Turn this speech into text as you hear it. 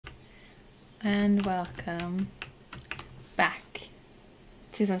and welcome back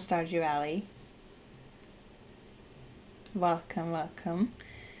to some Stardew Valley. Welcome, welcome.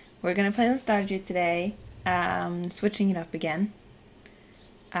 We're gonna play some Stardew today, switching it up again.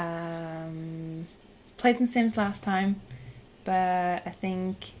 Played some Sims last time, but I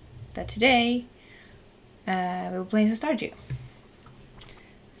think that today we'll play some Stardew.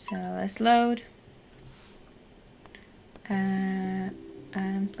 So let's load and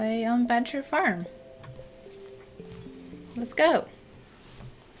play on Badger Farm. Let's go.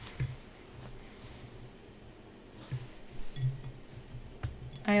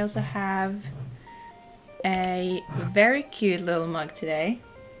 I also have a very cute little mug today.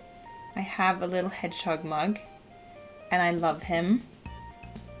 I have a little hedgehog mug and I love him.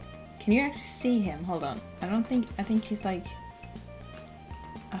 Can you actually see him? Hold on. I think he's like...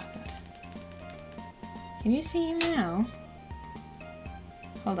 Oh god. Can you see him now?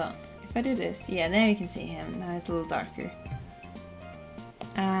 Hold on. If I do this, yeah, there you can see him. Now it's a little darker.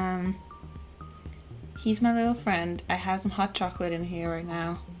 He's my little friend. I have some hot chocolate in here right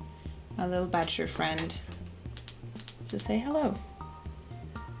now. My little badger friend. So say hello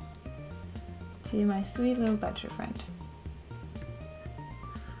to my sweet little badger friend.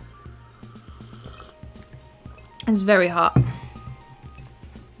 It's very hot.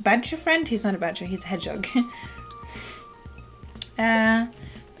 Badger friend? He's not a badger, he's a hedgehog.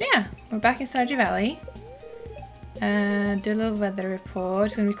 But yeah, we're back in Stardew Valley. Do a little weather report.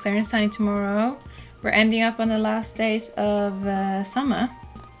 It's gonna be clear and sunny tomorrow. We're ending up on the last days of summer,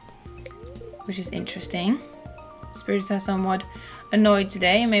 which is interesting. Spirits are somewhat annoyed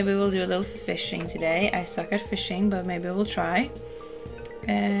today. Maybe we'll do a little fishing today. I suck at fishing, but maybe we'll try.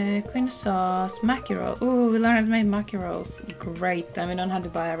 Queen sauce, mackerel. Ooh, we learned how to make mackerels. Great. Then we don't have to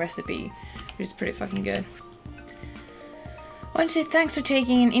buy a recipe, which is pretty fucking good. I want to say thanks for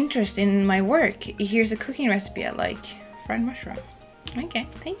taking an interest in my work. Here's a cooking recipe I like. Fried mushroom. Okay,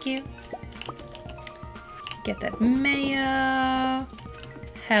 thank you. Get that mayo.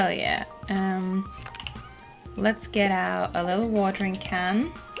 Hell yeah. Let's get out a little watering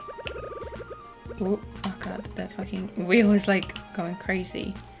can. Ooh, oh god, the fucking wheel is like going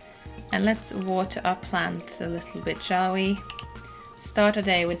crazy. And let's water our plants a little bit, shall we? Start a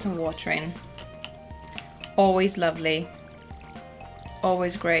day with some watering. Always lovely.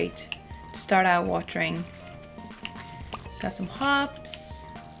 Always great to start out watering. Got some hops.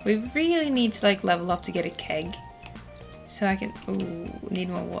 We really need to like level up to get a keg. So I can, ooh, need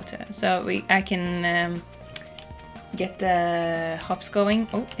more water. So I can get the hops going.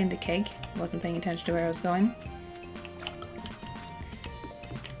 Oh, in the keg. Wasn't paying attention to where I was going.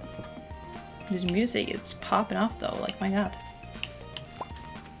 This music, it's popping off though, like my god.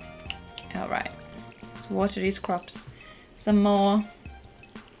 Alright. Let's water these crops some more.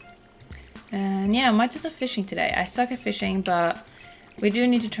 And yeah, I might do some fishing today. I suck at fishing, but we do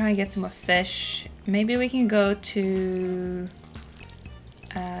need to try and get some more fish. Maybe we can go to...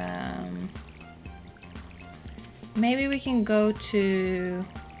 maybe we can go to...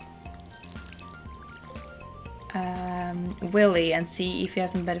 Willy and see if he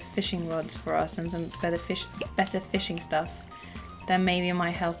has some better fishing rods for us and some better fishing stuff. That maybe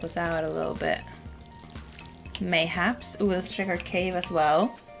might help us out a little bit. Mayhaps. Ooh, let's check our cave as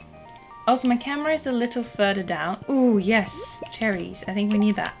well. Also, my camera is a little further down. Ooh, yes, cherries. I think we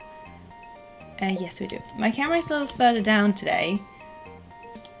need that. Yes, we do. My camera is a little further down today.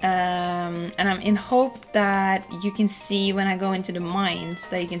 And I'm in hope that you can see when I go into the mines,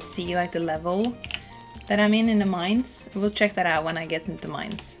 that you can see like the level that I'm in the mines. We'll check that out when I get into the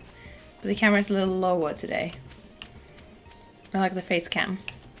mines. But the camera is a little lower today. I like the face cam.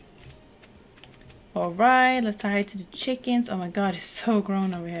 Alright, let's hide to the chickens. Oh my god, it's so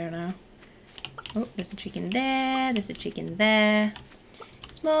grown over here now. Oh, there's a chicken there, there's a chicken there.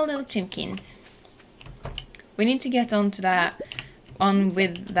 Small little chimkins. We need to get onto that,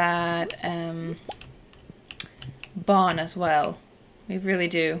 with that barn as well. We really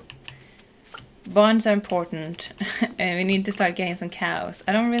do. Barns are important. And we need to start getting some cows.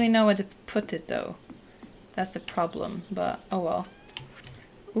 I don't really know where to put it though. That's the problem, but oh well.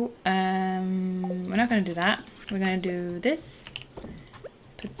 Ooh, we're not gonna do that. We're gonna do this.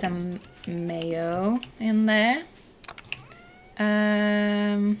 Put some mayo in there.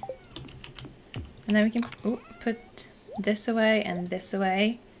 And then we can put this away and this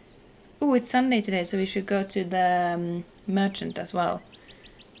away. Ooh, it's Sunday today, so we should go to the merchant as well.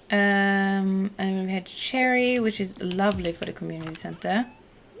 And we had cherry, which is lovely for the community center.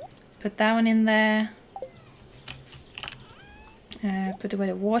 Put that one in there. Put away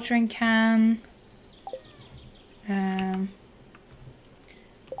the watering can.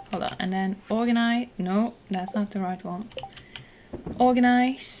 Hold on, and then organize. No, that's not the right one.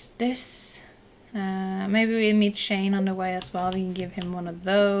 Organize this. Maybe we meet Shane on the way as well. We can give him one of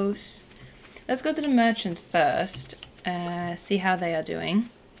those. Let's go to the merchant first. See how they are doing.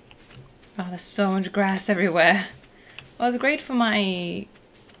 Oh, there's so much grass everywhere. Well, it's great for my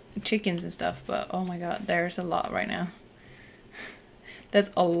chickens and stuff, but oh my god, there's a lot right now. That's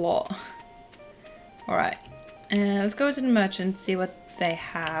a lot. Alright, let's go to the merchant, see what they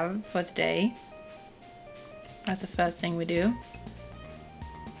have for today. That's the first thing we do.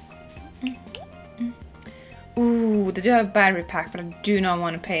 Ooh, they do have a battery pack, but I do not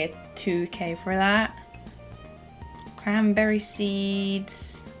want to pay 2k for that. Cranberry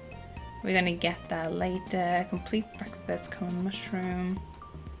seeds. We're gonna get that later. Complete breakfast, common mushroom.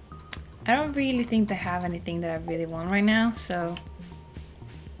 I don't really think they have anything that I really want right now, so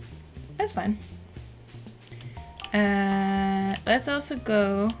that's fine. Let's also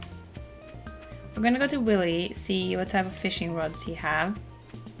go. We're gonna go to Willy, see what type of fishing rods he have.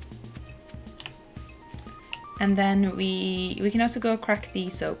 And then we can also go crack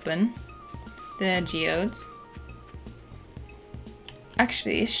these open. The geodes.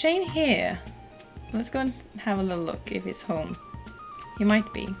 Actually, is Shane here? Let's go and have a little look if he's home. He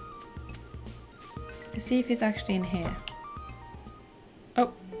might be. Let's see if he's actually in here.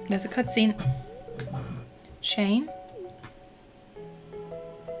 Oh, there's a cutscene. Shane?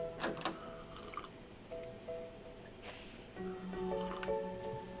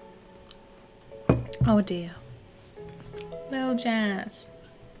 Oh dear. Little Jazz.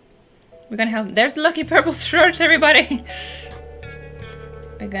 We're gonna help. There's Lucky Purple Shorts, everybody!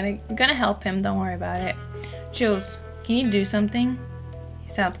 We're gonna help him, don't worry about it. Jules, can you do something?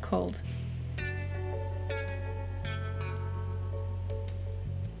 He's out cold.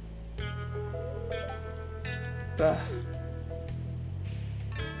 Buh.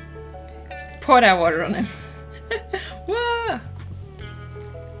 Pour that water on him. Whoa!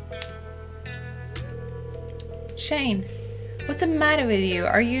 Shane, what's the matter with you?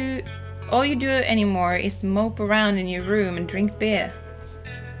 Are you... all you do anymore is mope around in your room and drink beer?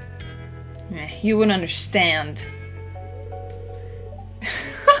 You wouldn't understand.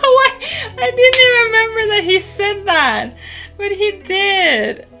 What? I didn't even remember that he said that. But he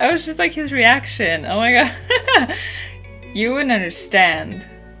did. I was just like his reaction. Oh my god. You wouldn't understand.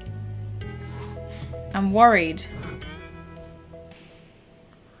 I'm worried.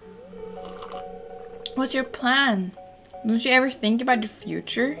 What's your plan? Don't you ever think about the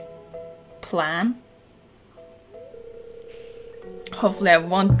future? Plan? Hopefully I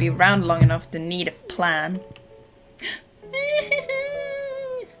won't be around long enough to need a plan.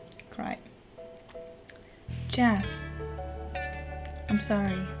 Cry. Jazz. I'm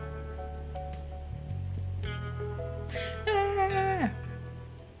sorry.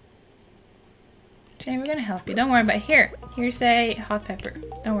 Jane, we're gonna help you. Don't worry about it. Here. Here's a hot pepper.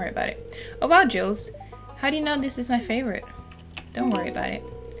 Don't worry about it. Oh wow, Jules. How do you know this is my favorite? Don't worry about it.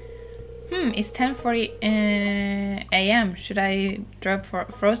 It's 10:40 a.m. Should I drop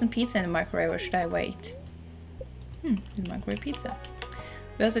frozen pizza in the microwave or should I wait? Microwave pizza.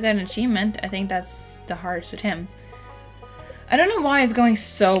 We also got an achievement. I think that's the hardest with him. I don't know why it's going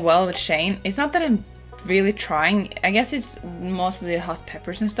so well with Shane. It's not that I'm really trying. I guess it's mostly hot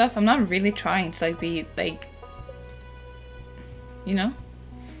peppers and stuff. I'm not really trying to like be like, you know,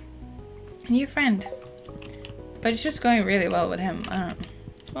 a new friend. But it's just going really well with him. I don't know.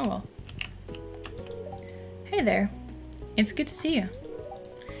 Oh well. Hey there. It's good to see you.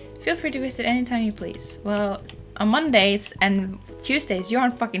 Feel free to visit anytime you please. Well, on Mondays and Tuesdays, you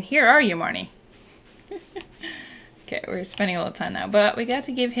aren't fucking here, are you, Marnie? Okay, we're spending a lot of time now. But we got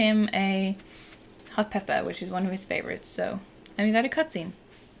to give him a hot pepper, which is one of his favorites, so... And we got a cutscene.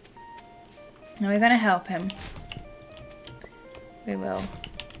 Now we're gonna help him. We will.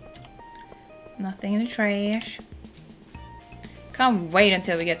 Nothing in the trash. Can't wait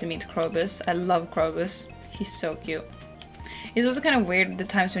until we get to meet Krobus. I love Krobus. He's so cute. It's also kind of weird the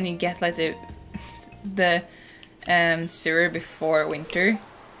times when you get like the sewer before winter,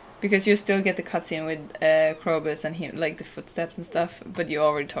 because you still get the cutscene with Krobus and he like the footsteps and stuff, but you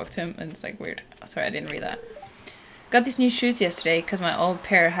already talked to him and it's like weird. Oh, sorry, I didn't read that. Got these new shoes yesterday because my old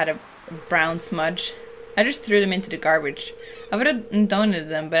pair had a brown smudge. I just threw them into the garbage. I would have donated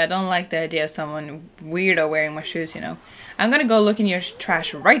them, but I don't like the idea of someone weirdo wearing my shoes, you know. I'm gonna go look in your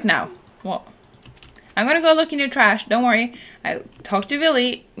trash right now. What? I'm gonna go look in your trash, don't worry. I talked to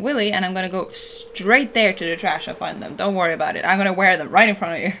Willy, and I'm gonna go straight there to the trash and find them. Don't worry about it. I'm gonna wear them right in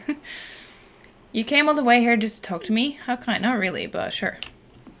front of you. You came all the way here just to talk to me? How kind? Not really, but sure.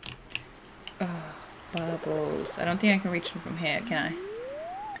 Oh, bubbles. I don't think I can reach them from here, can I?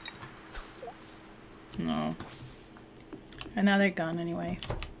 No. And now they're gone anyway.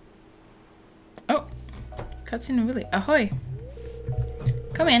 Oh! Cutscene really. Ahoy!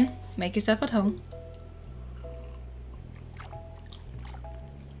 Come in. Make yourself at home.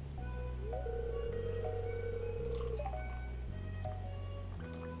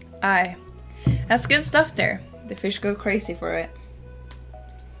 Aye. That's good stuff there. The fish go crazy for it.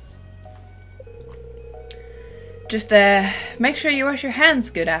 Just make sure you wash your hands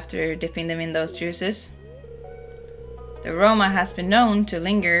good after dipping them in those juices. The aroma has been known to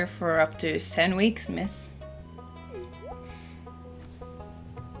linger for up to 7 weeks, miss.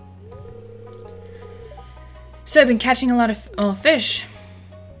 So I've been catching a lot of fish.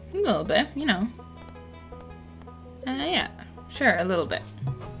 A little bit, you know. Yeah, sure, a little bit.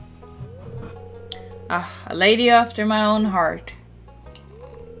 Ah, a lady after my own heart.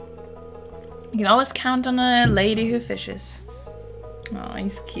 You can always count on a lady who fishes. Oh,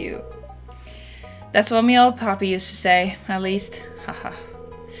 he's cute. That's what me old Poppy used to say, at least. Haha.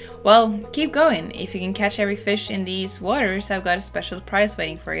 Well, keep going. If you can catch every fish in these waters, I've got a special prize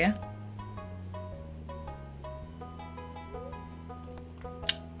waiting for you.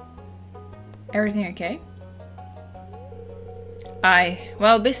 Everything okay? Aye.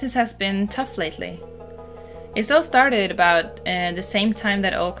 Well, business has been tough lately. It all started about the same time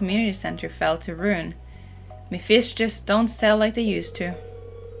that old community center fell to ruin. Me fish just don't sell like they used to.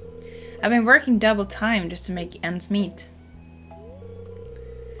 I've been working double time just to make ends meet.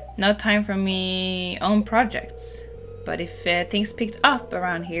 No time for me own projects. But if things picked up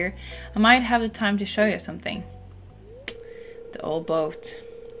around here, I might have the time to show you something. The old boat.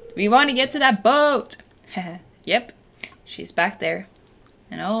 We want to get to that boat! Yep, she's back there.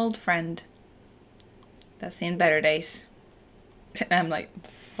 An old friend. That's seen better days. And I'm like, what the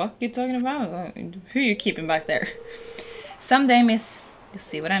fuck you talking about? Who you keeping back there? Someday, miss, you'll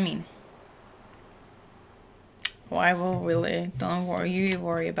see what I mean. Oh, I will really. Don't worry, you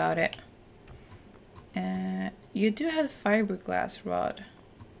worry about it. You do have a fiberglass rod.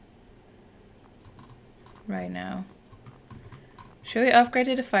 Right now. Should we upgrade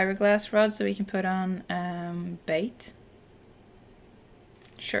to the fiberglass rod so we can put on bait?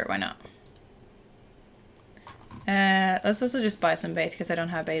 Sure, why not? Let's also just buy some bait because I don't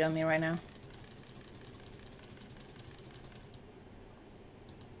have bait on me right now.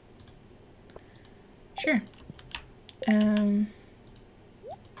 Sure.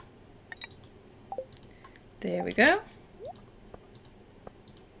 There we go.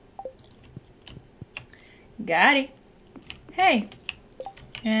 Got it. Hey.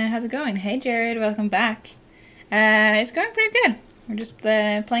 How's it going? Hey Jared, welcome back. It's going pretty good. We're just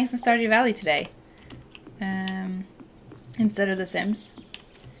playing some Stardew Valley today. Instead of The Sims.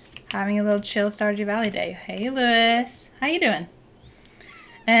 Having a little chill Stardew Valley day. Hey Lewis, how you doing?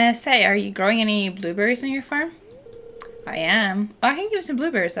 Say, are you growing any blueberries on your farm? I am. Oh, I can give him some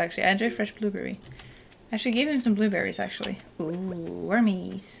blueberries actually. I enjoy fresh blueberry. I should give him some blueberries actually. Ooh,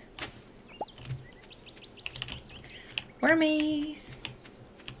 wormies. Wormies.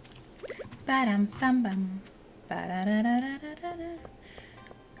 Ba-dum bum bum. Ba-da-da-da-da-da-da.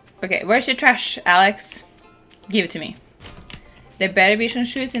 Okay, where's your trash, Alex? Give it to me. There better be some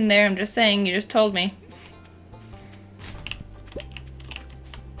shoes in there, I'm just saying, you just told me.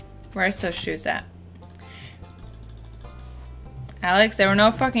 Where's those shoes at? Alex, there were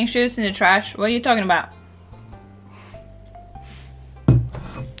no fucking shoes in the trash. What are you talking about?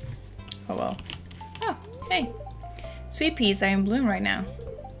 Oh well. Oh, hey. Sweet peas are in bloom right now.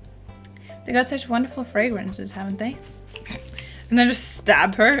 They got such wonderful fragrances, haven't they? And then just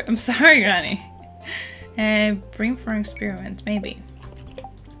stab her? I'm sorry, Granny. Bring for an experiment, maybe.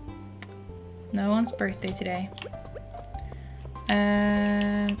 No one's birthday today.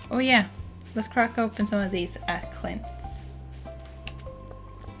 Oh yeah. Let's crack open some of these at Clint's.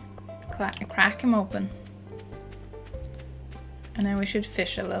 Crack them open. And then we should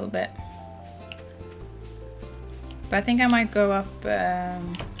fish a little bit. But I think I might go up, I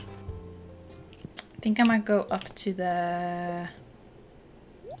think I might go up to the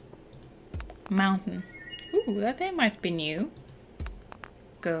mountain. Ooh, that thing might be new.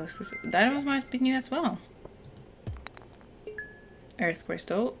 That one might be new as well. Earth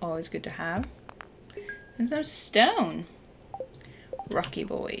crystal, always good to have. And some stone. Rocky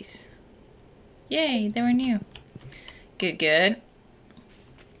boys. Yay, they were new. Good, good.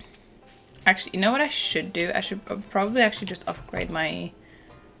 Actually, you know what I should do? I should probably actually just upgrade my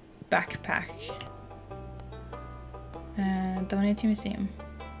backpack. Donate to museum.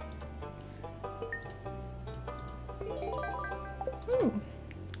 Ooh,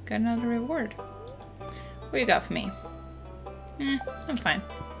 got another reward. What you got for me? I'm fine.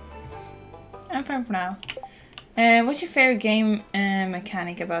 I'm fine for now. What's your favorite game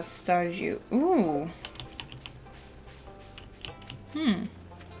mechanic about Stardew? Ooh.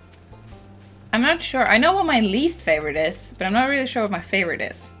 I'm not sure. I know what my least favorite is, but I'm not really sure what my favorite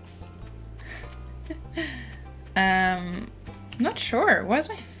is. Not sure. What is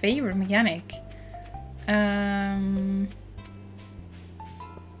my favorite mechanic?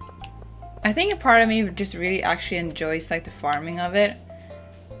 I think a part of me just really actually enjoys like the farming of it.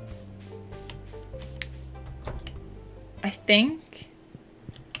 I think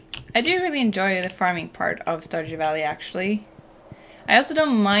I do really enjoy the farming part of Stardew Valley actually. I also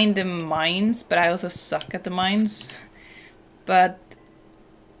don't mind the mines, but I also suck at the mines. But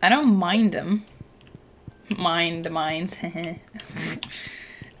I don't mind them. Mind the mines.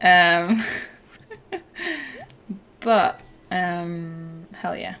 But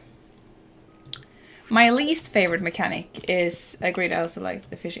hell yeah. My least favorite mechanic is, agreed, I also like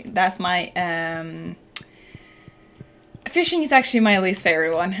the fishing. That's my fishing is actually my least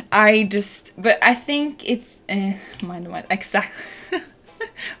favorite one. But I think it's mind the mind exactly.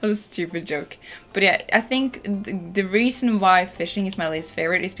 What a stupid joke. But yeah, I think the reason why fishing is my least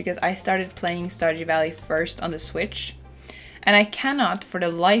favorite is because I started playing Stardew Valley first on the Switch, and I cannot for the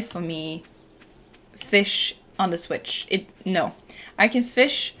life of me fish on the Switch. No, I can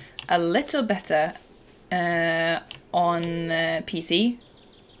fish a little better on PC,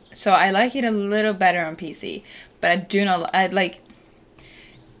 so I like it a little better on PC. But I do not. I like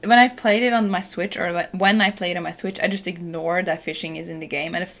when I played it on my Switch, or when I played on my Switch, I just ignored that fishing is in the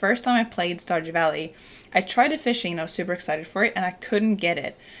game. And the first time I played Stardew Valley, I tried the fishing and I was super excited for it, and I couldn't get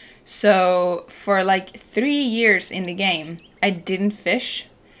it. So for like 3 years in the game, I didn't fish.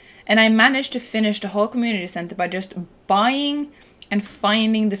 And I managed to finish the whole community center by just buying and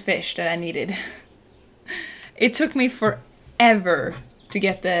finding the fish that I needed. It took me forever to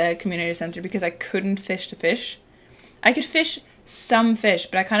get the community center because I couldn't fish the fish. I could fish some fish,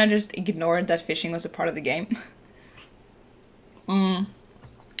 but I kind of just ignored that fishing was a part of the game. But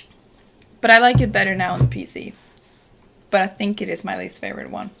I like it better now on the PC. But I think it is my least favorite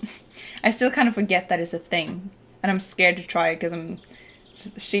one. I still kind of forget that it's a thing. And I'm scared to try it because I'm...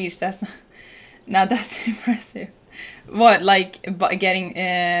 Sheesh, that's not... Now that's impressive. What, like getting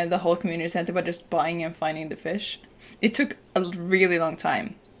the whole community center by just buying and finding the fish? It took a really long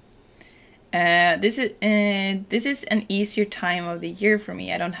time. This is an easier time of the year for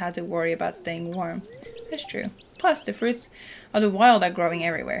me. I don't have to worry about staying warm. That's true. Plus, the fruits of the wild are growing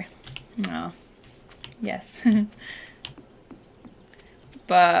everywhere. Oh, yes. And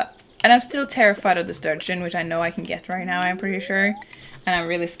I'm still terrified of the sturgeon, which I know I can get right now, I'm pretty sure. And I'm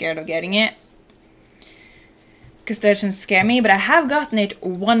really scared of getting it. Because sturgeons scare me, but I have gotten it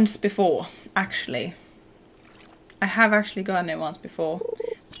once before, actually. I have actually gotten it once before.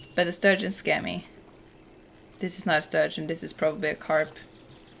 But the sturgeons scare me. This is not a sturgeon, this is probably a carp.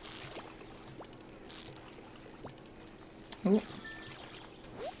 Ooh.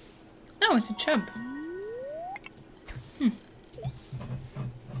 No, it's a chub.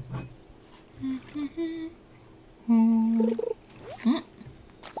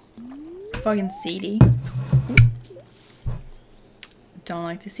 Fucking CD. Ooh. Don't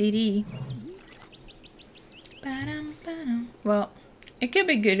like the CD. Well, it could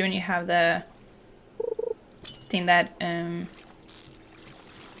be good when you have the thing that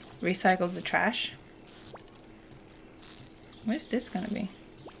recycles the trash. What is this gonna be?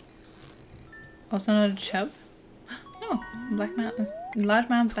 Also another chub? No,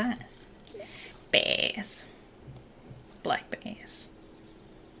 largemouth bass. Bass. Black bass.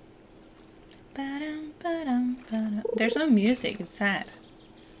 There's no music, it's sad.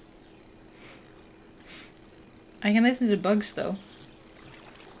 I can listen to the bugs though.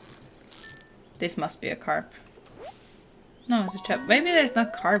 This must be a carp. No, it's a chub. Maybe there's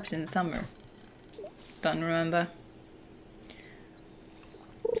not carps in summer. Don't remember.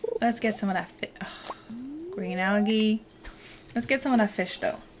 Let's get some of that fish. Green algae. Let's get some of that fish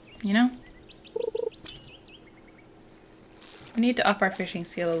though. You know? We need to up our fishing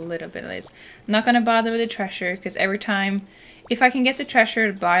skill a little bit. I'm not gonna bother with the treasure because every time, if I can get the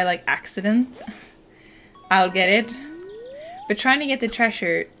treasure by like accident, I'll get it. But trying to get the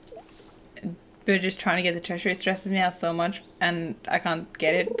treasure, it stresses me out so much, and I can't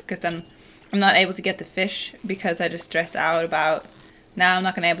get it because then I'm not able to get the fish because I just stress out about now I'm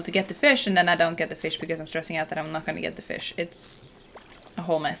not gonna be able to get the fish, and then I don't get the fish because I'm stressing out that I'm not gonna get the fish. It's a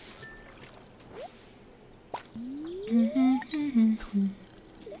whole mess. We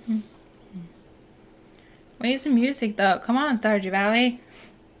need some music though. Come on, Stardew Valley.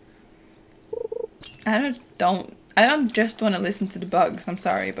 I don't just want to listen to the bugs. I'm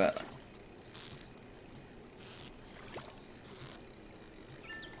sorry, but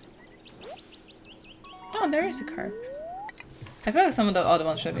Oh, there is a carp. I feel like some of the other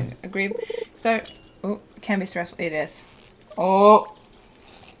ones should have been agreed. So, oh, it can be stressful. It is. Oh.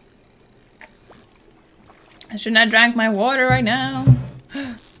 I shouldn't have drank my water right now.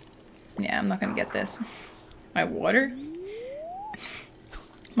 Yeah, I'm not gonna get this. My water?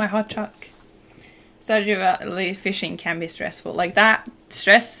 My hot choc. Stardew Valley fishing can be stressful. Like that.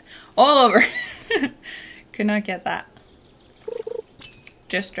 Stress all over. Could not get that.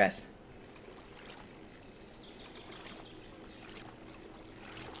 Just stress.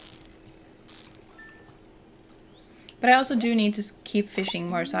 But I also do need to keep fishing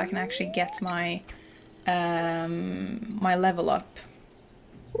more so I can actually get my my level up.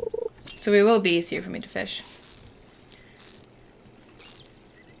 So it will be easier for me to fish.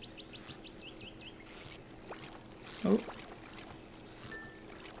 Oh.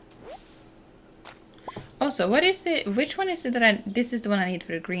 Also, what is the, which one is it that this is the one I need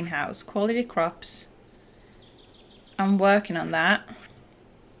for the greenhouse. Quality crops. I'm working on that.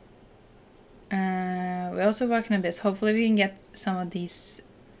 We're also working on this. Hopefully we can get some of these.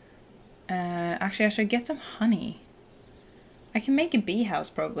 Actually, I should get some honey. I can make a bee house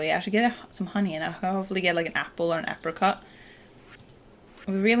probably. I should get some honey and I'll hopefully get like an apple or an apricot.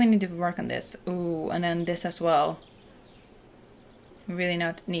 We really need to work on this. Ooh, and then this as well. We really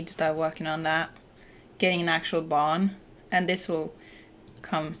need to start working on that. Getting an actual barn. And this will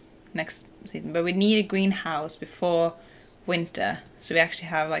come next season. But we need a greenhouse before winter. So we actually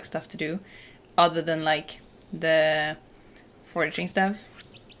have like stuff to do. Other than like the foraging stuff.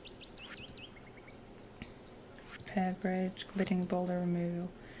 Repair bridge, glitting boulder removal.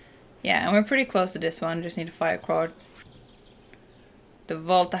 Yeah, and we're pretty close to this one. Just need a fire cord. The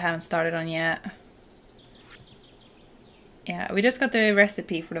vault I haven't started on yet. Yeah, we just got the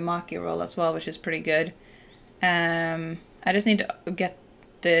recipe for the maki roll as well, which is pretty good. I just need to get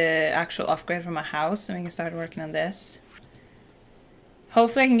the actual upgrade for my house and we can start working on this.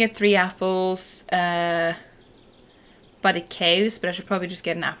 Hopefully I can get 3 apples by the caves, but I should probably just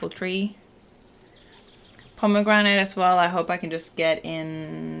get an apple tree. Pomegranate as well, I hope I can just get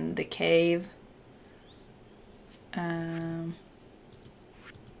in the cave. And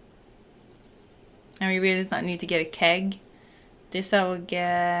we really does not need to get a keg. This I will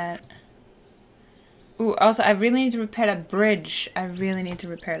get. Ooh, also I really need to repair that bridge. I really need to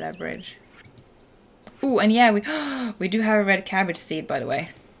repair that bridge. Ooh, and yeah, we do have a red cabbage seed, by the way,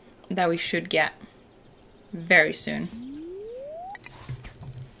 that we should get very soon.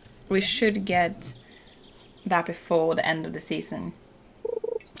 We should get that before the end of the season.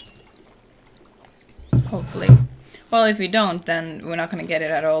 Hopefully. Well, if we don't, then we're not going to get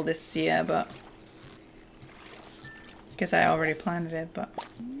it at all this year, but... Because I already planted it, but...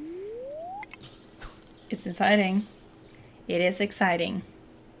 It's exciting. It is exciting.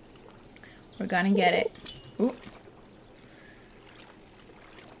 We're gonna get it. Ooh.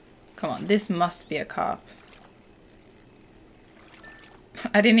 Come on, this must be a carp.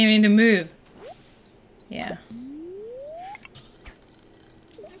 I didn't even need to move. Yeah.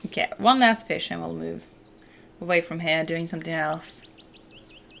 Okay, one last fish and we'll move away from here, doing something else.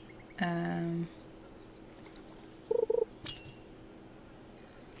 Can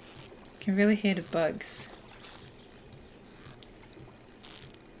really hear the bugs.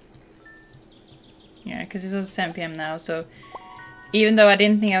 Yeah, because it's also 7 PM now, so even though I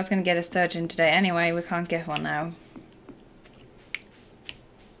didn't think I was going to get a sturgeon today anyway, we can't get one now.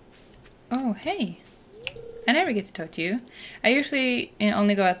 Oh, hey. I never get to talk to you. I usually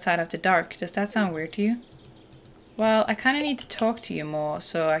only go outside after dark. Does that sound weird to you? Well, I kind of need to talk to you more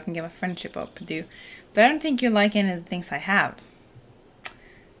so I can get my friendship up with you. But I don't think you like any of the things I have.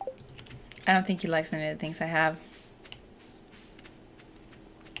 I don't think he likes any of the things I have.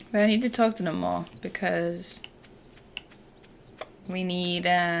 But I need to talk to them more because we need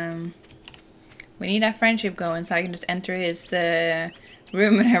that friendship going so I can just enter his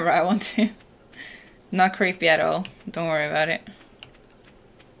room whenever I want to. Not creepy at all. Don't worry about it.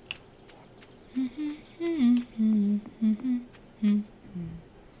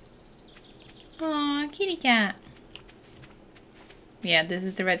 Aw, kitty cat. Yeah, this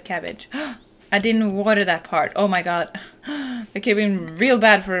is the red cabbage. I didn't water that part. Oh my god. That could have been real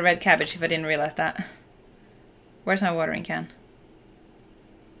bad for a red cabbage if I didn't realize that. Where's my watering can?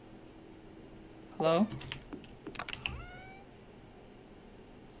 Hello?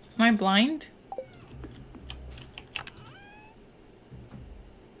 Am I blind?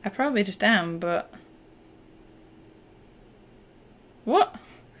 I probably just am, but... What?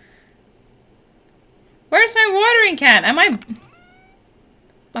 Where's my watering can? Am I...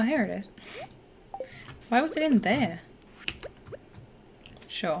 Oh, here it is. Why was it in there?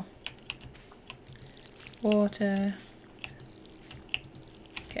 Sure. Water.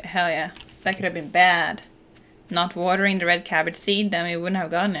 Okay, hell yeah. That could have been bad. Not watering the red cabbage seed, then we wouldn't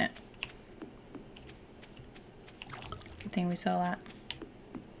have gotten it. Good thing we saw that.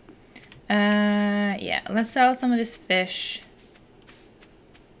 Yeah, let's sell some of this fish.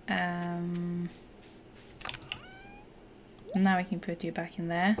 Now we can put you back in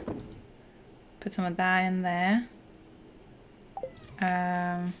there. Put some of that in there.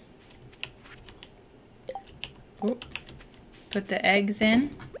 Put the eggs in.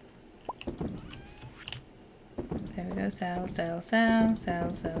 There we go. Sell, sell, sell,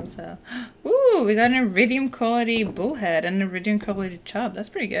 sell, sell, sell. Ooh, we got an iridium quality bullhead and an iridium quality chub. That's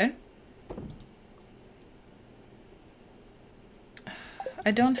pretty good.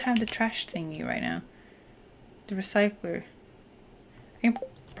 I don't have the trash thingy right now. The recycler. I can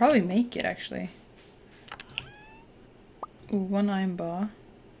probably make it actually. Ooh, 1 iron bar.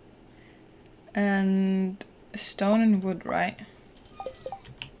 And stone and wood, right?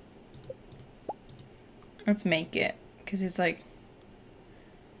 Let's make it. Because it's like...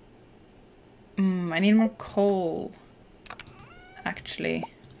 I need more coal. Actually.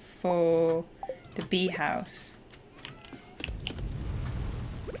 For the bee house.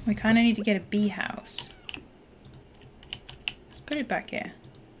 We kind of need to get a bee house. Let's put it back here.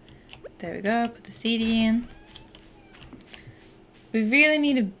 There we go. Put the CD in. We really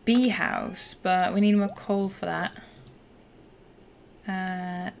need a bee house, but we need more coal for that.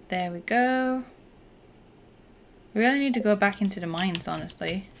 There we go. We really need to go back into the mines,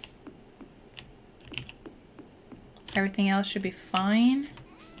 honestly. Everything else should be fine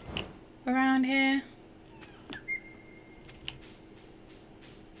around here.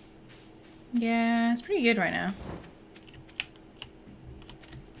 Yeah, it's pretty good right now.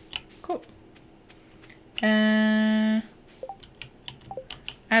 Cool.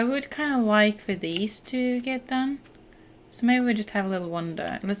 I would kind of like for these to get done. So maybe we just have a little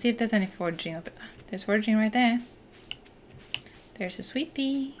wander. Let's see if there's any foraging up. There's foraging right there. There's a sweet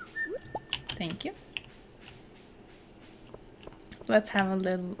pea. Thank you. Let's have a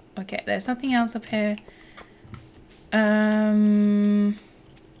little... Okay, there's nothing else up here. I've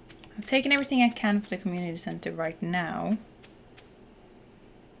taken everything I can for the community center right now.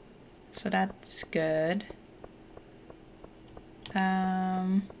 So that's good.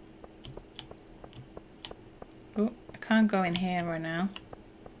 Oh, I can't go in here right now.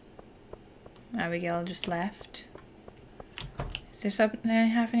 Abigail just left. Is there something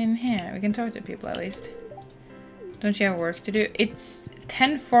happening in here? We can talk to people at least. Don't you have work to do? It's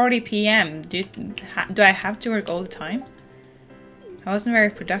 10:40 p.m. Do I have to work all the time? I wasn't very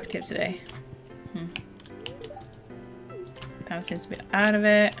productive today. Kind of seems to be out of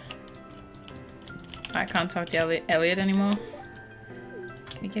it. I can't talk to Elliot anymore.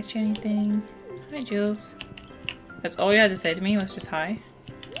 Can I get you anything? Hi, Jules. That's all you had to say to me was just hi.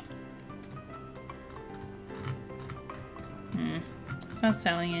 It's not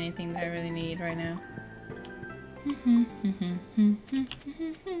selling anything that I really need right now.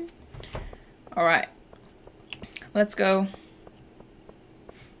 Alright. Let's go.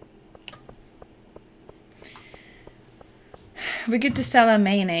 We get to sell our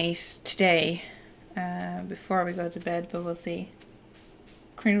mayonnaise today. Before we go to bed, but we'll see.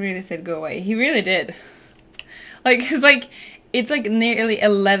 Queen really said go away. He really did. Like, it's like nearly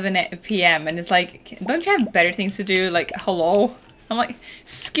 11 p.m. and it's like, don't you have better things to do? Like, hello? I'm like,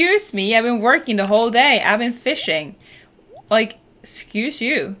 excuse me, I've been working the whole day. I've been fishing. Like, excuse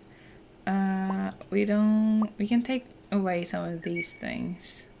you. We can take away some of these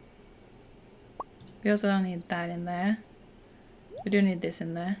things. We also don't need that in there. We do need this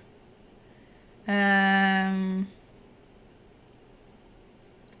in there. I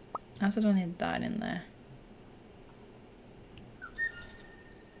also don't need that in there.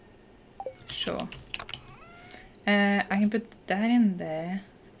 Sure. I can put that in there.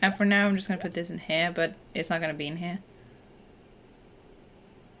 And for now I'm just gonna put this in here, but it's not gonna be in here.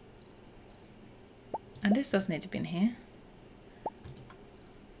 And this does need to be in here.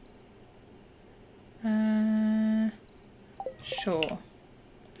 Sure.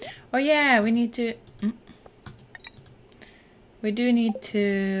 Oh yeah, we need to... We do need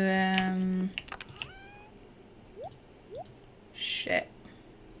to... Shit.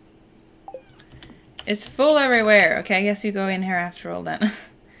 It's full everywhere. Okay, I guess you go in here after all then.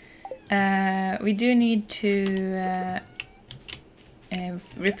 We do need to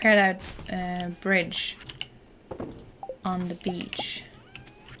repair that bridge on the beach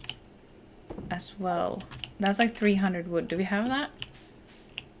as well. That's like 300 wood. Do we have that?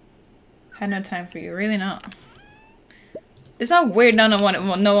 Had no time for you. Really not. It's not weird. No one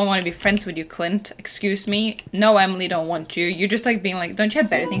want to be friends with you, Clint. Excuse me. No, Emily don't want you. You're just like being like, don't you have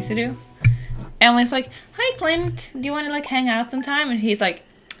better things to do? Emily's like, hi, Clint. Do you want to like hang out sometime? And he's like,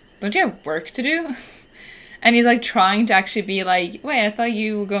 don't you have work to do? And he's like trying to actually be like, wait, I thought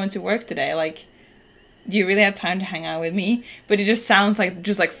you were going to work today. Like, do you really have time to hang out with me? But it just sounds like,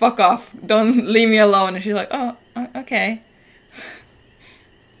 just like, fuck off. Don't leave me alone. And she's like, oh, okay.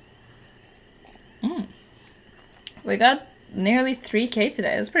 We got nearly 3k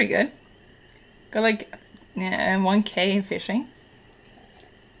today. That's pretty good. Got like 1k in fishing.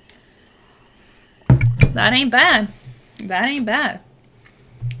 That ain't bad. That ain't bad.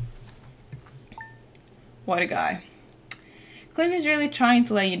 What a guy. Clint is really trying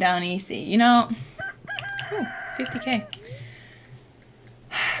to lay you down easy. You know, ooh, 50k.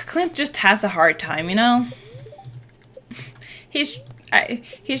 Clint just has a hard time, you know? He's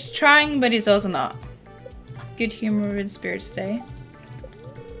trying, but he's also not. Good humor with spirits day.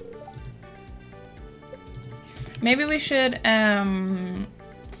 Maybe we should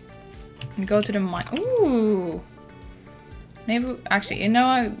go to the mine. Ooh. Maybe actually, you know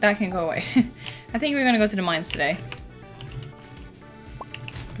what? That can go away. I think we're gonna go to the mines today.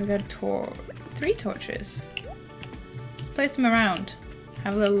 We got 3 torches. Let's place them around.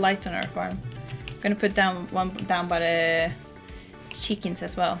 Have a little light on our farm. I'm gonna put down one down by the chickens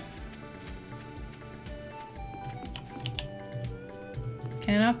as well.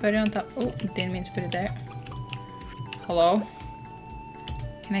 Can I not put it on top? Oh, didn't mean to put it there. Hello?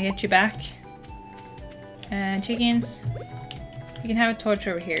 Can I get you back? Chickens. You can have a torch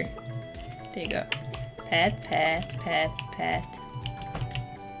over here. There you go. Pet, pet, pet, pet.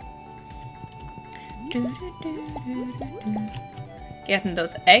 Getting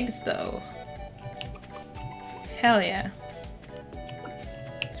those eggs though. Hell yeah.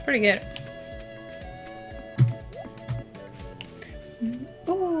 It's pretty good.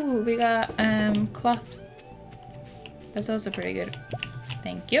 Ooh, we got cloth. That's also pretty good.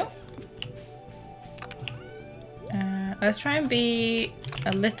 Thank you. Let's try and be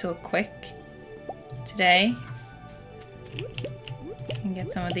a little quick today. And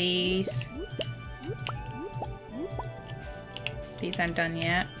get some of these. These aren't done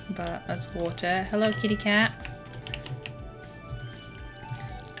yet, but let's water. Hello, kitty cat.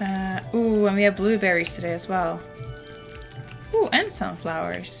 Ooh, and we have blueberries today as well. Ooh, and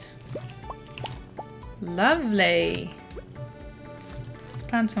sunflowers. Lovely.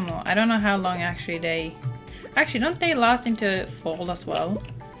 Plant some more. I don't know how long actually they... Actually, don't they last into fall as well?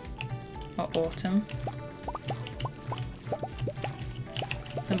 Or autumn?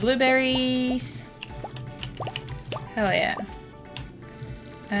 Some blueberries. Hell yeah.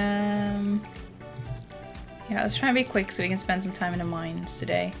 Yeah, let's try and be quick so we can spend some time in the mines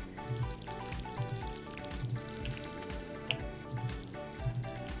today.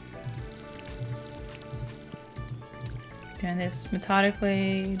 Doing this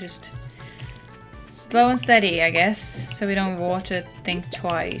methodically, just slow and steady, I guess, so we don't water think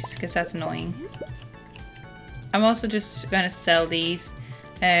twice, because that's annoying. I'm also just gonna sell these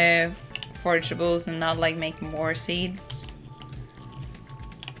forageables and not like make more seeds,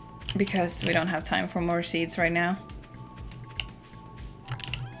 because we don't have time for more seeds right now,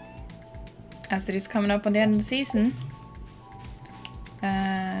 as it is coming up on the end of the season.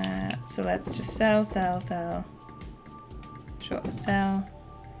 So let's just sell. Sure, sell.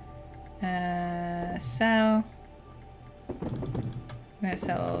 Sell. I'm gonna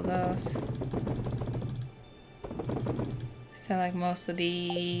sell all of those. Sell like most of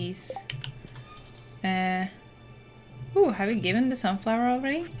these. Ooh, have we given the sunflower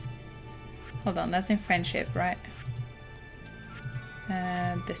already? Hold on, that's in friendship, right?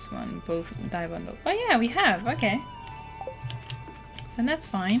 This one, both die bundle. Oh yeah, we have. Okay, then that's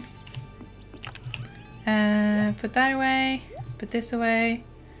fine. Put that away. Put this away.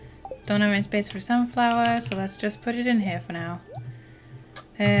 Don't have any space for sunflower, so let's just put it in here for now.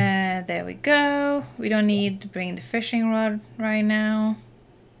 There we go. We don't need to bring the fishing rod right now.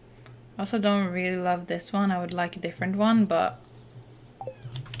 Also don't really love this one. I would like a different one, but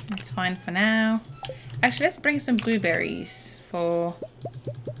it's fine for now. Actually, let's bring some blueberries for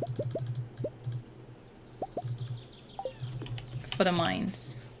the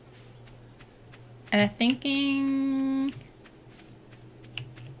mines. Thinking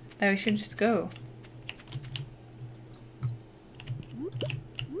that we should just go.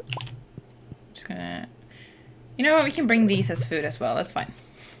 Just gonna... You know what? We can bring these as food as well. That's fine.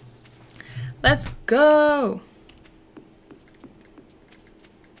 Let's go!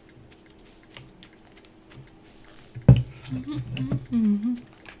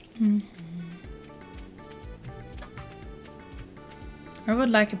 I would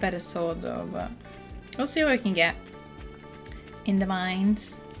like a better sword though, but we'll see what we can get in the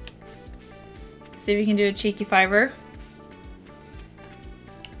mines. See if we can do a cheeky fiver.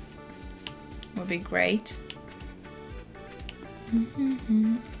 Would be great.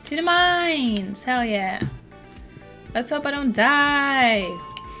 To the mines! Hell yeah! Let's hope I don't die!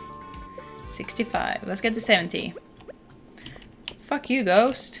 65. Let's get to 70. Fuck you,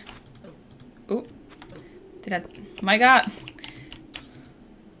 ghost. Oh. Did I... My god!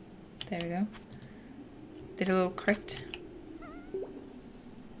 There we go. Did a little crit.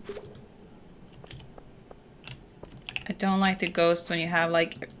 I don't like the ghost when you have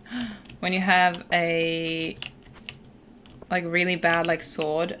like... When you have a... Like really bad like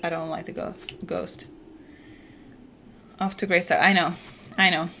sword. I don't like the ghost. Off to great start. I know. I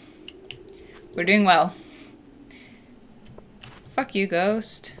know. We're doing well. Fuck you,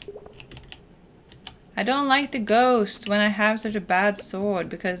 ghost. I don't like the ghost when I have such a bad sword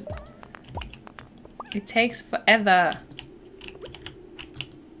because it takes forever.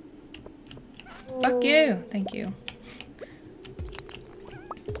 Fuck you. Thank you.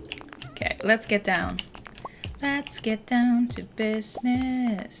 Okay, let's get down. Let's get down to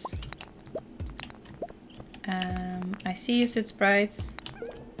business. I see you, Soot Sprites.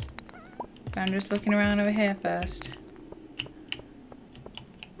 But I'm just looking around over here first.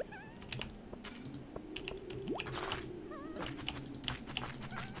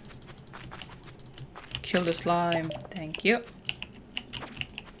 Kill the slime. Thank you.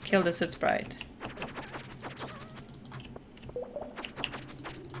 Kill the Soot Sprite.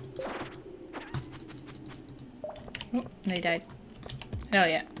 Oh, they died. Hell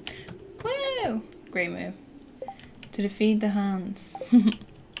yeah. Woo! Great move. To defeat the Huns.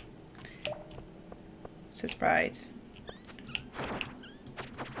 Soot Sprites.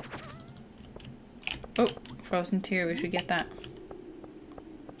 Oh, frozen tear. We should get that.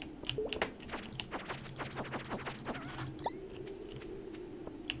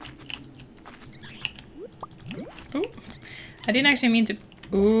 Ooh. I didn't actually mean to...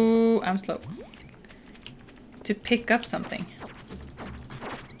 Ooh, I'm slow. To pick up something.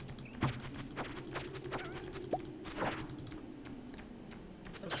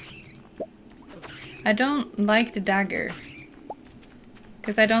 I don't like the dagger.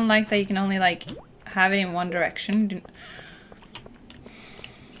 Because I don't like that you can only like have it in one direction.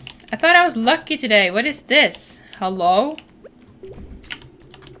 I thought I was lucky today. What is this? Hello?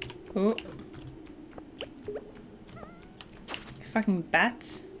 Oh. Fucking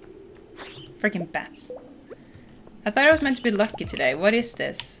bats. Freaking bats. I thought I was meant to be lucky today. What is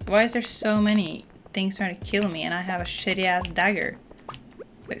this? Why is there so many things trying to kill me and I have a shitty ass dagger?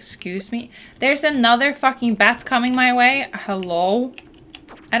 Excuse me? There's another fucking bat coming my way? Hello?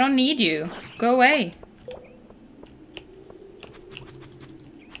 I don't need you. Go away.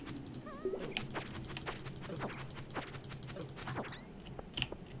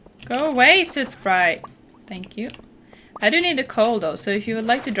 Go away, Soot Sprite. Thank you. I do need a coal though, so if you would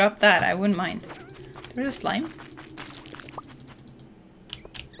like to drop that, I wouldn't mind. There's a slime.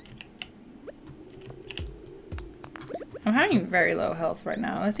 I'm having very low health right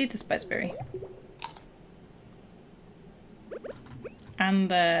now. Let's eat the spiceberry. And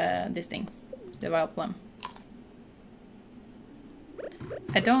this thing. The wild plum.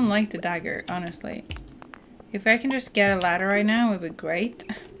 I don't like the dagger, honestly. If I can just get a ladder right now, it would be great.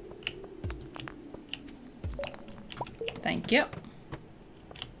 Thank you.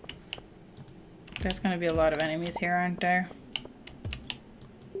 There's gonna be a lot of enemies here, aren't there?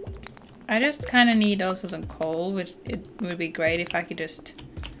 I just kind of need also some coal, which it would be great if I could just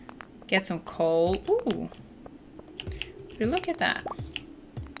get some coal. Ooh. Look at that.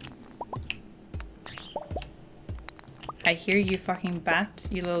 I hear you, fucking bat,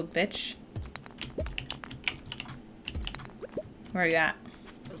 you little bitch. Where are you at?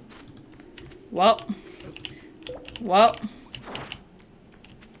 Well. Well.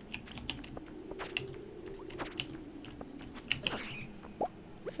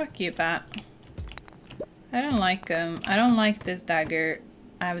 Fuck you, bat. I don't like this dagger.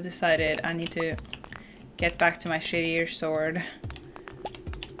 I've decided I need to get back to my shittier sword.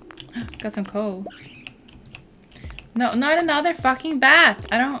 Got some coal. No, not another fucking bat.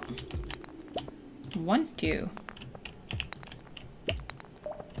 I don't want you.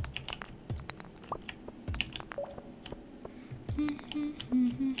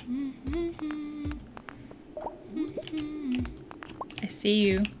 I see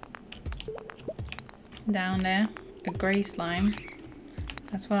you. Down there. A grey slime.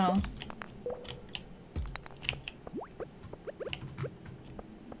 As well.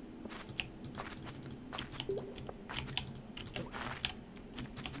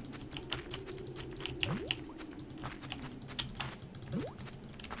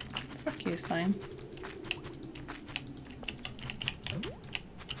 you, slime.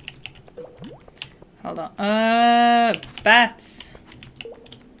 Hold on. Bats!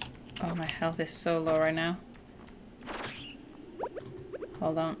 Oh, my health is so low right now.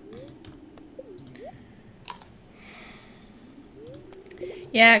 Hold on.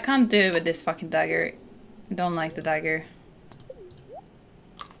 Yeah, I can't do it with this fucking dagger. Don't like the dagger.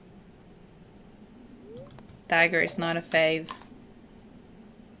 Dagger is not a fave.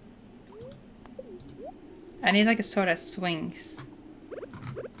 I need like a sword that swings.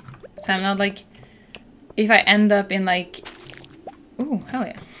 So I'm not like... If I end up in like... Ooh, hell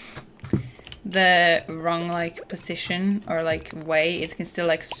yeah. The wrong like position or like way, it can still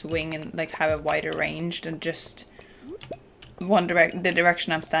like swing and like have a wider range than just the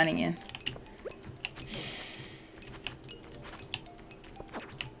direction I'm standing in.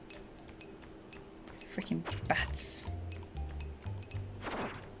 Freaking bats.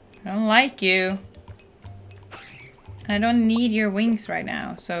 I don't like you. I don't need your wings right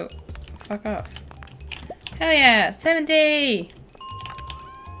now, so fuck off. Hell yeah, 70!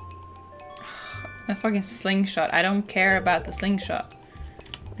 A fucking slingshot. I don't care about the slingshot.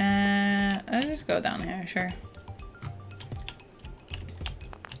 Let's just go down here, sure.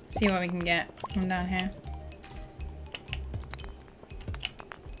 See what we can get from down here.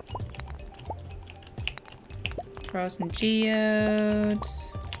 Frozen geodes.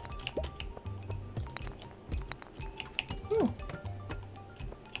 Ooh.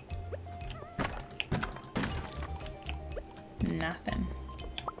 Nothing.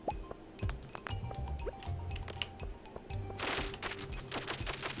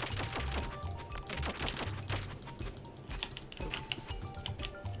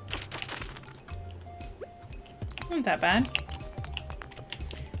 Not that bad.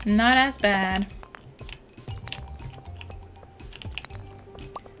 Not as bad.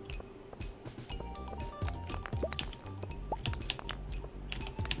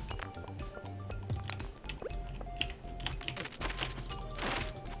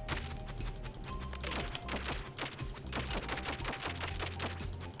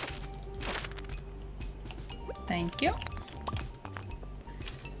 Thank you.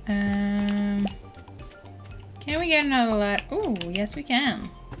 Can we get another ladder? Ooh, yes we can.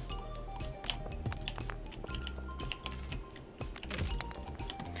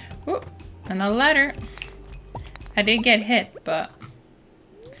 Ooh, another ladder. I did get hit, but...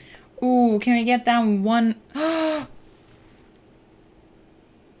 Ooh, can we get down one? I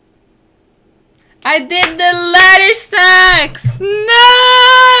did the ladder snacks! No!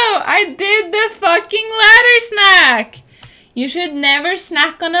 I did the fucking ladder snack! You should never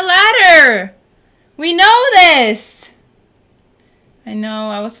snack on a ladder! We know this! I know,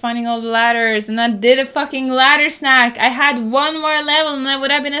 I was finding all the ladders and I did a fucking ladder snack. I had one more level and I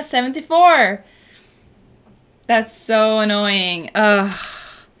would have been at 74. That's so annoying. Ugh.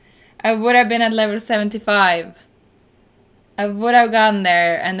 I would have been at level 75. I would have gotten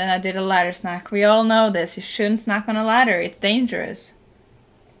there and then I did a ladder snack. We all know this. You shouldn't snack on a ladder. It's dangerous.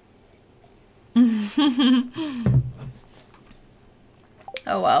 Oh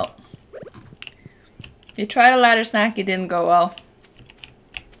well. You tried a ladder snack, it didn't go well.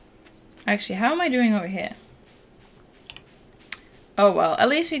 Actually, how am I doing over here? Oh well, at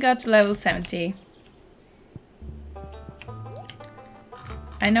least we got to level 70.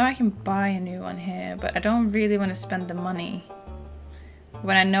 I know I can buy a new one here, but I don't really want to spend the money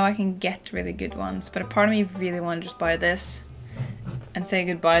when I know I can get really good ones. But a part of me really want to just buy this and say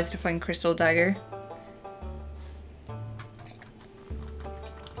goodbye to the fucking crystal dagger.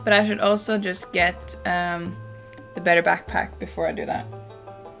 But I should also just get the better backpack before I do that.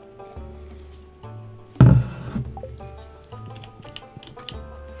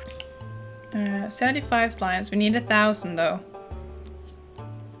 75 slimes. We need 1,000 though.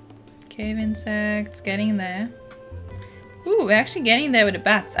 Cave insects, getting there. Ooh, we're actually getting there with the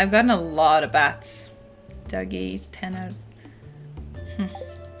bats. I've gotten a lot of bats. Duggies, 10 out.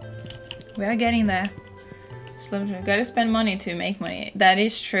 We are getting there. Slowly. Gotta spend money to make money. That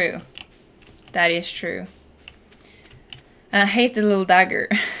is true. That is true. And I hate the little dagger.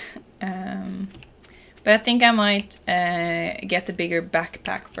 But I think I might get the bigger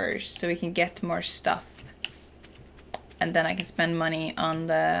backpack first so we can get more stuff. And then I can spend money on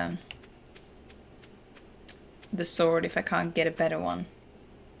the sword if I can't get a better one.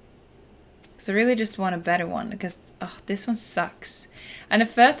 Because I really just want a better one because this one sucks. And the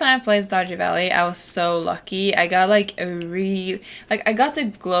first time I played Stardew Valley, I was so lucky. I got like I got the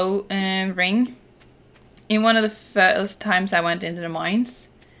glow ring in one of the first times I went into the mines.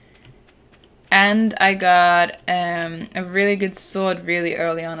 And I got a really good sword really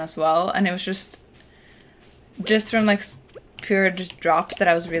early on as well. And it was just from like pure just drops that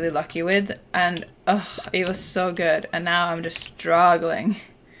I was really lucky with. And it was so good. And now I'm just struggling.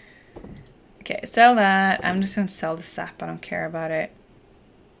 Okay, sell that. I'm just gonna sell the sap. I don't care about it.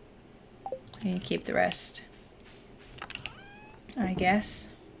 I can keep the rest, I guess.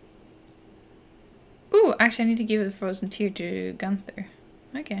 Ooh, actually I need to give the frozen tear to Gunther.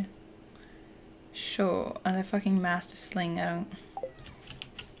 Okay. Sure. And the fucking master sling, I don't...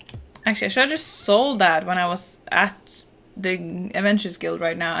 Actually, I should have just sold that when I was at the Adventures Guild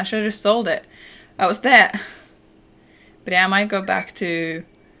right now. I should have just sold it. I was there. But yeah, I might go back to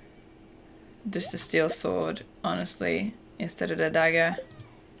just the steel sword, honestly, instead of the dagger.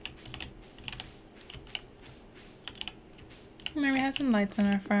 Maybe we have some lights on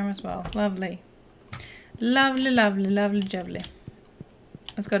our farm as well. Lovely. Lovely, lovely, lovely, lovely.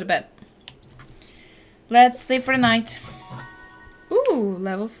 Let's go to bed. Let's sleep for the night. Ooh,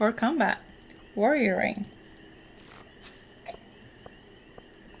 level 4 combat. Warrior ring.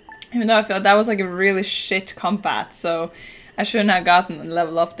 Even though I feel that was like a really shit combat, so I shouldn't have gotten a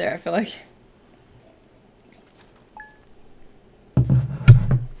level up there, I feel like.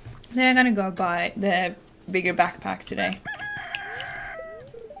 Then I'm gonna go buy the bigger backpack today.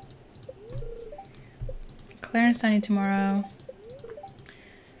 Clear and sunny tomorrow.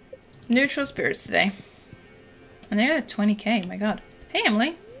 Neutral spirits today. And they're at 20k, my god. Hey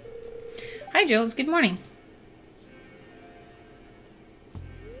Emily. Hi Jules, good morning.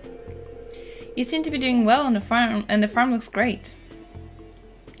 You seem to be doing well on the farm, and the farm looks great.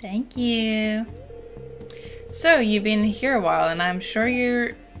 Thank you. So, you've been here a while, and I'm sure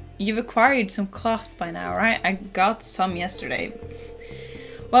you've acquired some cloth by now, right? I got some yesterday.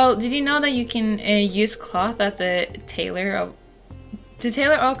 Well, did you know that you can use cloth as a tailor to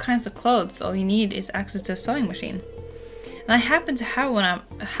tailor all kinds of clothes? All you need is access to a sewing machine. And I happen to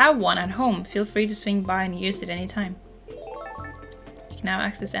have one at home. Feel free to swing by and use it anytime. You can now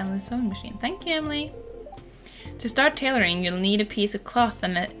access Emily's sewing machine. Thank you, Emily. To start tailoring, you'll need a piece of cloth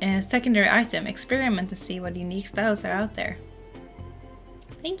and a secondary item. Experiment to see what unique styles are out there.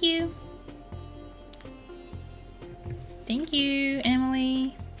 Thank you. Thank you,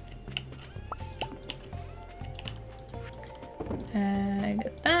 Emily. I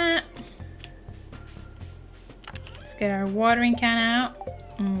got that. Let's get our watering can out.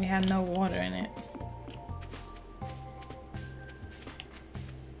 We have no water in it.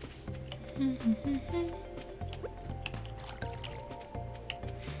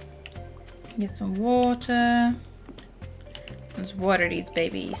 Get some water. Let's water these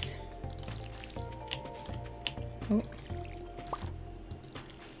babies. Oh.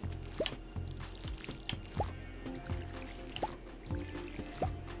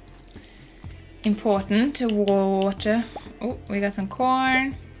 Important to water. Oh, we got some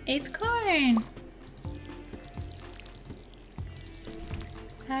corn. It's corn.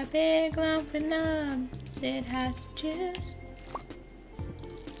 A big lump of nubs it has to choose.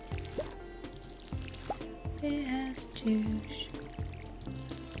 It has to choose.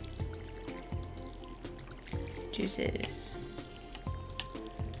 Juices.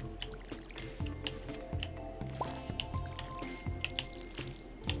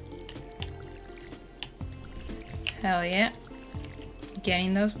 Hell yeah.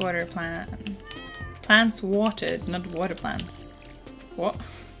 Getting those water plants watered, not water plants. What?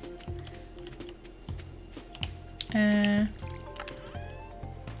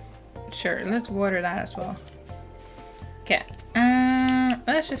 Sure, let's water that as well. Okay,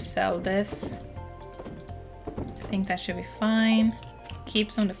 let's just sell this. I think that should be fine.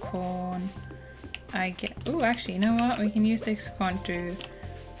 Keep some of the corn. Ooh, actually, you know what? We can use this corn to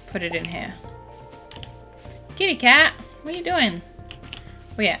put it in here. Kitty cat, what are you doing?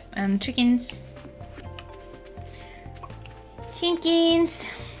 Oh yeah, and chickens. Chickens.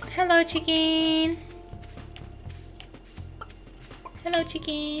 Hello, chicken. Hello,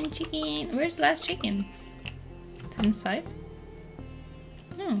 chicken. Chicken. Where's the last chicken? It's inside.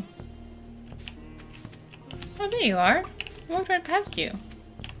 Oh, there you are. I walked right past you.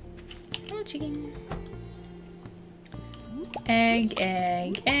 Hello, chicken. Egg,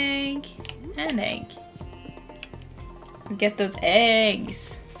 egg, egg, and egg. Get those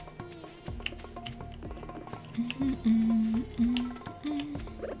eggs.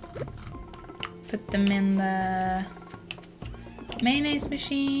 Put them in the mayonnaise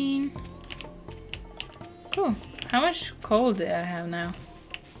machine. Cool. How much coal do I have now?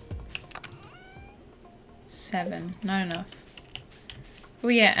 7. Not enough. Oh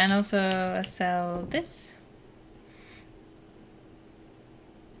yeah, and also let's sell this.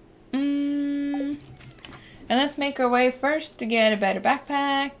 And let's make our way first to get a better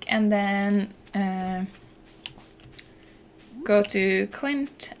backpack, and then go to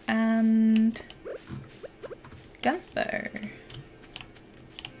Clint and Gunther.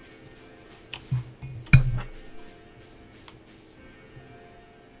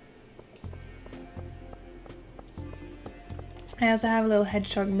 I also have a little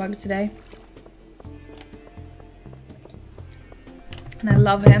hedgehog mug today. And I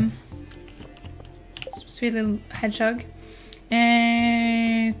love him. Sweet little hedgehog.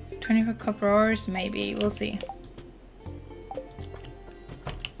 24 copper ores, maybe. We'll see.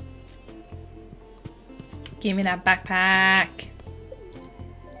 Give me that backpack.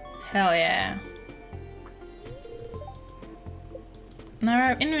 Hell yeah. Now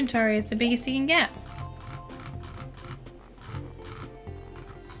our inventory is the biggest you can get.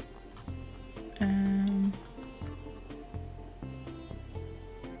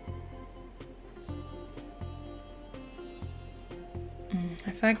 I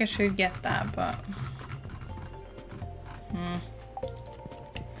feel like I should get that, but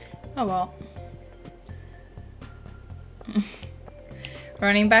oh well.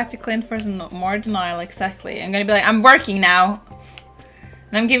 Running back to Clint for some more denial, exactly. I'm gonna be like, I'm working now,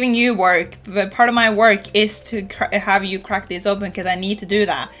 and I'm giving you work, but part of my work is to have you crack this open because I need to do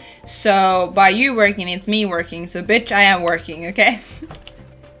that. So by you working, it's me working. So bitch, I am working, okay?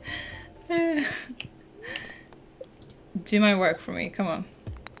 Do my work for me, come on.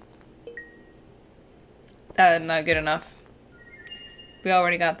 That is not good enough. We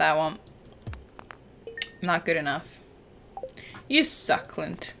already got that one. Not good enough. You suck,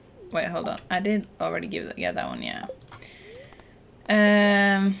 Clint. Wait, hold on. I did already get that one, yeah.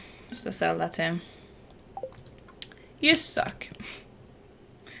 Just to sell that to him. You suck.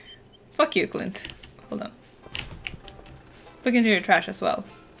 Fuck you, Clint. Hold on. Look into your trash as well.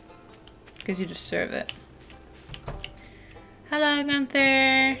 Because you deserve it. Hello,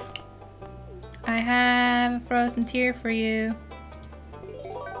 Gunther. I have a frozen tear for you.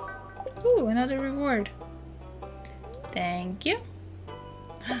 Ooh, another reward. Thank you.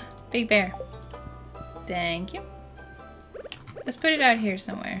 Big bear. Thank you. Let's put it out here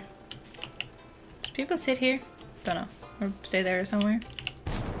somewhere. Do people sit here? Don't know. Or stay there somewhere.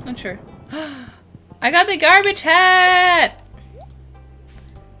 Not sure. I got the garbage hat!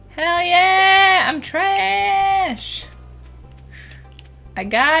 Hell yeah! I'm trash! I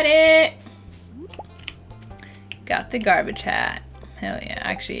got it! Got the garbage hat. Hell yeah.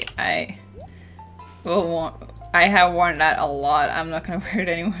 Actually, I have worn that a lot. I'm not gonna wear it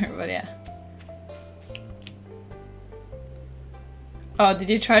anymore, but yeah. Oh, did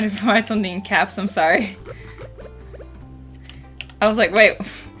you try to provide something in caps? I'm sorry. I was like, wait,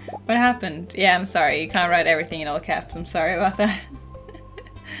 what happened? Yeah, I'm sorry. You can't write everything in all caps. I'm sorry about that.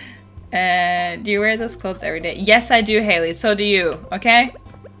 Do you wear those clothes every day? Yes, I do, Haley. So do you, okay?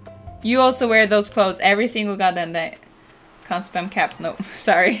 You also wear those clothes every single goddamn day. Can't spam caps. No,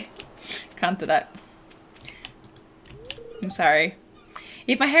 sorry. Can't do that. I'm sorry.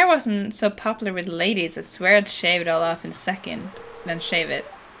 If my hair wasn't so popular with ladies, I swear I'd shave it all off in a second. Then shave it.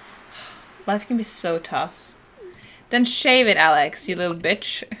 Life can be so tough. Then shave it, Alex, you little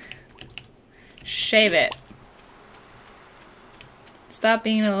bitch. Shave it. Stop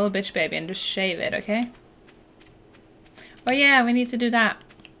being a little bitch baby and just shave it, okay? Oh yeah, we need to do that.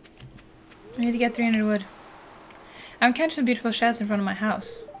 We need to get 300 wood. I'm catching some beautiful shells in front of my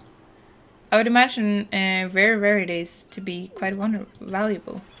house. I would imagine rare rarities to be quite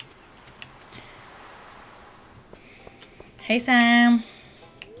valuable. Hey Sam!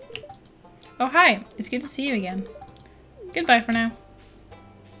 Oh hi, it's good to see you again. Goodbye for now.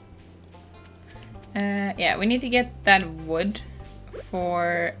 Yeah, we need to get that wood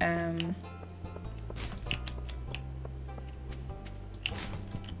for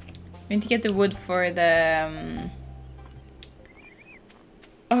we need to get the wood for the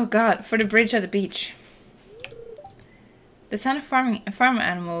oh god, for the bridge at the beach. The sound of farm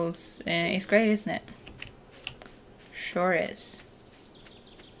animals is great, isn't it? Sure is.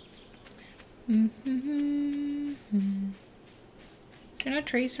 Is there no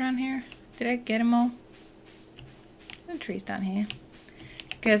trees around here? Did I get them all? No trees down here.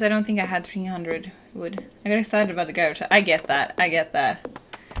 Because I don't think I had 300 wood. I got excited about the garbage. I get that. I get that.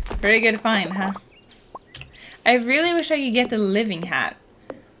 Very good find, huh? I really wish I could get the living hat.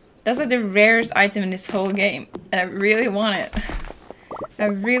 That's like the rarest item in this whole game. And I really want it. I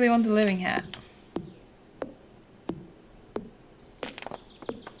really want the living hat.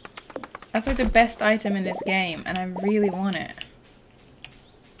 That's like the best item in this game, and I really want it.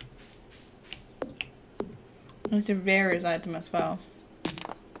 It's the rarest item as well.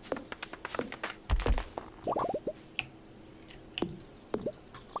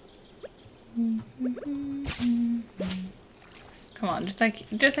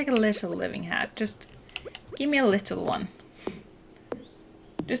 one. Just like a little living hat. Just give me a little one.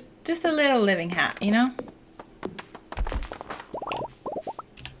 Just a little living hat, you know?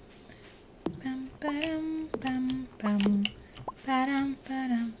 Bum, ba-dum, bum, bum, ba-dum,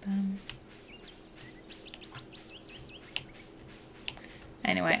 ba-dum, bum.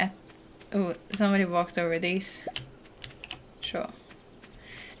 Anyway, oh, somebody walked over these. Sure.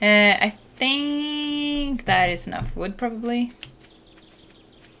 I think that is enough wood, probably.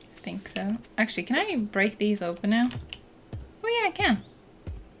 I think so. Actually, can I break these open now? Oh yeah, I can.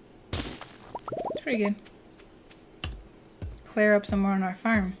 It's pretty good. Clear up some more on our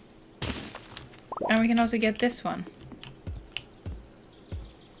farm. And we can also get this one.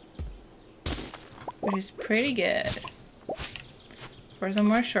 Which is pretty good. For some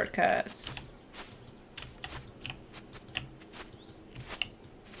more shortcuts.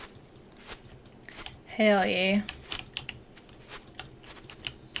 Hell yeah.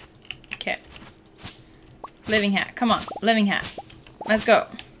 Okay. Living hat. Come on. Living hat. Let's go.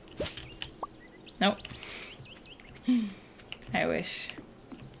 Nope. I wish.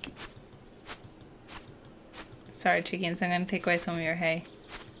 Sorry, chickens. I'm gonna take away some of your hay.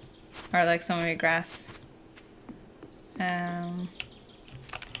 Or like some of your grass.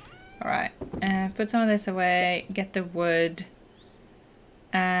 Alright. Put some of this away. Get the wood.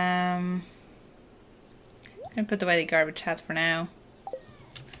 I'm gonna put away the garbage hat for now.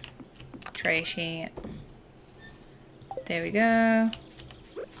 Trash it. There we go.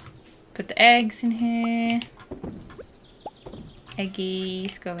 Put the eggs in here.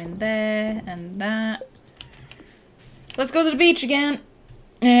 Eggies go in there and that. Let's go to the beach again.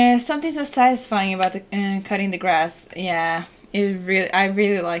 Something so satisfying about the cutting the grass. Yeah, I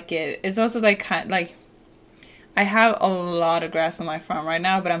really like it. It's also like I have a lot of grass on my farm right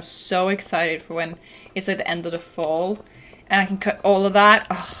now, but I'm so excited for when it's at the end of the fall and I can cut all of that.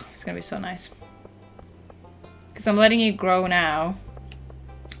 Oh, it's gonna be so nice. Because I'm letting it grow now,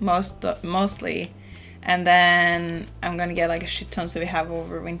 mostly, and then I'm gonna get like a shit ton so we have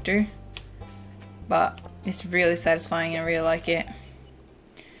over winter. But it's really satisfying and I really like it.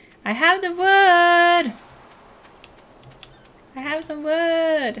 I have the wood! I have some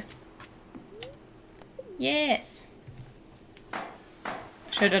wood! Yes!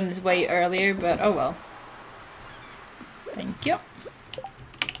 Should have done this way earlier, but oh well. Thank you.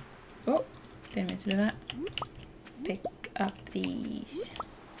 Oh, didn't mean to do that. Pick up these.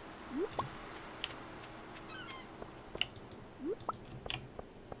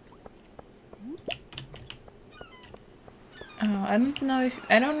 Oh, I don't know if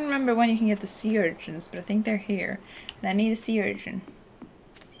I don't remember when you can get the sea urchins, but I think they're here. And I need a sea urchin.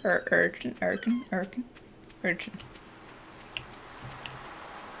 Urchin.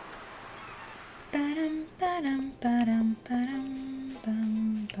 Ba-dum, ba-dum, ba-dum, ba-dum,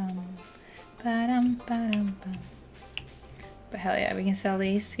 bum, bum. Ba-dum, ba-dum, bum. But hell yeah, we can sell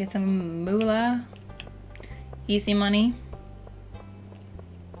these, get some moolah. Easy money.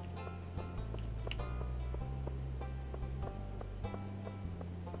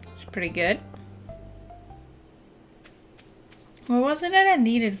 Pretty good. What was it that I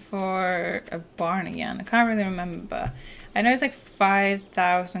needed for a barn again? I can't really remember. I know it's like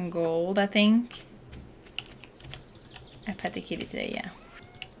 5,000 gold, I think. I pet the kitty today,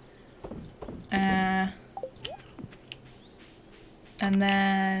 yeah. And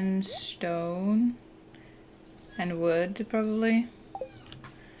then stone and wood, probably.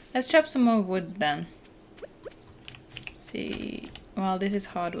 Let's chop some more wood then. Let's see. Well, this is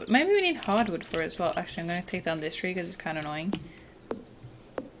hardwood. Maybe we need hardwood for it as well. Actually, I'm going to take down this tree because it's kind of annoying.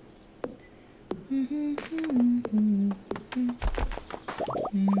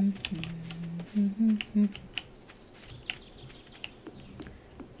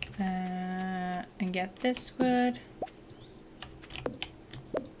 And get this wood.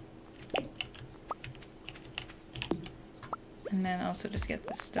 And then also just get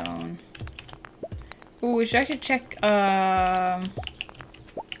the stone. Ooh, we should actually check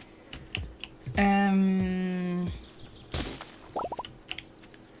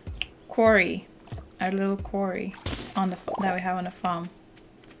quarry, our little quarry on the that we have on the farm.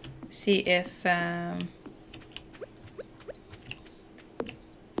 See if there's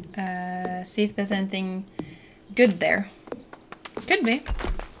anything good there. Could be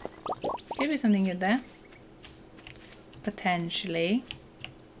something good there. Potentially.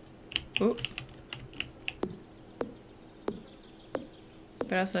 Ooh.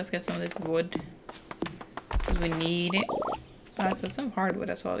 But also let's get some of this wood. Because we need it. So some hardwood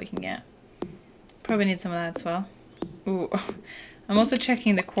as well we can get. Probably need some of that as well. Ooh. I'm also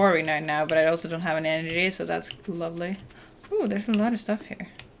checking the quarry right now, but I also don't have any energy, so that's lovely. Ooh, there's a lot of stuff here.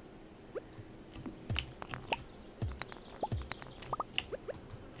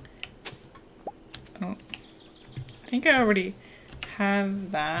 Oh. I think I already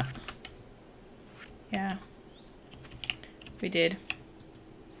have that. Yeah. We did.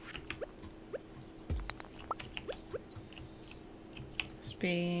 Just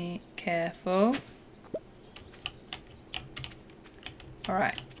be careful.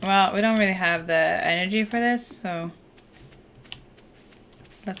 Alright. Well, we don't really have the energy for this, so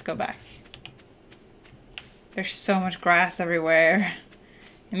let's go back. There's so much grass everywhere.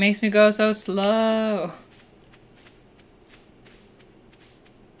 It makes me go so slow.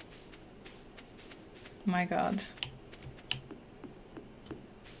 Oh my god.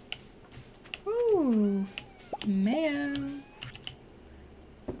 Ooh. Mayo.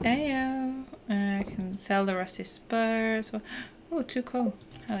 Ayo. I can sell the rusty spurs. Oh, 2 coal.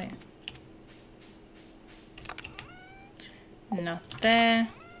 Hell yeah. Not there.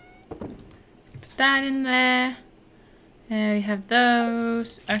 Put that in there. We have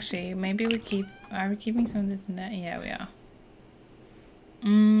those. Actually, maybe we keep... Are we keeping some of this in there? Yeah, we are.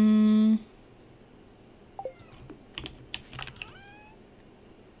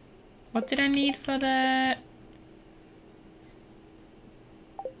 What did I need for the...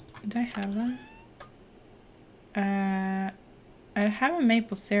 Did I have that? I have a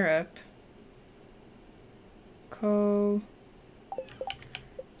maple syrup. Coal.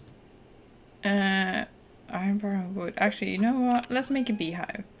 Iron bar and wood. Actually, you know what? Let's make a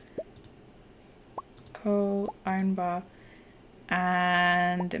beehive. Coal, iron bar,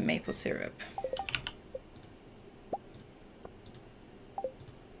 and maple syrup.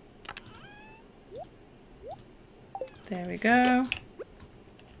 There we go.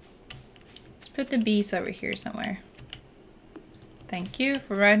 Let's put the bees over here somewhere. Thank you.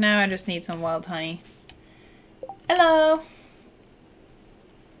 For right now, I just need some wild honey. Hello!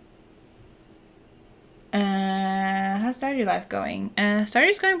 How's Stardew life going?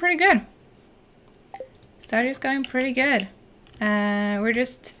 Stardew's going pretty good. Stardew's going pretty good. We're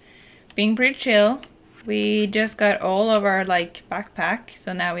just being pretty chill. We just got all of our like backpack,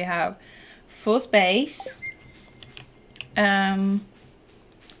 so now we have full space. And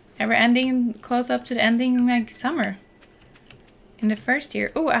we're ending close up to the ending like summer. In the first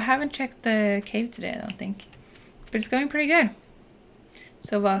year. Oh, I haven't checked the cave today, I don't think. But it's going pretty good.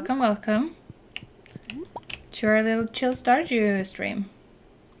 So welcome, welcome to our little chill Stardew stream.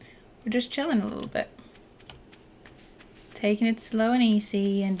 We're just chilling a little bit. Taking it slow and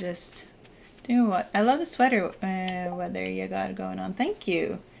easy and just doing what? I love the sweater weather you got going on. Thank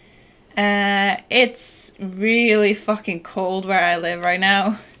you. It's really fucking cold where I live right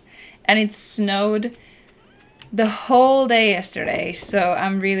now. And it snowed the whole day yesterday. So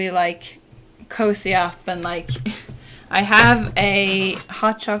I'm really like cozy up and like... I have a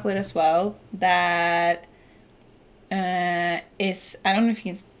hot chocolate as well that is, I don't know if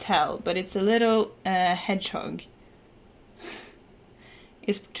you can tell, but it's a little hedgehog.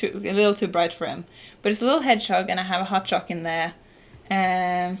 It's a little too bright for him. But it's a little hedgehog and I have a hot chocolate in there.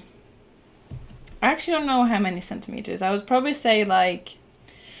 I actually don't know how many centimeters. I would probably say like,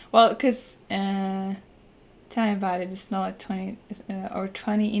 well, because, tell me about it, it's not like 20 or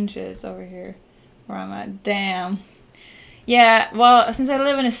 20 inches over here where I'm at. Damn. Yeah, well, since I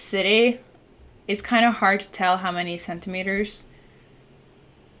live in a city, it's kind of hard to tell how many centimeters.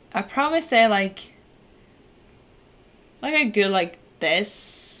 I'd probably say like a good like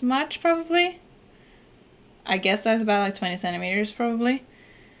this much probably. I guess that's about like 20 centimeters probably.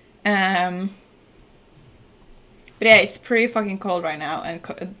 But yeah, it's pretty fucking cold right now,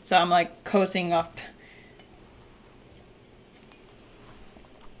 and so I'm like cozying up.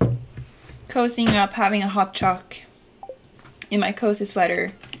 Cozying up, having a hot choc in my cozy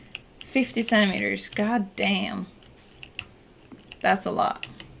sweater. 50 centimeters, god damn. That's a lot.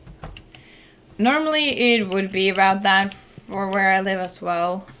 Normally it would be about that for where I live as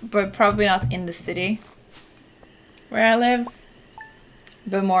well, but probably not in the city where I live,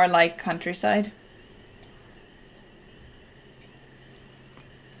 but more like countryside.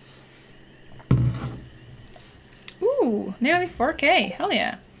 Ooh, nearly 4K, hell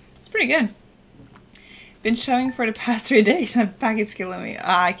yeah. It's pretty good. Been showing for the past 3 days. My back is killing me.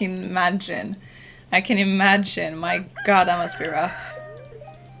 Ah, I can imagine. I can imagine. My god, that must be rough.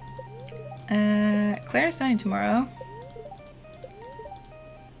 Claire is signing tomorrow.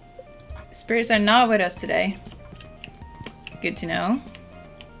 Spirits are not with us today. Good to know.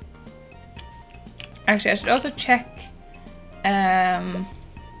 Actually, I should also check. I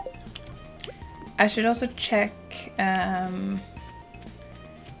should also check.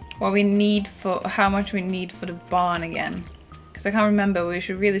 What we need for, how much we need for the barn again. Because I can't remember. We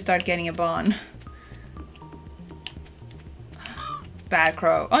should really start getting a bond. Bad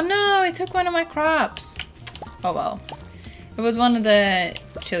crow. Oh no, it took one of my crops. Oh well. It was one of the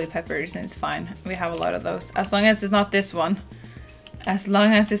chili peppers and it's fine. We have a lot of those. As long as it's not this one. As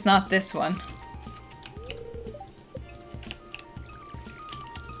long as it's not this one.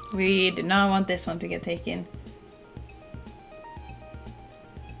 We do not want this one to get taken.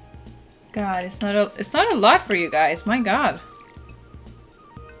 God, it's not a lot for you guys. My God.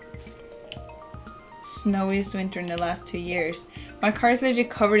 Snowiest winter in the last 2 years. My car is literally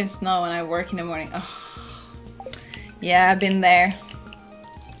covered in snow and I work in the morning. Oh. Yeah, I've been there.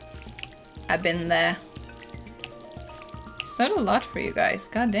 I've been there. It's not a lot for you guys.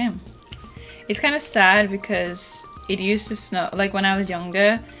 God damn. It's kind of sad because it used to snow. Like when I was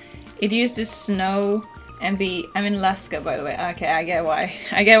younger, it used to snow and be... I'm in Alaska, by the way. Okay, I get why.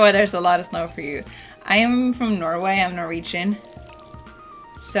 I get why there's a lot of snow for you. I am from Norway. I'm Norwegian.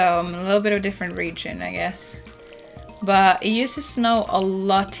 So I'm a little bit of a different region, I guess. But it used to snow a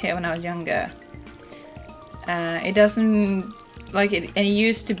lot here when I was younger. It doesn't... Like, it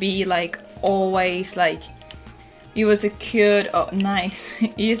used to be, like, always, like... You were secured... Oh, nice.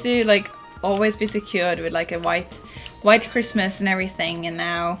 It used to, like, always be secured with, like, a white Christmas and everything. And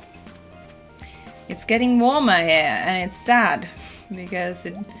now... It's getting warmer here, and it's sad because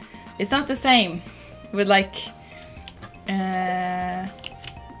it's not the same with like a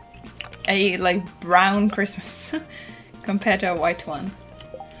like brown Christmas compared to a white one.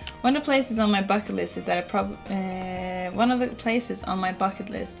 One of the places on my bucket list is that I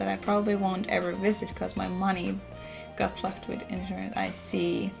probably won't ever visit because my money got plucked with insurance. I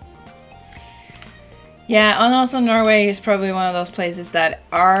see. Yeah, and also Norway is probably one of those places that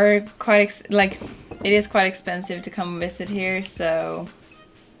are quite it is quite expensive to come visit here, so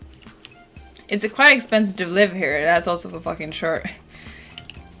it's quite expensive to live here. That's also for fucking sure.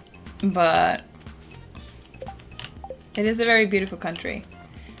 But it is a very beautiful country.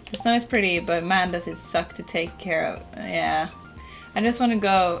 The snow is pretty, but man, does it suck to take care of. Yeah, I just want to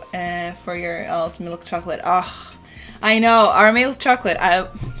go for your all's milk chocolate. Oh. I know, our milk chocolate, I'm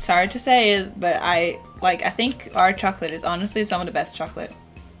sorry to say it, but I think our chocolate is honestly some of the best chocolate.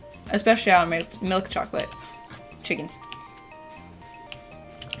 Especially our milk chocolate. Chickens.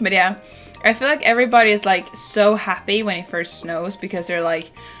 But yeah, I feel like everybody is like so happy when it first snows because they're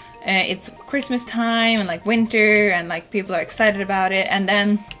like, it's Christmas time and like winter and like people are excited about it, and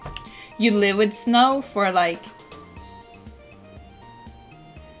then you live with snow for like...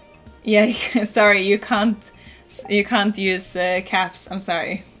 Yeah, sorry, you can't use caps. I'm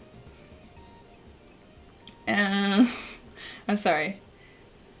sorry. I'm sorry.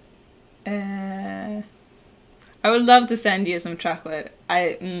 I would love to send you some chocolate.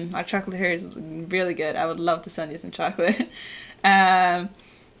 Our chocolate here is really good. I would love to send you some chocolate.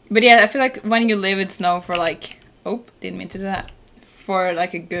 But yeah, I feel like when you live with snow for like... Oh, didn't mean to do that. For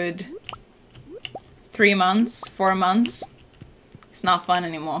like a good 3 months, 4 months. It's not fun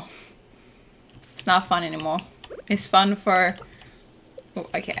anymore. It's not fun anymore. It's fun for... Oh,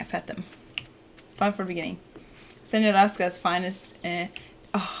 okay, I pet them. Fun for beginning. Send Alaska's finest...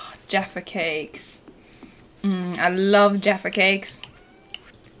 Oh, Jaffa cakes. I love Jaffa cakes.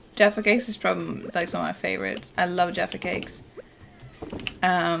 Jaffa cakes is probably like some of my favorites. I love Jaffa cakes.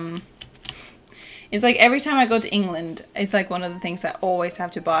 It's like every time I go to England, it's like one of the things I always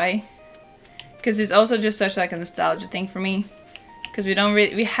have to buy. Because it's also just such like a nostalgia thing for me. Because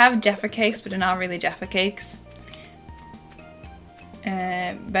we have Jaffa cakes, but they're not really Jaffa cakes.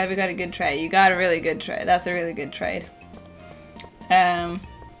 But we got a good trade. You got a really good trade. That's a really good trade. Yeah,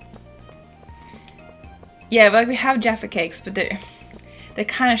 but like we have Jaffa cakes, but they're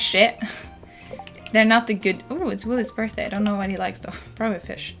kind of shit. They're not the good... Ooh, it's Willie's birthday. I don't know what he likes though. Probably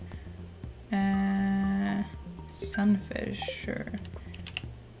fish. Sunfish, sure.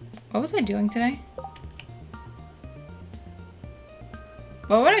 What was I doing today?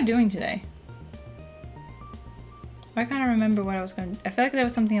 What was I doing today? I can't remember what I was going to... I feel like there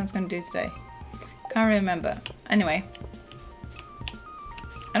was something I was going to do today. Can't remember. Anyway.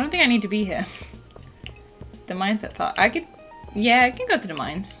 I don't think I need to be here. The mines, I thought. I could... Yeah, I can go to the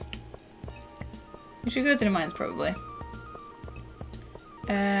mines. We should go to the mines, probably.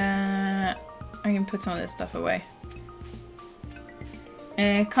 I can put some of this stuff away.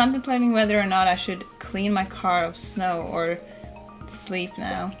 Contemplating whether or not I should clean my car of snow or sleep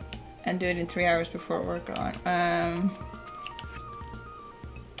now and do it in 3 hours before work on.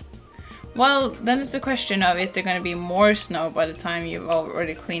 Well, then it's the question of, is there going to be more snow by the time you've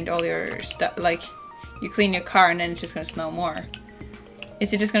already cleaned all your stuff? Like, you clean your car and then it's just going to snow more.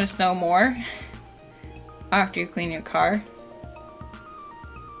 Is it just going to snow more after you clean your car?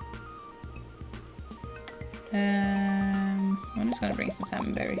 I'm just gonna bring some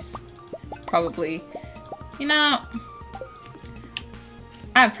salmon berries. Probably. You know,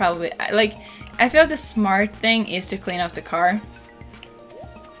 I feel the smart thing is to clean off the car.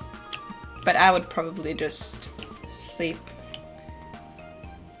 But I would probably just sleep.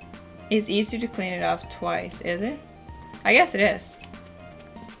 It's easier to clean it off twice, is it? I guess it is.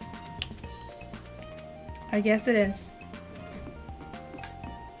 I guess it is.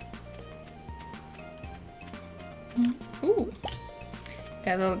 Ooh.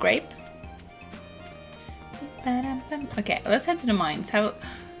 Got a little grape. Okay, let's head to the mines.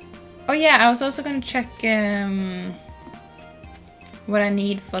 Oh yeah, I was also gonna check what I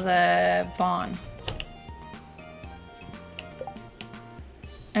need for the barn.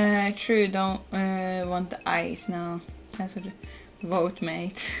 True, don't want the ice, no. That's what vote,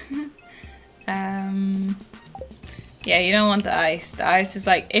 mate. Yeah, you don't want the ice. The ice is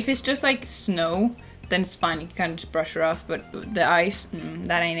like, if it's just like snow, then it's fine, you can kind of just brush it off, but the ice,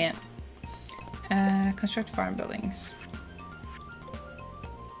 that ain't it. Construct farm buildings.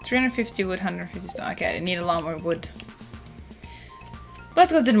 350 wood, 150 stone. Okay, I need a lot more wood.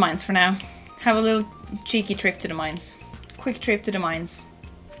 Let's go to the mines for now. Have a little cheeky trip to the mines. Quick trip to the mines.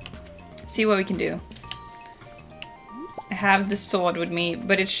 See what we can do. I have the sword with me,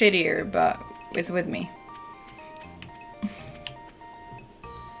 but it's shittier, but it's with me.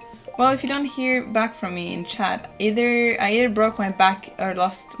 Well, if you don't hear back from me in chat, I either broke my back or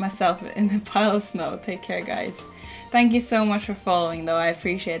lost myself in a pile of snow. Take care, guys. Thank you so much for following, though. I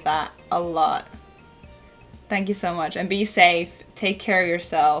appreciate that a lot. Thank you so much. And be safe. Take care of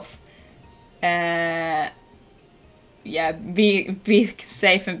yourself. Yeah, be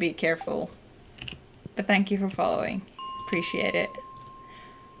safe and be careful. But thank you for following. Appreciate it.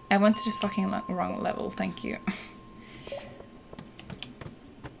 I went to the fucking wrong level. Thank you.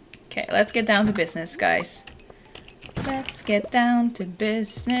 Okay, let's get down to business, guys. Let's get down to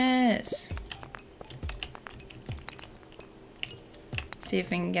business. See if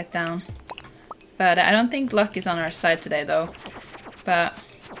we can get down. But I don't think luck is on our side today, though. But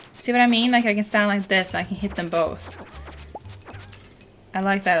see what I mean? Like, I can stand like this, I can hit them both. I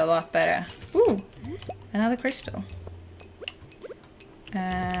like that a lot better. Ooh, another crystal.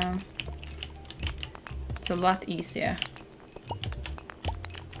 It's a lot easier.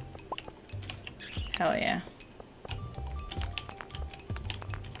 Hell yeah.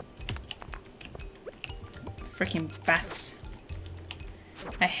 Freaking bats.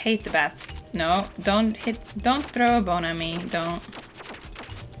 I hate the bats. No, don't throw a bone at me, don't.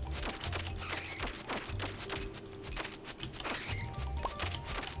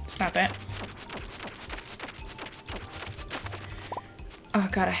 Stop it. Oh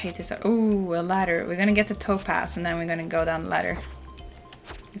god, I hate this. Ooh, a ladder. We're gonna get the topaz and then we're gonna go down the ladder.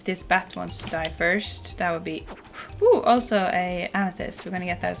 If this bat wants to die first, that would be... Ooh, also a amethyst. We're gonna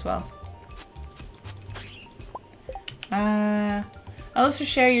get that as well. I'll also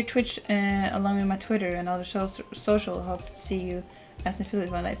share your Twitch along with my Twitter and other social. Hope to see you as an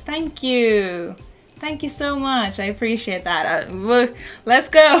affiliate one day. Thank you! Thank you so much. I appreciate that. Let's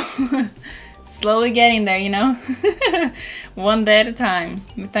go! Slowly getting there, you know? One day at a time.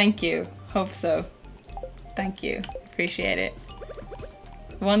 Thank you. Hope so. Thank you. Appreciate it.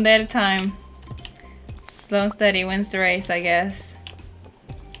 One day at a time. Slow and steady wins the race, I guess.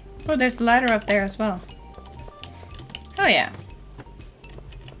 Oh, there's a ladder up there as well. Oh yeah.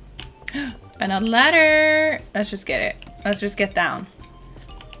 Another ladder. Let's just get it. Let's just get down.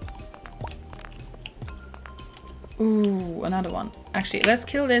 Ooh, another one. Actually, let's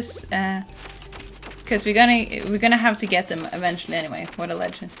kill this because we're gonna have to get them eventually anyway. What a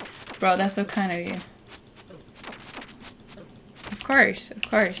legend. Bro, that's so kind of you. Of course, of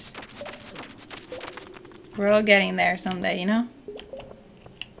course. We're all getting there someday, you know?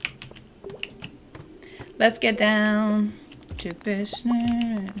 Let's get down to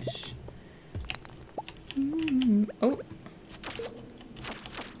business. Oh.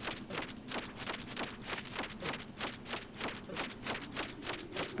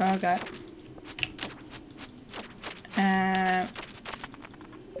 Oh god.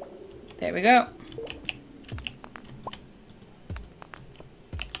 There we go.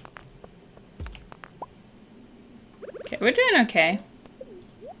 Okay, we're doing okay.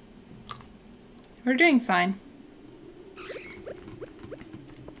 We're doing fine.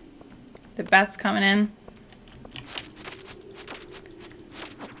 The bat's coming in.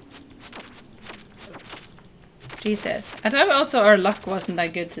 Jesus. I thought also our luck wasn't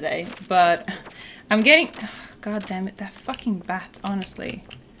that good today, but I'm getting... God damn it, that fucking bat, honestly.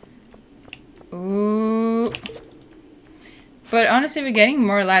 Ooh. But honestly, we're getting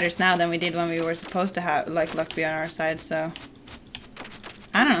more ladders now than we did when we were supposed to have, like, luck be on our side, so...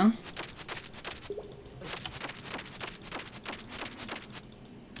 I don't know.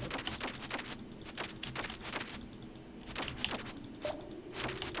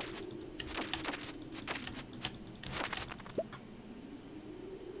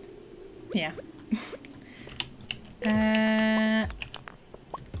 Yeah.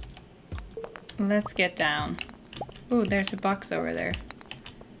 Let's get down. Ooh, there's a box over there.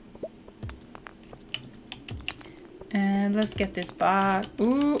 And let's get this box.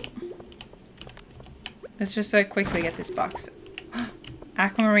 Ooh. Let's just quickly get this box.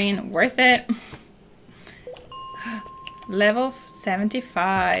 Aquamarine, worth it. Level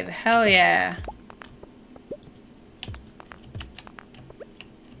 75. Hell yeah.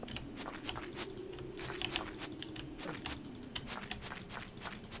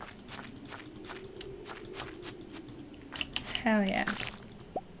 Hell yeah.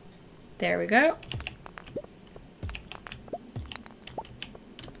 There we go.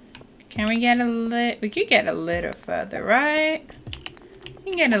 Can we get a little... We could get a little further, right?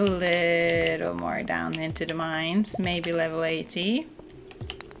 We can get a little more down into the mines. Maybe level 80.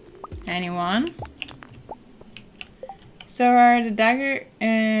 Anyone? So are the dagger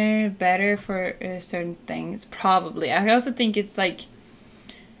better for certain things? Probably. I also think it's like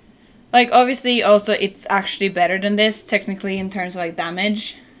obviously also it's actually better than this technically in terms of like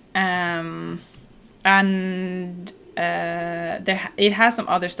damage. It has some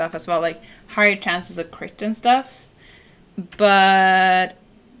other stuff as well, like higher chances of crit and stuff. But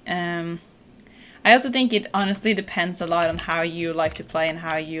I also think it honestly depends a lot on how you like to play and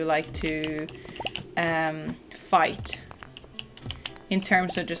how you like to fight. In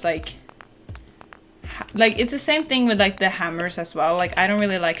terms of just like it's the same thing with like the hammers as well. Like I don't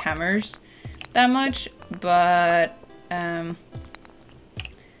really like hammers that much, but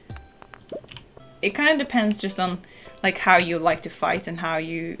it kind of depends just on like how you like to fight and how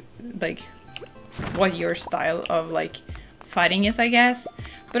you like what your style of like fighting is, I guess.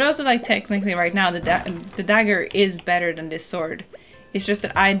 But also like technically right now the dagger is better than this sword. It's just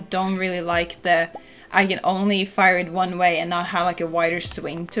that I don't really like the I can only fire it one way and not have like a wider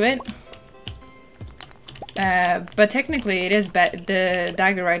swing to it. But technically it is the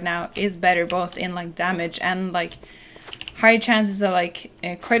dagger right now is better both in like damage and like higher chances of like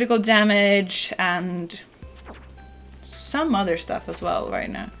critical damage and some other stuff as well right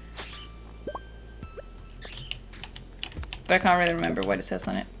now. But I can't really remember what it says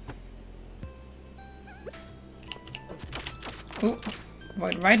on it. Ooh,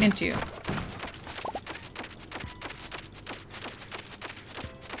 went right into you.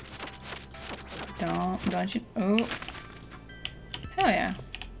 Don't you? Oh. Hell yeah.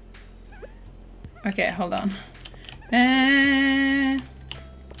 Okay, hold on.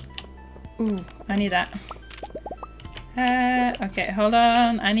 Ooh, I need that. Okay, hold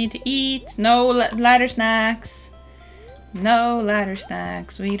on. I need to eat. No ladder snacks. No ladder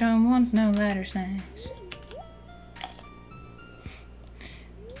snacks. We don't want no ladder snacks.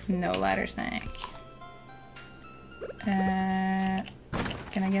 No ladder snack. Can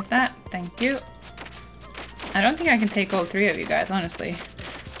I get that? Thank you. I don't think I can take all three of you guys, honestly.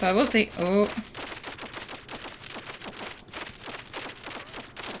 But we'll see. Oh.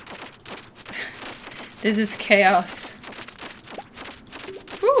 This is chaos.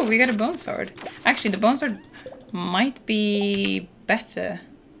 Ooh, we got a bone sword. Actually, the bone sword might be better.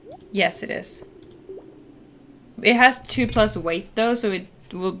 Yes, it is. It has 2+ weight though, so it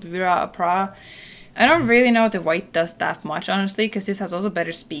will be a pro. I don't really know what the weight does that much, honestly, because this has also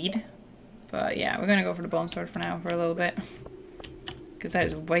better speed. But yeah, we're gonna go for the bone sword for now for a little bit. Because that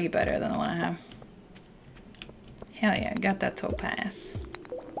is way better than the one I have. Hell yeah, got that topaz.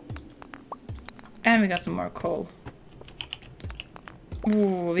 And we got some more coal.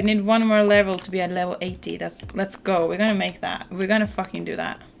 Ooh, we need one more level to be at level 80. Let's go. We're gonna make that. We're gonna fucking do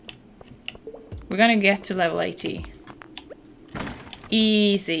that. We're gonna get to level 80.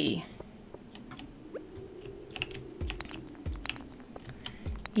 Easy.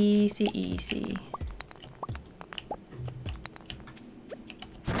 Easy, easy.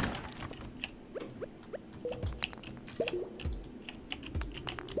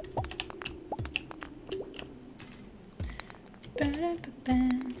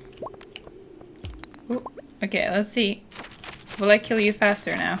 Ooh, okay, let's see. Will I kill you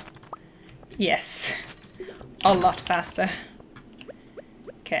faster now? Yes. A lot faster.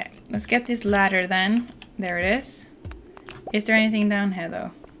 Okay, let's get this ladder then. There it is. Is there anything down here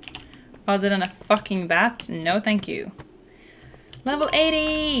though? Other than a fucking bat? No, thank you. Level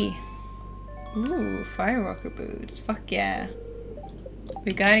 80! Ooh, firewalker boots. Fuck yeah.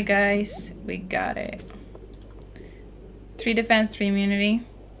 We got it, guys. We got it. 3 defense, 3 immunity.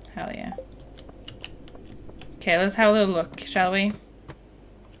 Hell yeah. Okay, let's have a little look, shall we?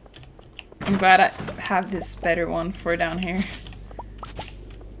 I'm glad I have this better one for down here.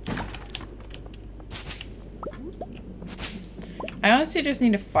 I honestly just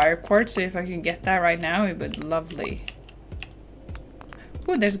need a fire quartz, so if I can get that right now, it would be lovely.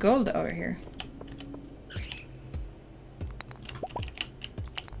 Ooh, there's gold over here.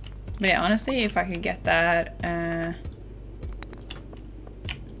 But yeah, honestly, if I could get that,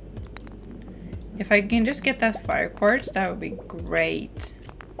 if I can just get that fire quartz, that would be great.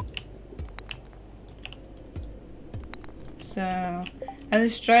 So, I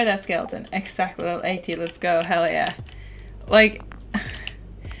destroyed that skeleton. Exactly, level 80, let's go, hell yeah. Like,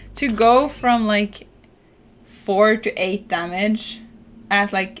 to go from like 4 to 8 damage,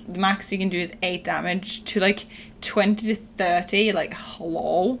 as like the max you can do is 8 damage, to like 20 to 30, like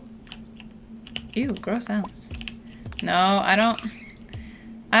hello? Ew, gross sounds. No, I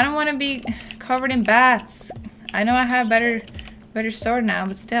don't want to be covered in bats. I know I have better sword now,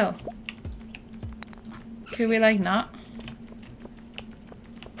 but still. Could we like not?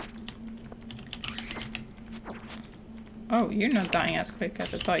 Oh, you're not dying as quick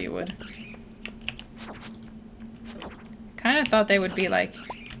as I thought you would. Kind of thought they would be like,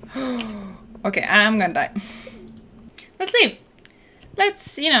 okay, I'm gonna die. Let's leave.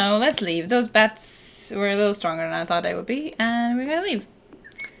 Let's leave. Those bats were a little stronger than I thought they would be, and we're gonna leave.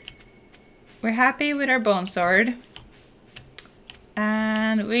 We're happy with our bone sword.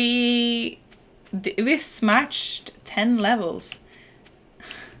 And we smashed 10 levels.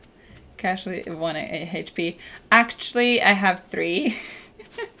 Casually 1 HP. Actually, I have 3.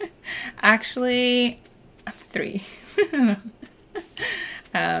 Actually, 3.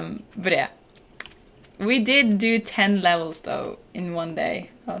 But yeah. We did do 10 levels though in one day.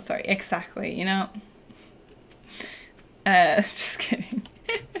 Oh, sorry, exactly, you know. Just kidding.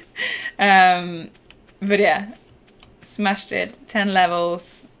 But yeah, smashed it. 10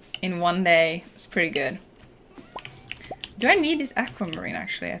 levels in one day. It's pretty good. Do I need this aquamarine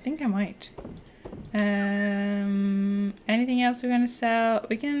actually? I think I might. Anything else we're gonna sell?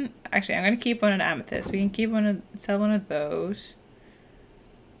 We can actually. I'm gonna keep one of the amethyst. We can keep sell one of those.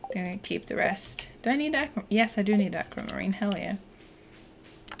 I'm gonna keep the rest. Do I need aquamarine? Yes, I do need aquamarine. Hell yeah.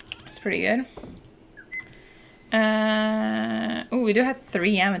 That's pretty good. Oh, we do have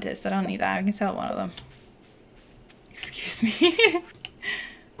 3 amethysts. I don't need that. I can sell one of them. Excuse me.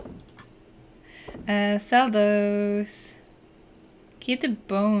 Sell those. Keep the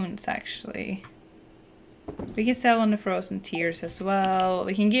bones, actually. We can sell on the frozen tears as well.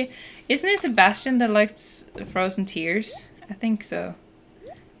 We can get... Isn't it Sebastian that likes frozen tears? I think so.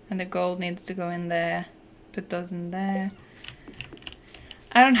 And the gold needs to go in there. Put those in there.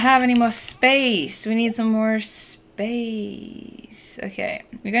 I don't have any more space. We need some more space. Okay,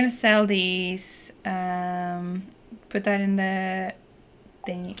 we're gonna sell these. Put that in the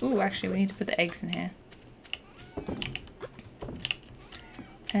thing. Ooh, actually, we need to put the eggs in here.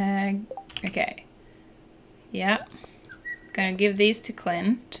 Okay. Yeah. Gonna give these to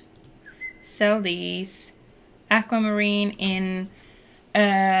Clint. Sell these. Aquamarine in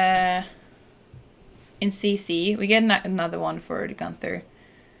CC. We get another one for the Gunther.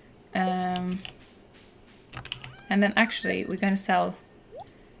 And then actually we're gonna sell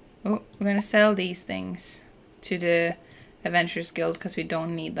these things to the Adventurers Guild because we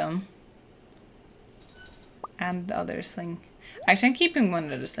don't need them. And the other sling. Actually, I'm keeping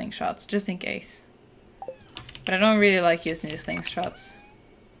one of the slingshots just in case. But I don't really like using the slingshots.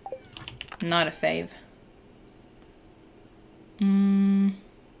 Not a fave.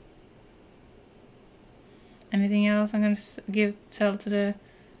 Anything else I'm gonna sell to the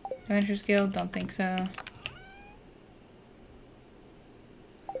Adventurers Guild? Don't think so.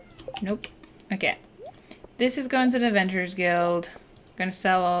 Nope. Okay. This is going to the Adventurers Guild. Gonna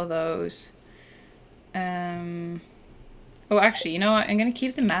sell all those. Oh, actually, you know what? I'm gonna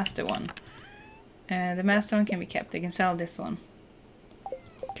keep the master one. The master one can be kept. I can sell this one.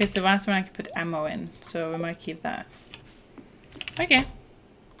 Because the master one I can put ammo in. So we might keep that. Okay.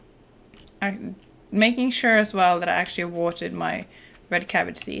 I'm making sure as well that I actually watered my red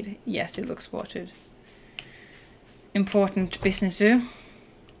cabbage seed. Yes, it looks watered. Important business too.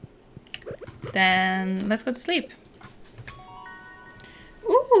 Then let's go to sleep.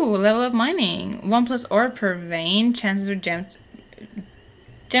 Ooh, level up mining. 1+ ore per vein. Chances of gems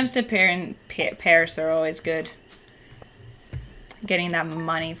to appear in pairs are always good. Getting that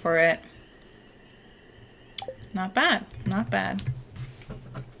money for it. Not bad. Not bad.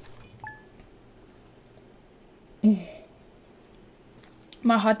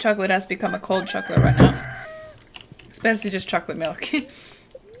 My hot chocolate has become a cold chocolate right now. It's basically just chocolate milk.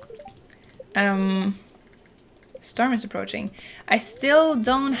 Storm is approaching. I still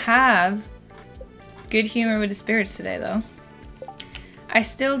don't have good humor with the spirits today, though. I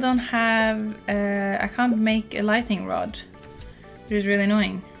still don't have... I can't make a lightning rod, which is really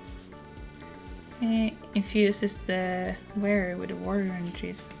annoying. It infuses the wearer with the warrior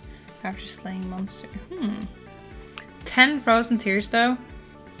energies after slaying monster. 10 frozen tears, though?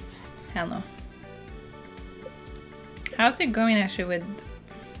 Hell no. How's it going actually with...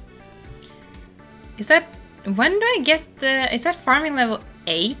 Is that... When do I get the... Is that farming level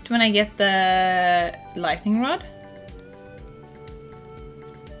 8 when I get the lightning rod?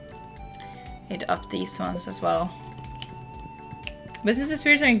 Need to up these ones as well. But since the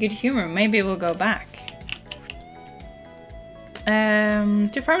spirits are in good humor, maybe it will go back.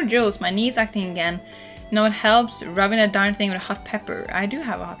 To farm jewels, my knee's acting again. You know what helps? Rubbing that darn thing with a hot pepper. I do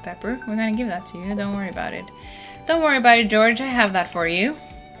have a hot pepper. We're gonna give that to you. Don't worry about it. Don't worry about it, George. I have that for you.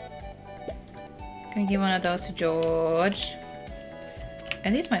 Gonna give one of those to George.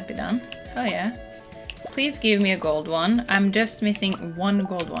 And these might be done. Oh yeah. Please give me a gold one. I'm just missing one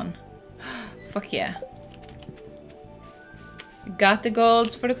gold one. Fuck yeah. Got the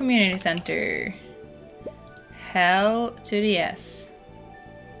golds for the community center. Hell to the yes.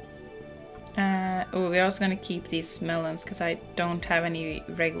 Oh, we're also gonna keep these melons because I don't have any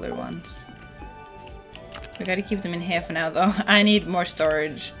regular ones. We gotta keep them in here for now though. I need more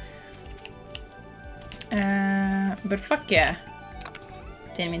storage. But fuck yeah.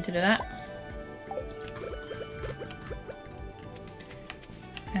 Didn't mean to do that.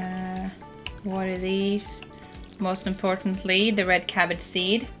 What are these? Most importantly, the red cabbage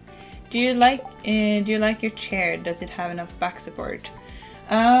seed. Do you like your chair? Does it have enough back support?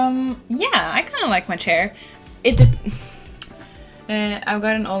 Yeah, I kind of like my chair. I've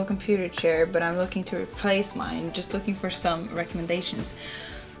got an old computer chair, but I'm looking to replace mine. Just looking for some recommendations.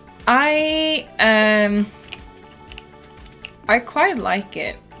 I quite like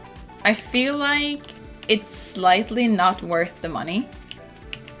it. I feel like it's slightly not worth the money.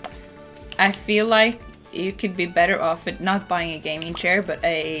 I feel like you could be better off with not buying a gaming chair, but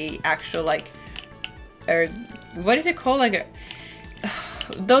a actual like, what is it called? Like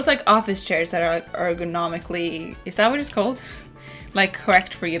those like office chairs that are like ergonomically, is that what it's called? Like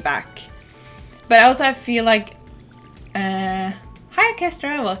correct for your back. But also I feel like, hi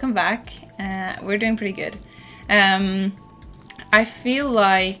Orchestra, welcome back. We're doing pretty good. I feel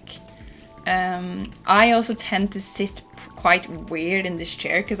like I also tend to sit quite weird in this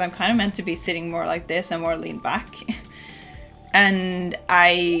chair because I'm kind of meant to be sitting more like this and more leaned back. And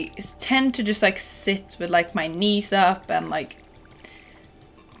I tend to just like sit with like my knees up and like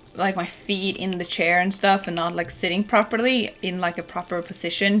my feet in the chair and stuff, and not like sitting properly in like a proper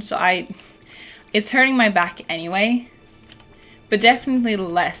position. So it's hurting my back anyway, but definitely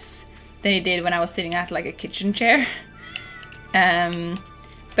less than it did when I was sitting at like a kitchen chair.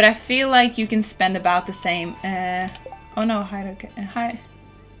 But I feel like you can spend about the same. Oh no, hi.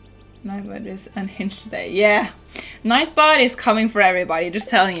 Nightbot is unhinged today. Yeah, Nightbot is coming for everybody, just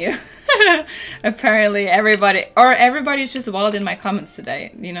telling you. Apparently everybody's just wild in my comments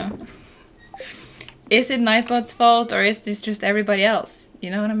today, you know. Is it Nightbot's fault or is this just everybody else?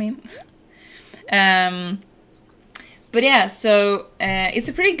 You know what I mean? But yeah, so it's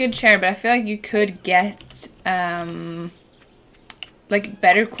a pretty good chair, but I feel like you could get like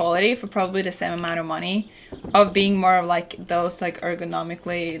better quality for probably the same amount of money, of being more of like those like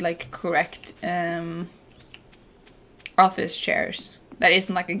ergonomically like correct office chairs that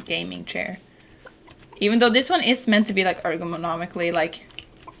isn't like a gaming chair. Even though this one is meant to be like ergonomically like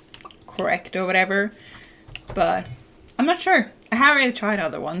correct or whatever, but I'm not sure. I haven't really tried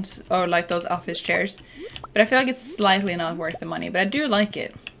other ones or like those office chairs, but I feel like it's slightly not worth the money, but I do like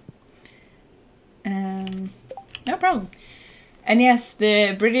it. No problem. And yes,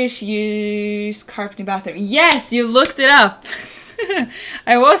 the British use carpet in bathroom. Yes, you looked it up.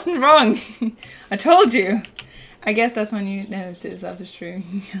 I wasn't wrong. I told you. I guess that's when you notice that is true.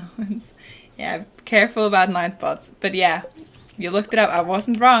 Yeah, careful about Nightbots. But yeah, you looked it up. I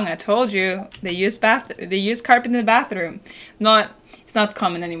wasn't wrong. I told you they use carpet in the bathroom. It's not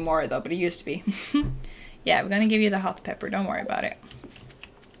common anymore though, but it used to be. Yeah, we're gonna give you the hot pepper. Don't worry about it.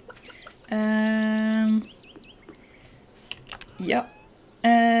 Yep.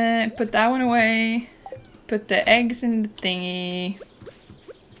 Put that one away. Put the eggs in the thingy.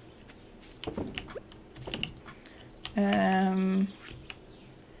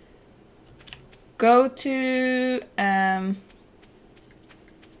 Go to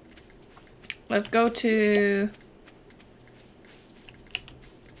let's go to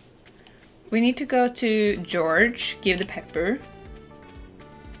We need to go to George, give the pepper.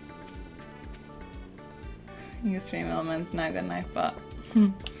 Extreme elements, not good knife, but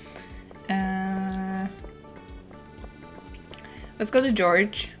let's go to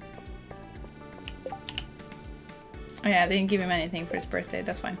George. Oh yeah, they didn't give him anything for his birthday,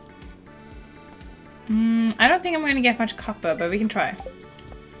 that's fine. I don't think I'm gonna get much copper, but we can try.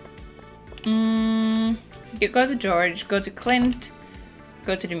 You go to George, go to Clint,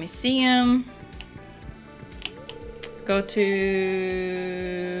 go to the museum, go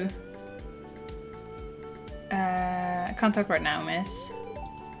to... can't talk right now, miss.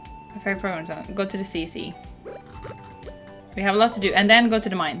 My favorite program's on. Go to the CC. We have a lot to do. And then go to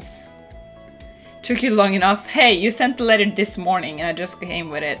the mines. Took you long enough. Hey, you sent the letter this morning and I just came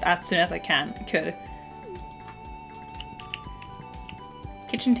with it as soon as I could.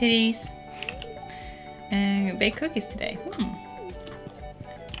 Kitchen titties. And bake cookies today.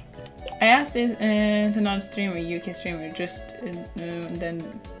 I asked this to not streamer, UK streamer, just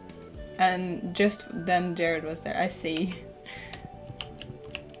then Jared was there. I see.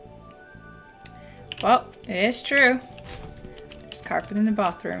 Well, it is true. There's carpet in the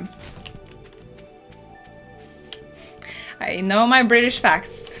bathroom. I know my British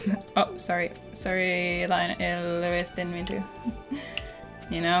facts. Oh, sorry. Sorry, Lewis, didn't mean to.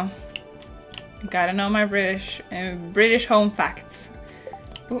 You know, gotta know my British home facts.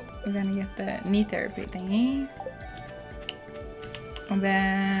 Oh, we're gonna get the knee therapy thingy. And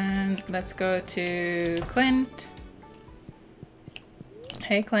then let's go to Clint.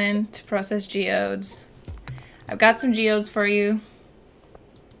 Hey Clint, process geodes. I've got some geodes for you.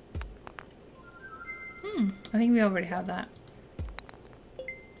 I think we already have that.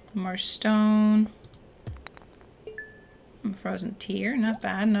 More stone. Frozen tear, not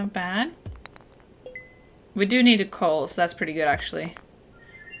bad, not bad. We do need a coal, so that's pretty good actually.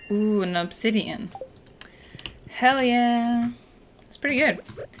 Ooh, an obsidian. Hell yeah. That's pretty good.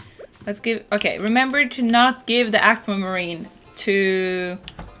 Let's give... Okay, remember to not give the aquamarine to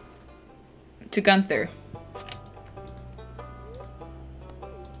Gunther.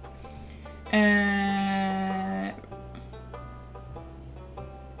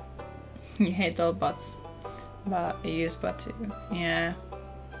 You hate all bots. But you use bot too. Yeah.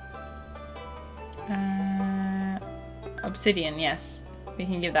 Obsidian, yes. We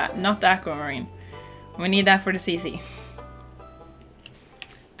can give that. Not the aquamarine. We need that for the CC.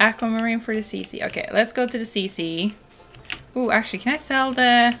 Aquamarine for the CC. Okay, let's go to the CC. Ooh, actually, can I sell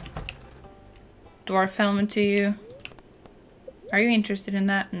the dwarf helmet to you? Are you interested in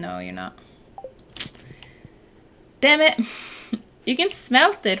that? No, you're not. Damn it! You can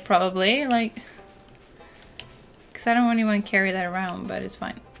smelt it, probably. Like... Because I don't really want to carry that around, but it's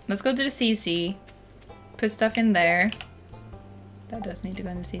fine. Let's go to the CC. Put stuff in there. That does need to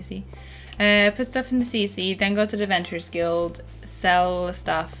go in the CC. Put stuff in the CC, then go to the Ventures Guild, sell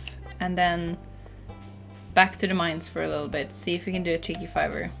stuff, and then back to the mines for a little bit. See if we can do a cheeky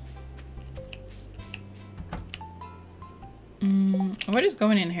fiver. What is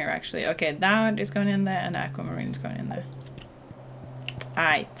going in here actually? Okay, that is going in there and the aquamarine is going in there.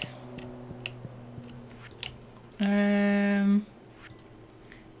 Alright.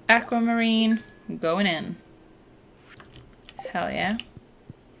 Aquamarine going in. Hell yeah.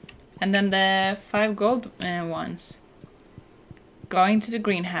 And then the 5 gold ones. Going to the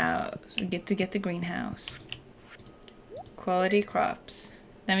greenhouse. Get the greenhouse. Quality crops.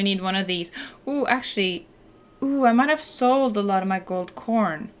 Then we need one of these. Ooh, actually. Ooh, I might have sold a lot of my gold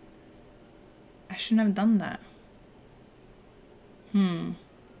corn. I shouldn't have done that. None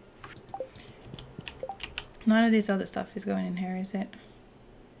of this other stuff is going in here, is it?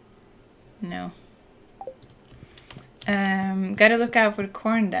 No. Gotta look out for the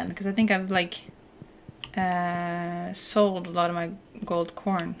corn then, because I think I've like sold a lot of my gold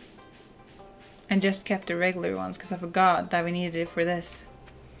corn and just kept the regular ones because I forgot that we needed it for this.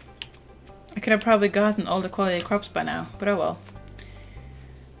 I could have probably gotten all the quality crops by now, but oh well.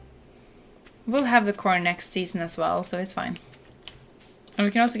 We'll have the corn next season as well, so it's fine. And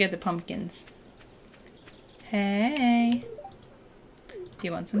we can also get the pumpkins. Hey! Do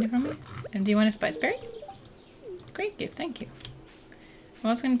you want something from me? And do you want a spice berry? Great gift, thank you. I'm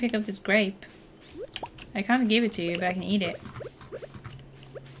also gonna pick up this grape. I can't give it to you, but I can eat it.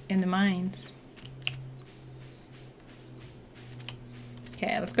 In the mines.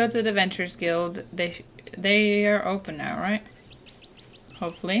 Okay, let's go to the Ventures Guild. They are open now, right?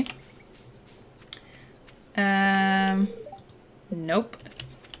 Hopefully. Nope.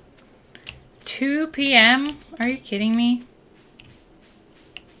 2 PM? Are you kidding me?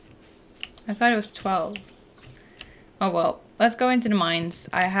 I thought it was 12. Oh well, Let's go into the mines.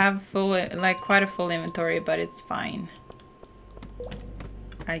 I have full, like quite a full inventory, but it's fine.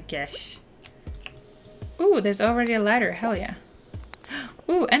 I guess. Ooh, there's already a ladder. Hell yeah.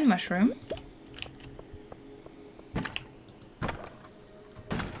 Ooh, and mushroom.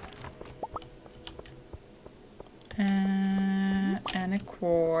 And a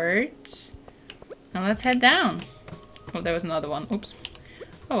quartz. Now let's head down. Oh, there was another one. Oops.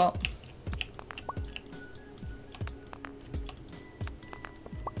 Oh well.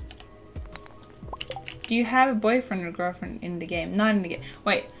 Do you have a boyfriend or girlfriend in the game? Not in the game.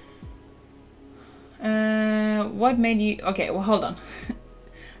 Wait. What made you... Okay, well, hold on.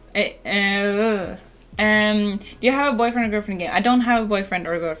 Do you have a boyfriend or girlfriend in game? I don't have a boyfriend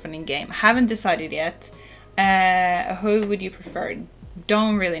or girlfriend in game. Haven't decided yet. Who would you prefer?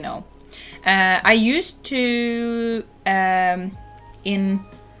 Don't really know. I used to... in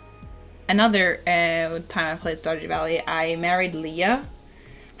another time I played Stardew Valley, I married Leah.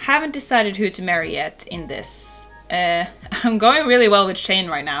 Haven't decided who to marry yet in this. I'm going really well with Shane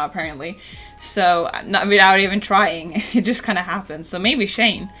right now, apparently. So, not without even trying. It just kind of happens. So maybe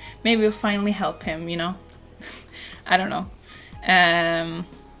Shane. Maybe we'll finally help him, you know? I don't know.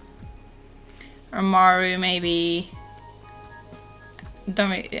 Or Maru, maybe.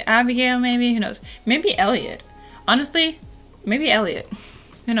 Abigail, maybe? Who knows? Maybe Elliot. Honestly, maybe Elliot.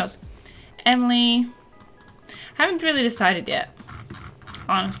 Who knows? Emily. Haven't really decided yet.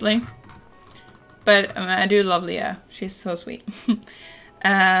 Honestly. But I do love Leah. She's so sweet.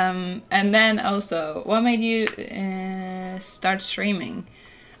 And then also, what made you start streaming?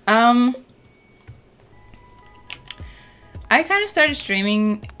 I kind of started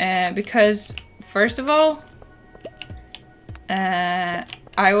streaming because, first of all, I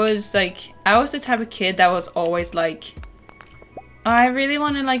was the type of kid that was always like, oh, I really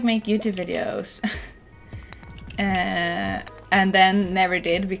want to like make YouTube videos. And then never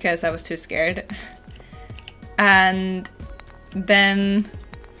did because I was too scared. And then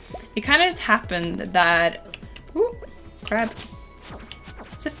it kind of just happened that... Ooh, crab.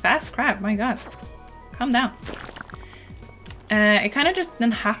 It's a fast crab, my god. Calm down. It kind of just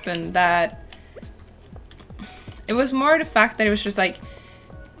then happened that... It was more the fact that it was just like...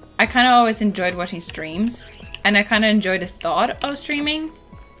 I kind of always enjoyed watching streams. And I kind of enjoyed the thought of streaming.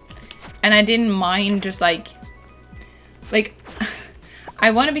 And I didn't mind just like...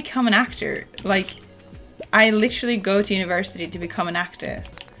 I want to become an actor. Like, I literally go to university to become an actor.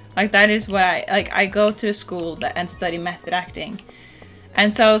 Like, that is what I go to a school and study method acting.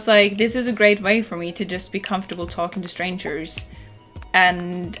 And so I was like, this is a great way for me to just be comfortable talking to strangers.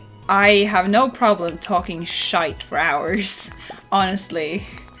 And I have no problem talking shite for hours, honestly.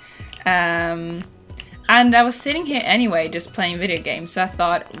 And I was sitting here anyway, just playing video games. So I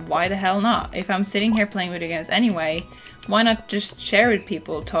thought, why the hell not? If I'm sitting here playing video games anyway, why not just share with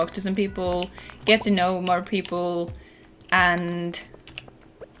people, talk to some people, get to know more people, and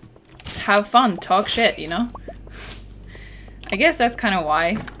have fun, talk shit, you know? I guess that's kind of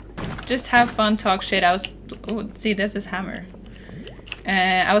why. Just have fun, talk shit. Oh, see, there's this hammer.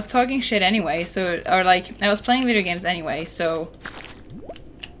 I was talking shit anyway, so, or like, I was playing video games anyway, so,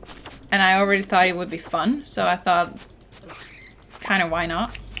 and I already thought it would be fun, so I thought, kind of why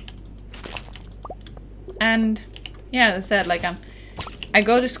not? And yeah, as I said, like, I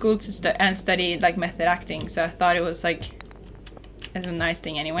go to school to study like method acting, so I thought it was like it's a nice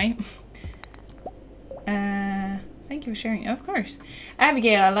thing anyway. Thank you for sharing. Of course,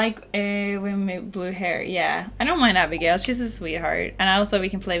 Abigail. I like women with blue hair. Yeah, I don't mind Abigail. She's a sweetheart, and also we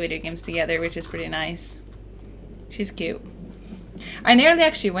can play video games together, which is pretty nice. She's cute. I nearly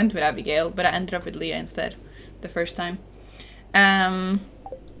actually went with Abigail, but I ended up with Leah instead the first time. But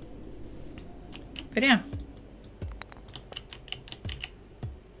yeah.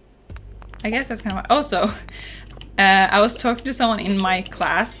 I guess that's kind of why. Also, I was talking to someone in my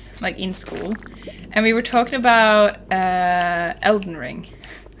class, like in school, and we were talking about Elden Ring.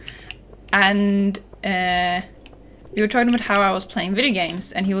 And we were talking about how I was playing video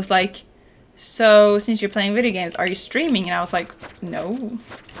games, and he was like, so since you're playing video games, are you streaming? And I was like, no.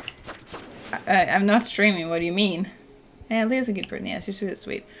 I'm not streaming, what do you mean? Yeah, Leah's a good person, yeah, she's really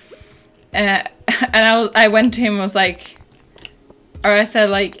sweet. And I went to him and was like, or I said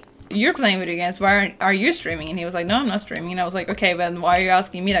like, you're playing video games, why are you streaming? And he was like, no, I'm not streaming. And I was like, okay, then why are you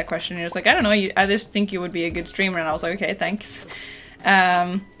asking me that question? And he was like, I don't know, I just think you would be a good streamer. And I was like, okay, thanks.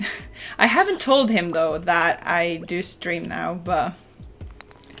 I haven't told him though that I do stream now, but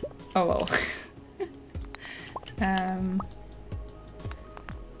oh well.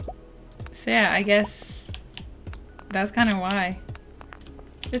 So yeah, I guess that's kind of why.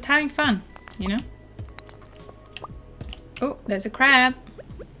 Just having fun, you know? Oh, there's a crab.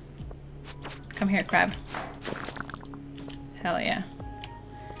 Come here, crab. Hell yeah.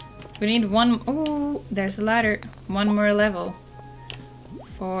 We need one. Oh, there's a ladder. One more level.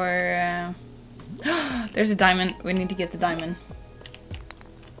 For. There's a diamond. We need to get the diamond.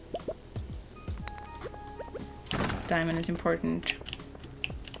 Diamond is important.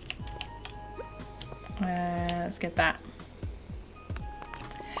 Let's get that.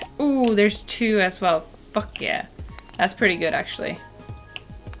 Ooh, there's 2 as well. Fuck yeah. That's pretty good, actually.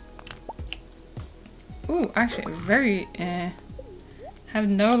 Ooh, actually, very, have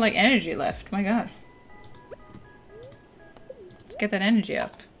no, like, energy left. My god. Let's get that energy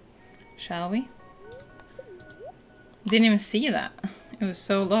up. Shall we? Didn't even see that. It was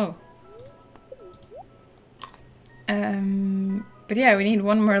so low. But yeah, we need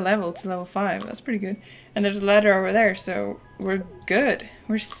one more level to level 5. That's pretty good. And there's a ladder over there, so we're good.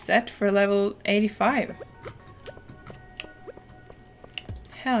 We're set for level 85.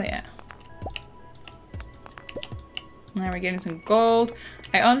 Hell yeah. Now we're getting some gold.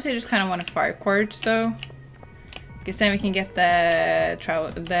 I honestly just kind of want a fire quartz though. Because then we can get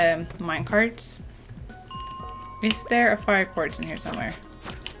the mine carts. Is there a fire quartz in here somewhere?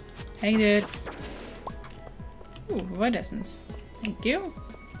 Hey dude. Ooh, void essence. Thank you.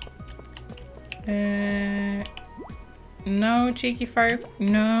 No cheeky fire.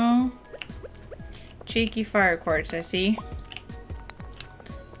 No. Cheeky fire quartz, I see.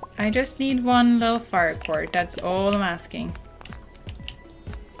 I just need one little fire quartz. That's all I'm asking.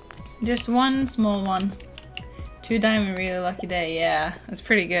 Just one small one. 2 diamond, really lucky day. Yeah, that's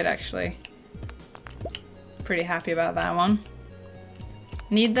pretty good actually. Pretty happy about that one.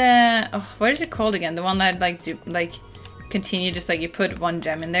 Need the what is it called again? The one that continue, just like you put 1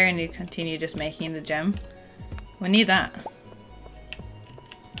 gem in there and you continue just making the gem. We need that.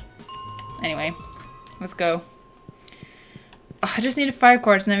 Anyway, let's go. Oh, I just need a fire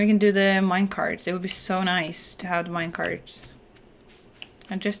quartz and then we can do the mine carts. It would be so nice to have the mine carts.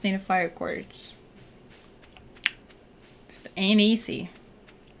 I just need a fire quartz. It ain't easy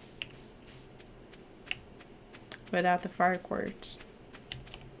without the fire quartz.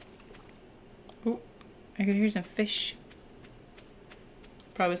 Oh, I could hear some fish.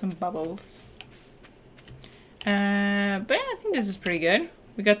 Probably some bubbles. But yeah, I think this is pretty good.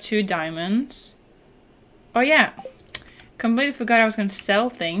 We got 2 diamonds. Oh yeah. Completely forgot I was going to sell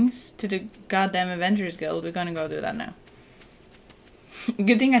things to the goddamn Avengers Guild. We're gonna go do that now.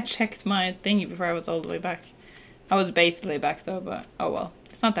 Good thing I checked my thingy before I was all the way back. I was basically back though, but oh well.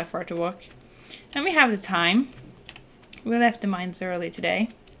 It's not that far to walk. And we have the time. We left the mines early today.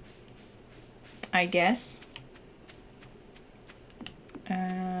 I guess.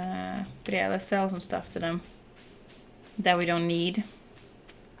 But yeah, let's sell some stuff to them that we don't need.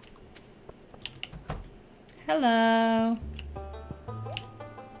 Hello.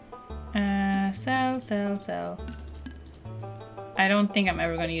 Sell. I don't think I'm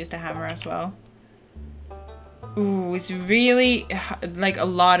ever going to use the hammer as well. Ooh, it's really like a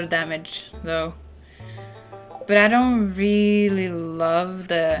lot of damage though. But I don't really love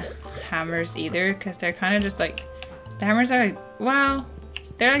the hammers either because they're kind of just like, the hammers are like, well,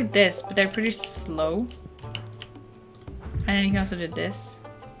 they're like this, but they're pretty slow. And then you can also do this.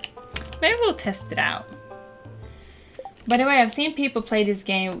 Maybe we'll test it out. By the way, I've seen people play this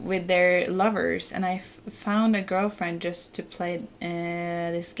game with their lovers, and I found a girlfriend just to play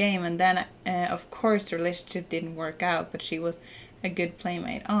this game, and then of course the relationship didn't work out, but she was a good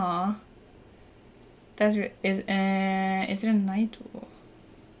playmate. Aww. That's is it a night?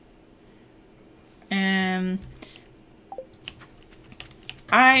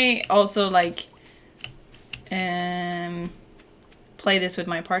 I also like play this with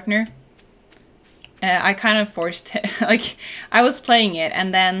my partner. I kind of forced it. Like, I was playing it,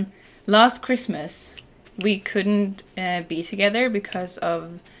 and then last Christmas we couldn't be together because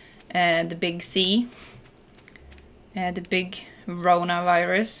of the big C, the big Rona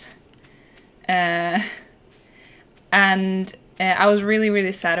virus, and I was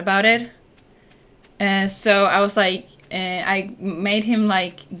really sad about it. So I was like, I made him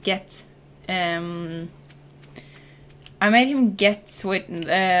like get. I made him get switch.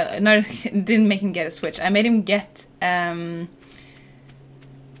 No, didn't make him get a Switch. I made him get Stardew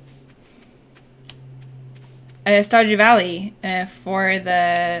Valley for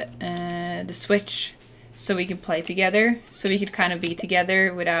the Switch, so we could play together. So we could kind of be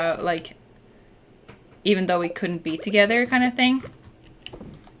together without like, even though we couldn't be together, kind of thing.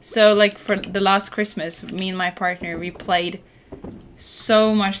 So like for the last Christmas, me and my partner, we played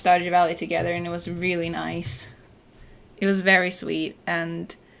so much Stardew Valley together, and it was really nice. It was very sweet,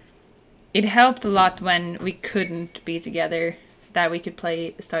 and it helped a lot when we couldn't be together, that we could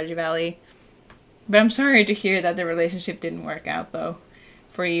play Stardew Valley. But I'm sorry to hear that the relationship didn't work out, though,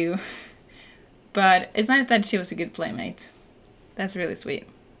 for you. But it's nice that she was a good playmate. That's really sweet.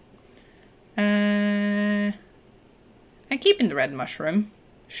 I'm keeping the red mushroom.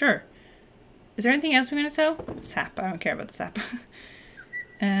 Sure. Is there anything else we're gonna sell? Sap. I don't care about the sap.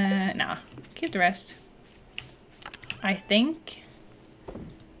 Nah. Keep the rest. I think.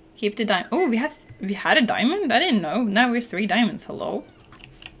 Keep the diamond. Oh, we had a diamond? I didn't know. Now we're 3 diamonds. Hello?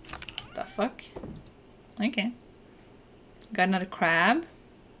 The fuck? Okay. Got another crab.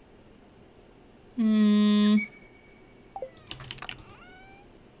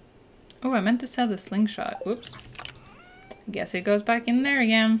 Oh, I meant to sell the slingshot. Whoops. Guess it goes back in there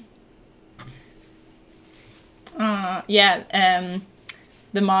again. Yeah,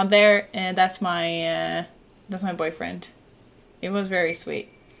 the mod there, that's my boyfriend. It was very sweet.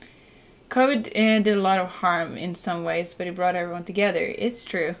 COVID did a lot of harm in some ways, but it brought everyone together. It's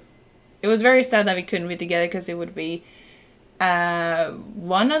true. It was very sad that we couldn't be together, because it would be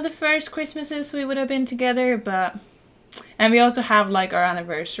one of the first Christmases we would have been together, but... And we also have, like, our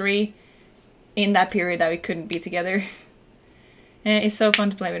anniversary in that period that we couldn't be together. It's so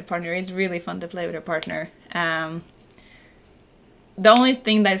fun to play with a partner. It's really fun to play with a partner. The only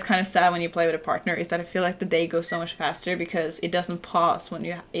thing that is kind of sad when you play with a partner is that I feel like the day goes so much faster because it doesn't pause when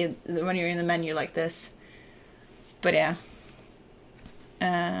you're in the menu like this. But yeah.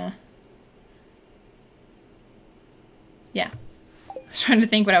 Yeah. I was trying to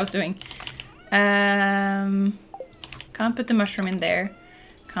think what I was doing. Can't put the mushroom in there.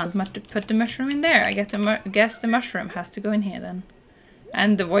 Can't put the mushroom in there. I guess the mushroom has to go in here then.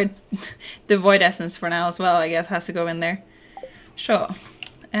 And the void the void essence for now as well, I guess, has to go in there. Sure.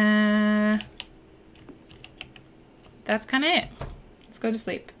 That's kind of it. Let's go to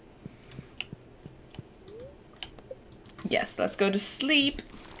sleep. Yes, let's go to sleep.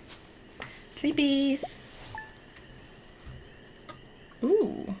 Sleepies.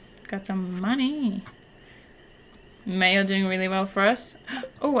 Ooh, got some money. Mayo doing really well for us.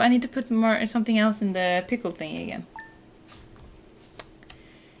 Oh, I need to put something else in the pickle thing again.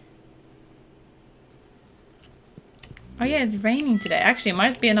 Oh yeah, it's raining today. Actually, it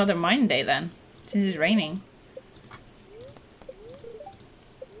might be another mine day then, since it's raining.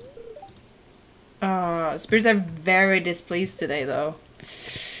 Oh, spirits are very displeased today though.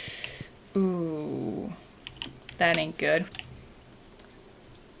 Ooh, that ain't good.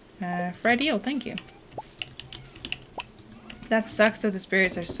 For a deal, thank you. That sucks that the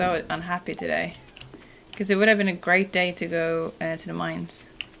spirits are so unhappy today. Because it would have been a great day to go to the mines.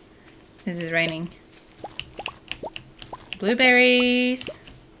 Since it's raining. Blueberries!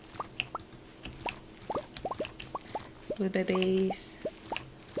 Blueberries.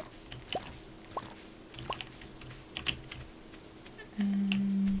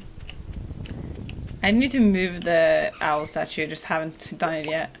 I need to move the owl statue, just haven't done it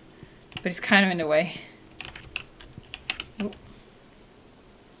yet. But it's kind of in the way.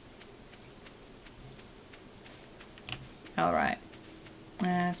 Alright.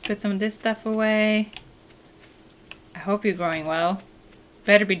 Let's put some of this stuff away. I hope you're growing well.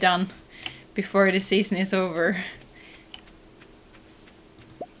 Better be done before the season is over.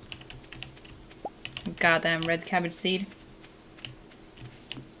 Goddamn red cabbage seed.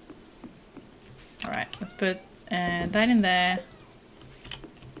 Alright, let's put that in there.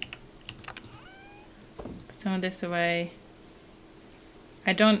 Put some of this away.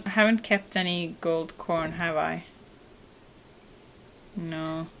 I haven't kept any gold corn, have I?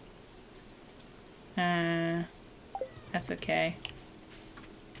 No. That's okay.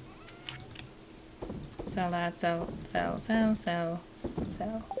 Sell that, sell.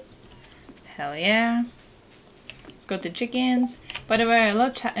 Hell yeah. Let's go to chickens. By the way, I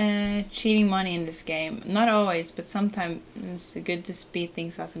love cheating money in this game. Not always, but sometimes it's good to speed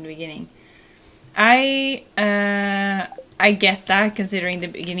things up in the beginning. I get that, considering the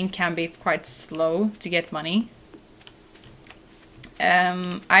beginning can be quite slow to get money.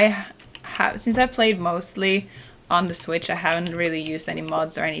 Since I played mostly on the Switch, I haven't really used any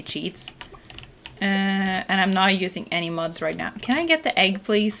mods or any cheats. And I'm not using any mods right now. Can I get the egg,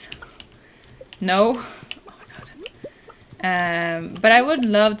 please? No? Oh my god. But I would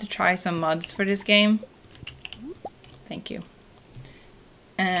love to try some mods for this game. Thank you.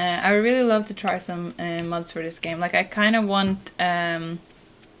 I would really love to try some mods for this game. Like, I kind of want...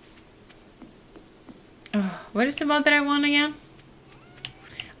 what is the mod that I want again?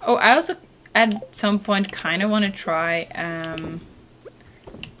 Oh, I also at some point kind of want to try...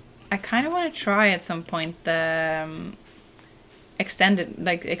 I kind of want to try at some point the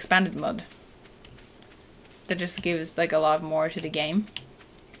expanded mod. That just gives like a lot more to the game.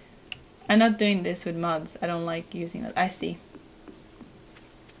 I'm not doing this with mods. I don't like using it. I see.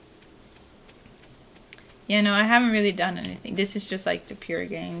 Yeah, no, I haven't really done anything. This is just like the pure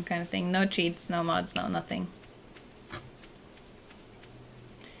game kind of thing. No cheats, no mods, no nothing.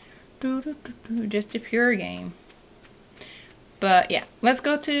 Just a pure game. But yeah, let's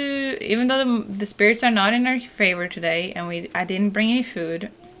go to, even though the spirits are not in our favor today, and I didn't bring any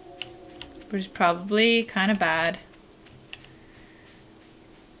food, which is probably kind of bad.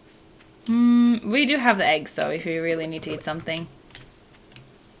 We do have the eggs, so if you really need to eat something,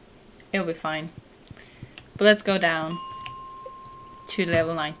 it'll be fine. But let's go down to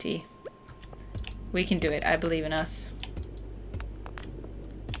level 90. We can do it. I believe in us.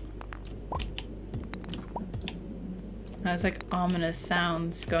 There's like ominous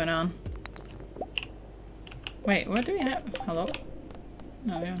sounds going on. Wait, what do we have? Hello?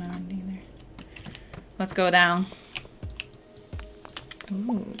 No, we don't have anything there. Let's go down.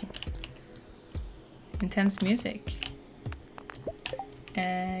 Ooh. Intense music.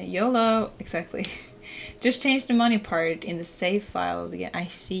 YOLO. Exactly. Just change the money part in the save file again. I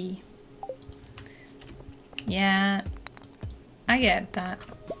see. Yeah. I get that.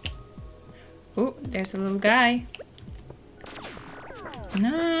 Oh, there's a little guy.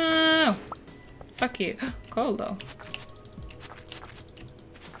 No! Fuck you. Cold though.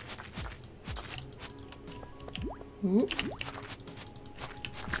 Ooh.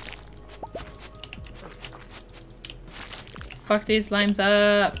 Fuck these slimes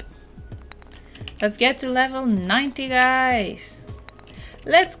up. Let's get to level 90, guys.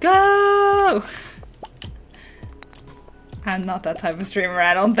 Let's go! I'm not that type of streamer,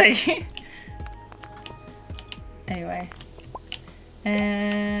 I don't think. Anyway.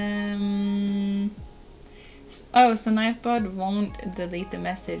 Oh, so Nightbot won't delete the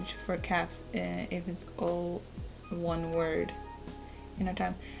message for caps if it's all one word in a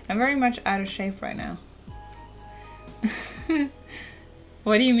time. I'm very much out of shape right now.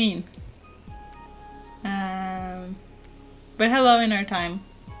 What do you mean? But hello in our time.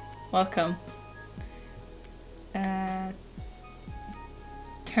 Welcome.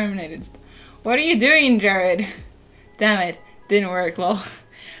 Terminated. What are you doing, Jared? Damn it. Didn't work, lol.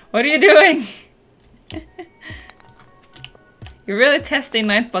 What are you doing? You're really testing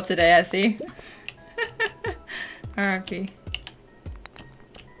Nightbot today, I see. RIP.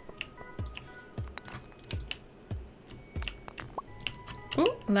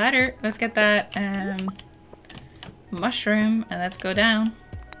 Ooh, ladder. Let's get that mushroom and let's go down.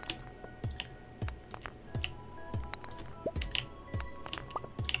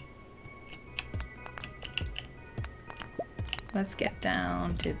 Let's get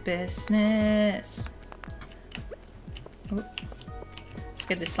down to business. Ooh. Let's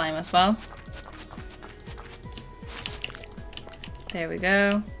get this slime as well. There we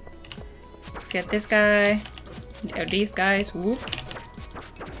go. Let's get this guy. Or these guys. Whoop.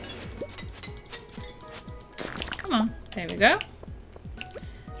 Come on. There we go.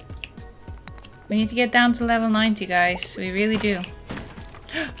 We need to get down to level 90, guys. We really do.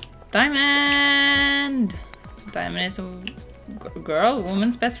 Diamond! Diamond is a girl,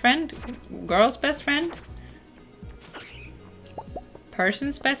 woman's best friend, girl's best friend,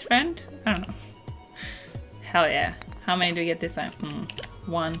 person's best friend. I don't know. Hell yeah. How many do we get this time?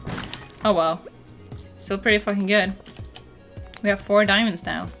 1. Oh well. Still pretty fucking good. We have 4 diamonds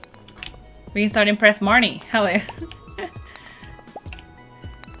now. We can start Impress Marnie. Hell yeah.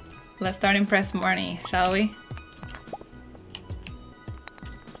 Let's start Impress Marnie, shall we?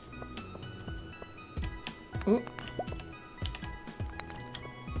 Ooh.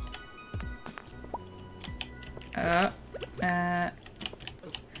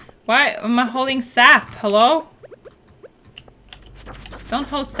 Why am I holding sap? Hello? Don't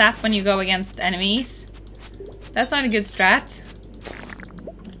hold sap when you go against enemies. That's not a good strat.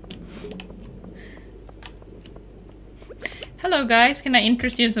 Hello guys, can I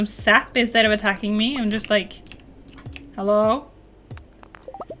interest you in some sap instead of attacking me? I'm just like, hello?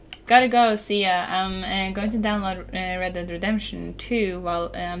 Gotta go, see ya. I'm going to download Red Dead Redemption 2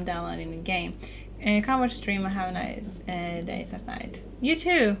 while I'm downloading the game. Can't watch stream, have a nice day at night. You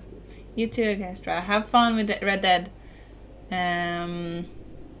too! You too, Gastra. Have fun with Red Dead. Have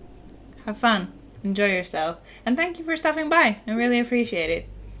fun. Enjoy yourself. And thank you for stopping by. I really appreciate it.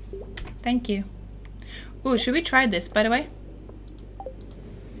 Thank you. Ooh, should we try this, by the way?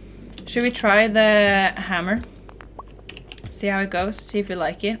 Should we try the hammer? See how it goes. See if we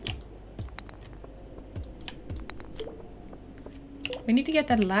like it. We need to get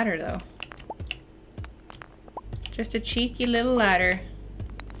that ladder, though. Just a cheeky little ladder.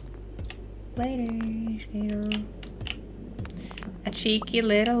 Later. A cheeky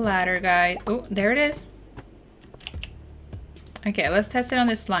little ladder, guys. Oh, there it is. Okay, let's test it on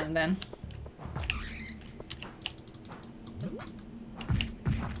this slime then.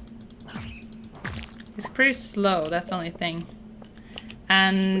 It's pretty slow, that's the only thing.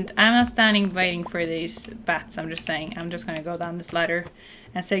 And I'm not standing waiting for these bats, I'm just saying. I'm just gonna go down this ladder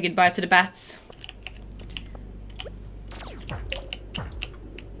and say goodbye to the bats.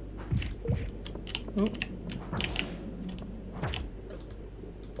 Oh.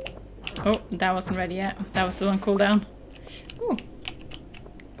 Oh, that wasn't ready yet. That was still on cooldown. Ooh.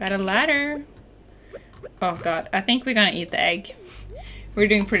 Got a ladder. Oh god, I think we're gonna eat the egg. We're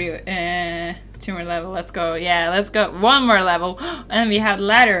doing pretty 2 more level. Let's go. Yeah, let's go. 1 more level. And we have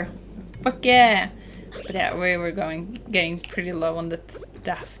ladder. Fuck yeah. But yeah, we were getting pretty low on the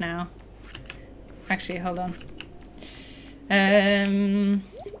stuff now. Actually, hold on.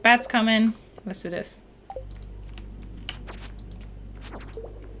 Bats coming. Let's do this.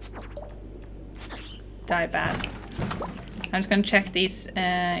 Die bad. I'm just gonna check these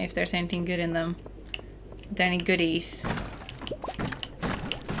if there's anything good in them. Are there any goodies?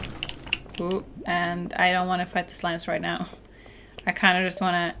 Ooh, and I don't want to fight the slimes right now. I kind of just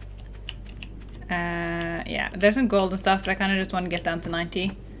want to... yeah, there's some gold and stuff, but I kind of just want to get down to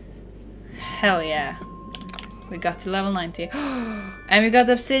 90. Hell yeah. We got to level 90. And we got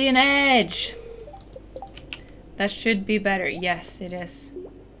the obsidian edge! That should be better. Yes, it is.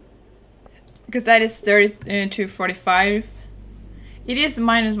 Because that is 30 to 45. It is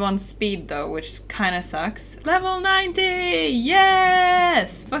 -1 speed though, which kind of sucks. Level 90!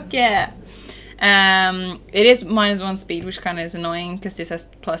 Yes! Fuck yeah! It is -1 speed, which kind of is annoying because this has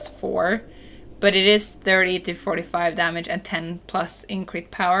 +4. But it is 30 to 45 damage and 10 plus in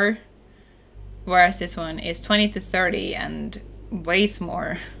crit power. Whereas this one is 20 to 30 and weighs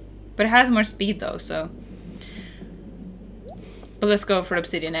more. But it has more speed though, so... But let's go for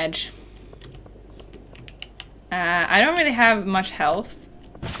obsidian edge. I don't really have much health,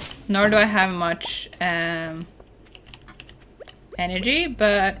 nor do I have much energy,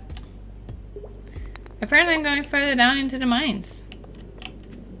 but apparently I'm going further down into the mines.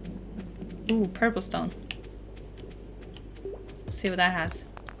 Ooh, purple stone. Let's see what that has.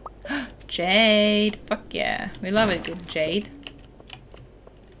 Jade! Fuck yeah. We love a good jade.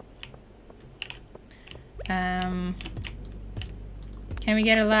 Can we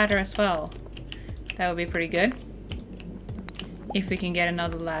get a ladder as well? That would be pretty good. If we can get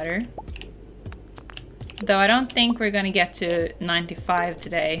another ladder. Though I don't think we're gonna get to 95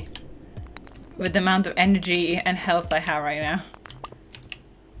 today. With the amount of energy and health I have right now.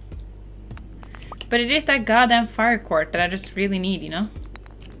 But it is that goddamn fire quart that I just really need, you know?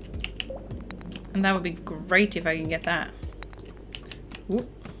 And that would be great if I can get that. Ooh.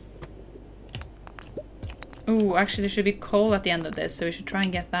 Ooh, actually there should be coal at the end of this, so we should try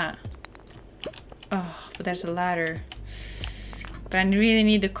and get that. Oh, but there's a ladder. But I really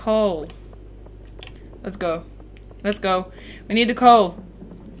need the coal. Let's go. Let's go. We need the coal.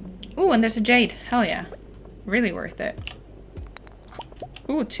 Ooh, and there's a jade. Hell yeah. Really worth it.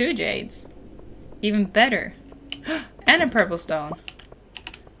 Ooh, 2 jades. Even better. And a purple stone.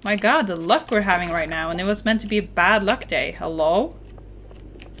 My god, the luck we're having right now. And it was meant to be a bad luck day. Hello?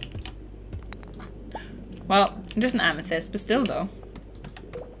 Well, just an amethyst, but still though.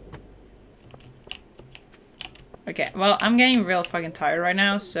 Okay, well, I'm getting real fucking tired right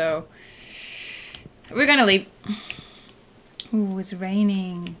now, so we're gonna leave. Ooh, it's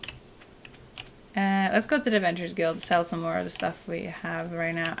raining. Let's go to the Adventurers Guild to sell some more of the stuff we have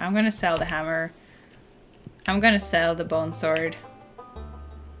right now. I'm gonna sell the hammer. I'm gonna sell the bone sword.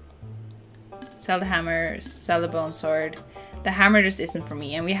 Sell the hammer, sell the bone sword. The hammer just isn't for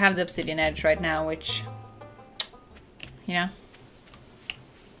me, and we have the obsidian edge right now, which, you know,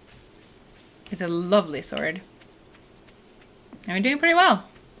 is a lovely sword. And we're doing pretty well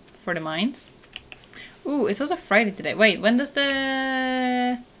for the mines. Ooh, it's also Friday today. Wait, when does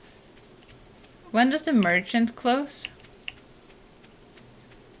the merchant close?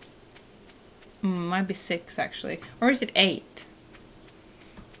 Might be 6 actually. Or is it 8?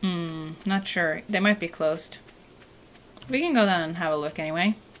 Not sure. They might be closed. We can go down and have a look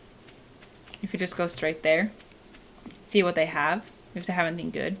anyway. If you just go straight there. See what they have. If they have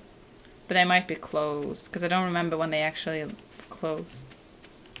anything good. But they might be closed. Because I don't remember when they actually close.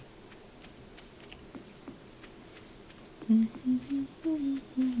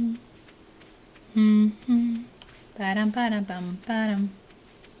 Ba-dum ba-dum bum ba-dum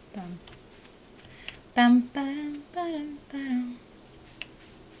bum. Bum ba-dum ba-dum ba-dum.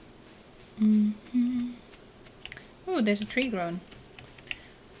 Ooh, there's a tree growing.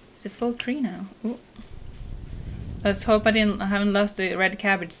 It's a full tree now. Ooh. Let's hope I haven't lost the red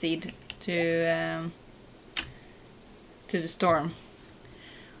cabbage seed to the storm.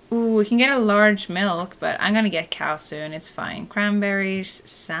 Ooh, we can get a large milk, but I'm gonna get cow soon. It's fine. Cranberries,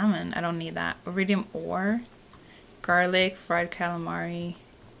 salmon. I don't need that. Iridium ore, garlic, fried calamari.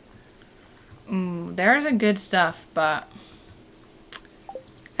 There's a good stuff, but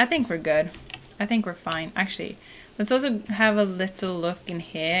I think we're good. I think we're fine. Actually, let's also have a little look in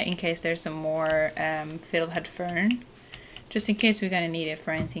here in case there's some more fiddlehead fern. Just in case we're gonna need it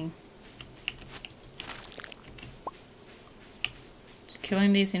for anything. Just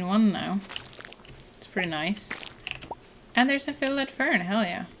killing these in one now. It's pretty nice. And there's some fiddlehead fern, hell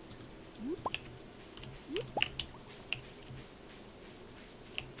yeah.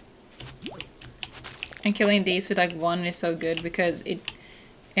 And killing these with like one is so good because it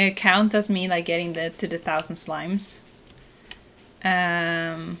counts as me like getting to the 1,000 slimes.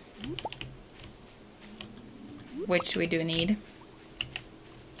 Which we do need.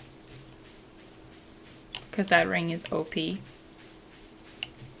 Because that ring is OP.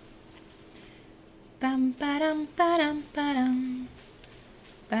 Bam ba-dum ba-dum ba-dum.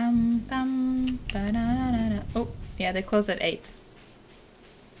 Bam bam ba-da-da-da-da. Oh, yeah, they close at 8.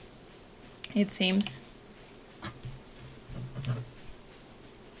 It seems.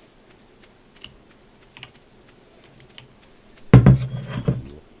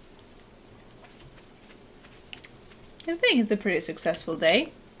 I think it's a pretty successful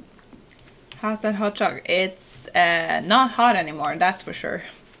day. How's that hot chocolate? It's not hot anymore, that's for sure.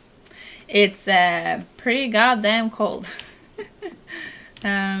 It's pretty goddamn cold.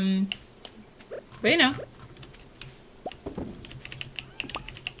 But you know,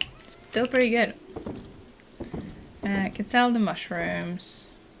 still pretty good. I can sell the mushrooms.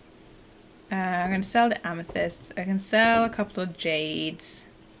 I'm gonna sell the amethysts. I can sell a couple of jades.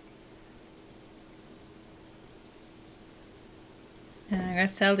 I'm gonna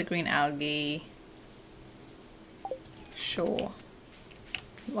sell the green algae. Sure.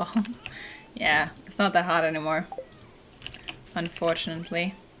 Well, yeah, it's not that hot anymore.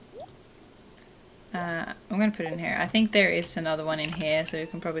 Unfortunately. I'm gonna put it in here. I think there is another one in here, so you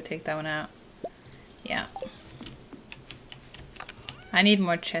can probably take that one out. Yeah. I need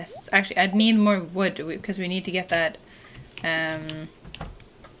more chests. Actually, I'd need more wood because we need to get that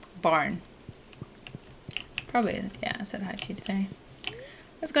barn. Probably, yeah, I said hi to you today.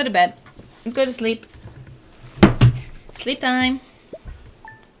 Let's go to bed. Let's go to sleep. Sleep time.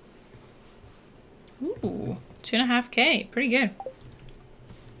 Ooh, 2.5K. Pretty good.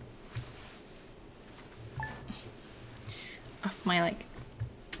 Oh, my, like,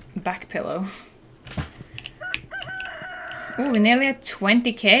 back pillow. Ooh, we nearly at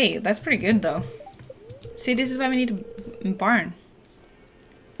 20K. That's pretty good, though. See, this is why we need a barn.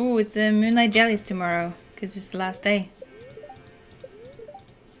 Ooh, it's Moonlight Jellies tomorrow, because it's the last day.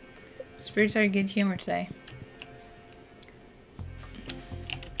 Spirits are in good humor today.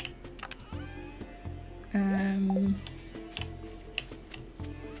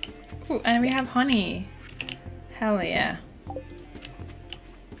 Ooh, and we have honey. Hell yeah.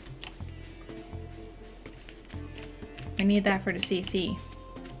 We need that for the CC.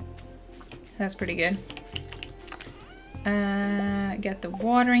 That's pretty good. Get the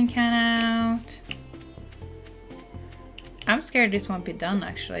watering can out. I'm scared this won't be done,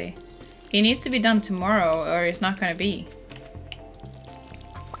 actually. It needs to be done tomorrow or it's not gonna be.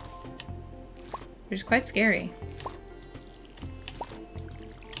 Which is quite scary.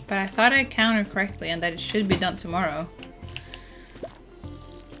 But I thought I counted correctly and that it should be done tomorrow.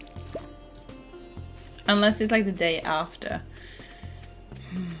 Unless it's like the day after.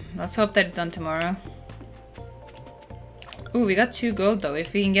 Let's hope that it's done tomorrow. Ooh, we got 2 gold though.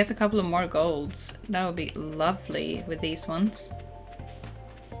 If we can get a couple of more golds, that would be lovely with these ones.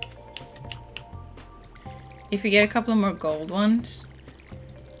 If we get a couple of more gold ones,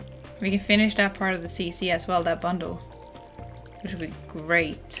 we can finish that part of the CC as well, that bundle. Which would be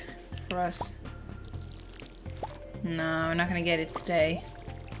great for us. No, we're not gonna get it today.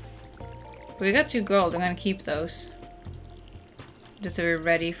 But we got 2 gold, I'm gonna keep those. Just so we're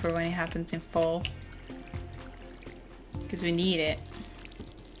ready for when it happens in fall. Because we need it.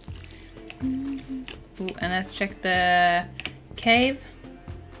 Ooh, and let's check the cave.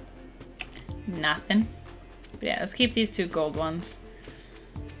 Nothing. But yeah, let's keep these 2 gold ones.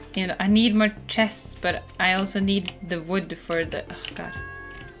 You know, I need more chests, but I also need the wood for the... Oh, God.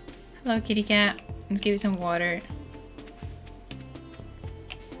 Hello, kitty cat. Let's give you some water.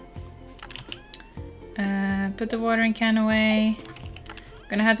 Put the watering can away.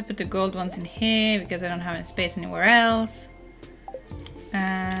 Gonna have to put the gold ones in here because I don't have any space anywhere else.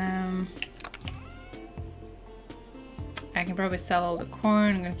 I can probably sell all the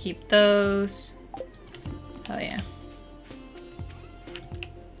corn. I'm gonna keep those. Oh yeah.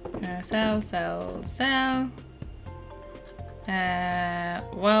 Sell.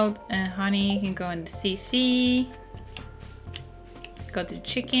 Wild honey can go in the CC. Go to the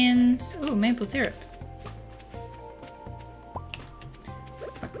chickens. Ooh, maple syrup.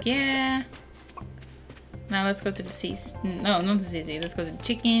 Fuck yeah. Now let's go to the CC. No, not the CC. Let's go to the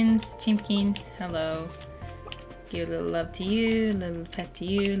chickens. Chimpkins. Hello. Give a little love to you. Little pet to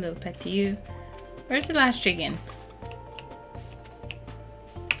you. Little pet to you. Where's the last chicken?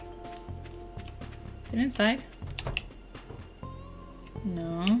 Is it inside?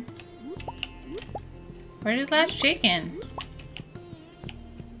 No. Where's the last chicken?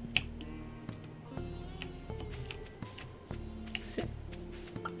 Is it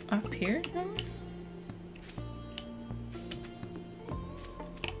up here?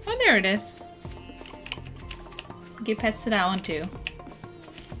 Oh, there it is. Give pets to that one too.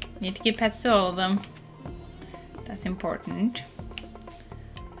 Need to give pets to all of them. That's important.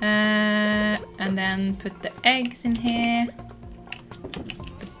 And then put the eggs in here.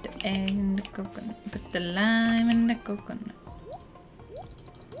 Put the egg in the coconut. Put the lime in the coconut.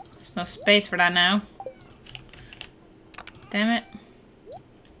 There's no space for that now. Damn it.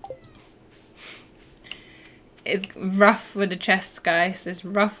 It's rough with the chests, guys. It's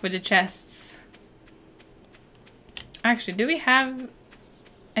rough with the chests. Actually, do we have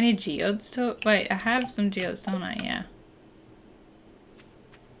any geodes to... Wait, I have some geodes, don't I? Yeah.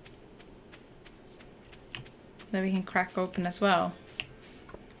 That we can crack open as well.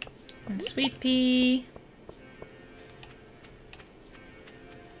 And sweet pea.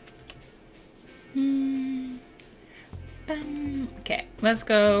 Okay, let's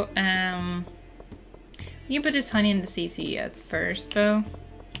go. You can put this honey in the CC at first, though.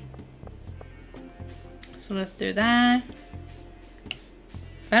 So let's do that.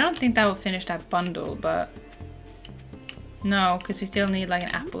 I don't think that will finish that bundle, but... No, because we still need like an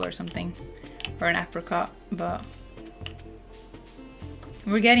apple or something. Or an apricot, but...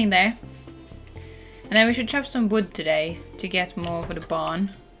 We're getting there. And then we should chop some wood today to get more for the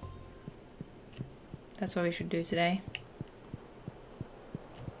barn. That's what we should do today.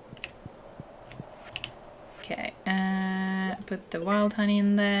 Okay, put the wild honey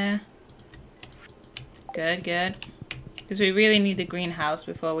in there. Good, good. Because we really need the greenhouse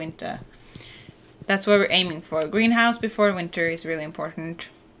before winter. That's what we're aiming for. Greenhouse before winter is really important.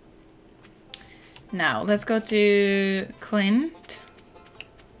 Now, let's go to Clint.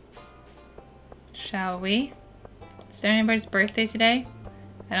 Shall we? Is there anybody's birthday today?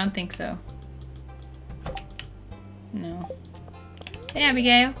 I don't think so. No. Hey,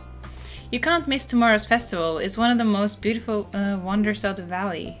 Abigail. You can't miss tomorrow's festival. It's one of the most beautiful wonders of the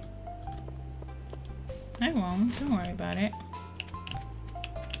valley. I won't. Don't worry about it.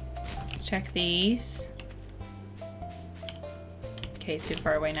 Check these. Okay, it's too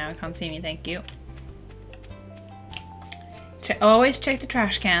far away now. I can't see me. Thank you. Always check the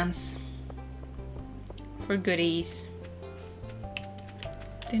trash cans for goodies.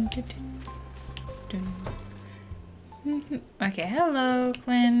 Dun, dun, dun, dun. Okay, hello,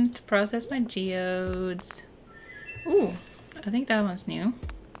 Clint. Process my geodes. Ooh, I think that one's new.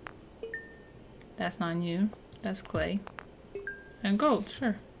 That's not new. That's clay. And gold,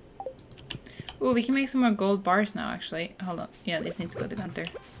 sure. Ooh, we can make some more gold bars now, actually. Hold on. Yeah, this needs to go to Gunther.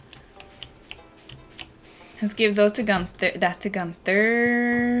 Let's give those to Gunther. That to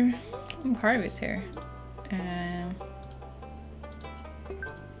Gunther. Ooh, Harvey's here.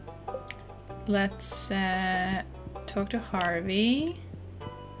 Let's talk to Harvey.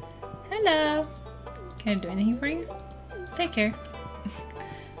 Hello. Can I do anything for you? Take care.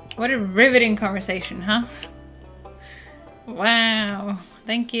 What a riveting conversation, huh? Wow.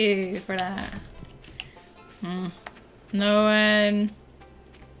 Thank you for that. No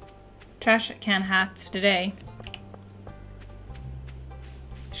trash can hat today.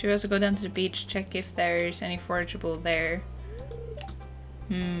 Should we also go down to the beach, check if there's any forageable there?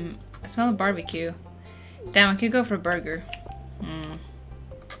 I smell a barbecue. Damn, I could go for a burger.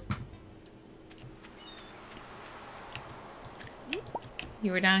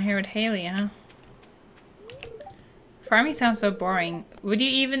 You were down here with Haley, huh? Farming sounds so boring. What do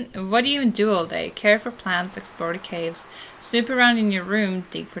you even do all day? Care for plants, explore the caves, snoop around in your room,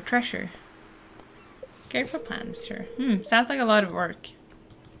 dig for treasure. Care for plants, sure. Sounds like a lot of work.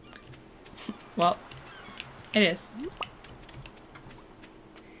 Well, it is.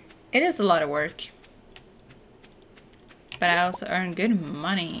 It is a lot of work. But I also earn good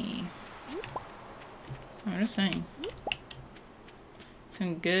money. I'm just saying.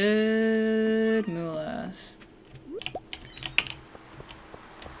 Some good moolahs.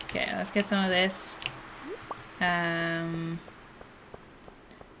 Okay, let's get some of this.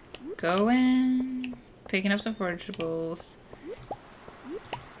 Going. Picking up some forageables.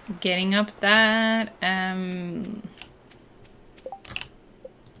 Getting up that.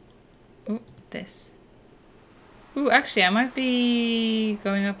 Ooh, this. Ooh, actually, I might be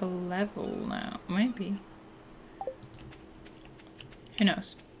going up a level now. Maybe. Who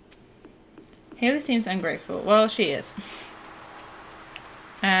knows? Haley seems ungrateful. Well, she is.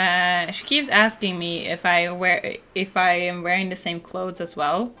 She keeps asking me if I am wearing the same clothes as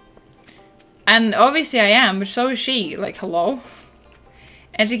well. And obviously I am, but so is she. Like, hello?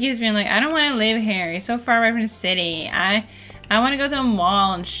 And she keeps being like, I don't want to live here. You're so far away from the city. I want to go to a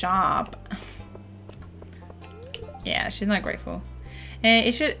mall and shop. Yeah, she's not grateful.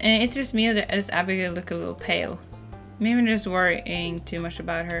 It's just me that does Abigail look a little pale. Maybe I'm just worrying too much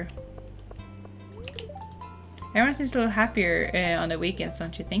about her. Everyone seems a little happier on the weekends,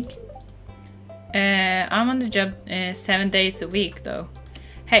 don't you think? I'm on the job 7 days a week, though.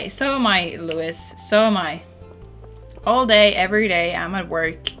 Hey, so am I, Lewis. So am I. All day, every day, I'm at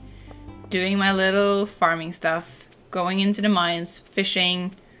work, doing my little farming stuff, going into the mines,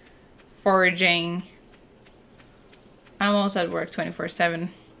 fishing, foraging. I'm also at work 24/7.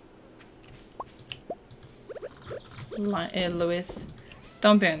 Lewis,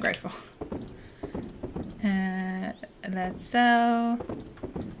 don't be ungrateful. Let's sell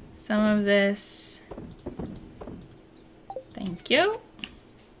some of this. Thank you.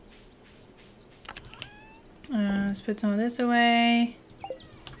 Let's put some of this away.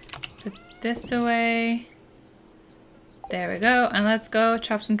 Put this away. There we go. And let's go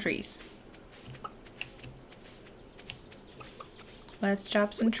chop some trees. Let's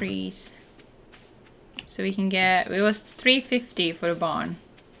chop some trees. So we can get... It was 350 for the barn.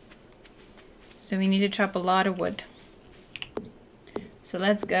 So we need to chop a lot of wood. So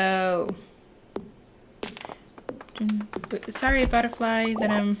let's go. Sorry, butterfly,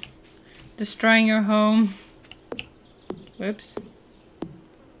 that I'm destroying your home. Whoops.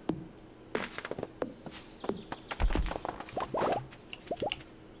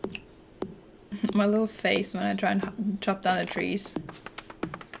 My little face when I try and chop down the trees.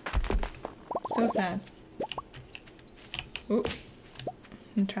 So sad. Ooh.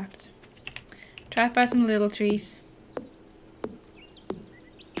 I'm trapped. Trapped by some little trees.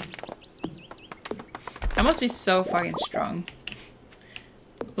 I must be so fucking strong.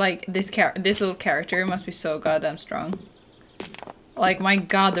 Like, this little character must be so goddamn strong. Like, my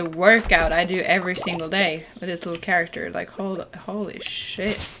god, the workout I do every single day with this little character. Like, holy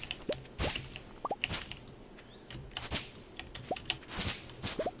shit.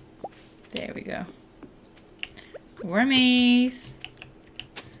 There we go. Wormies!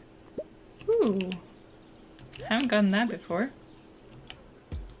 Ooh. Haven't gotten that before.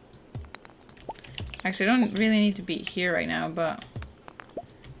 Actually, I don't really need to be here right now, but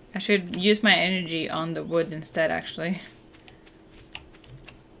I should use my energy on the wood instead, actually.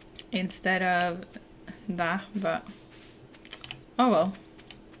 Instead of that, but oh well.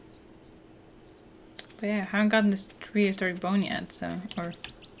 But yeah, I haven't gotten this prehistoric bone yet, so, or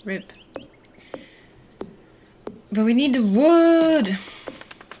rib. But we need the wood!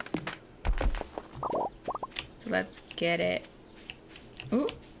 So let's get it. Ooh.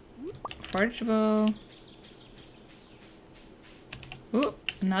 Forageable. Ooh,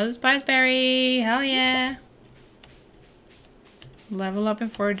 another spice berry. Hell yeah. Level up in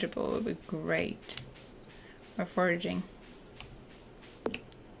forageable would be great. Or foraging.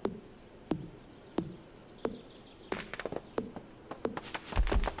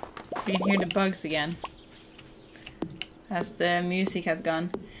 You can hear the bugs again. As the music has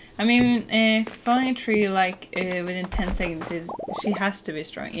gone. I mean, falling a tree like within 10 seconds is... She has to be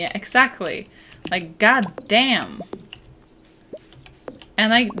strong. Yeah, exactly. Like, god damn.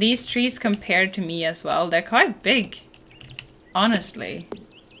 And like, these trees compared to me as well, they're quite big. Honestly.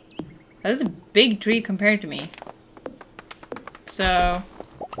 That's a big tree compared to me. So...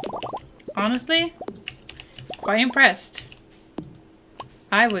 Honestly, quite impressed.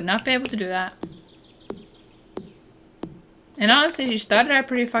 I would not be able to do that. And honestly, she started out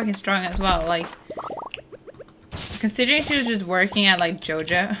pretty fucking strong as well. Like, considering she was just working at like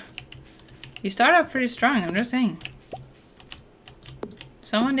Joja, you start out pretty strong, I'm just saying.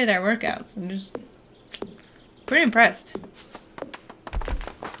 Someone did our workouts. I'm just pretty impressed.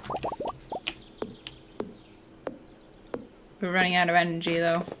 We're running out of energy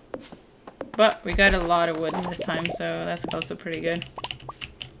though. But we got a lot of wood this time, so that's also pretty good.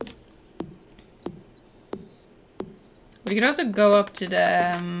 We could also go up to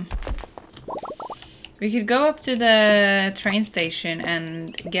the... we could go up to the train station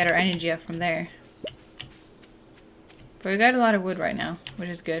and get our energy up from there. But we got a lot of wood right now, which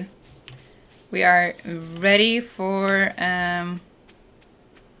is good. We are ready for... to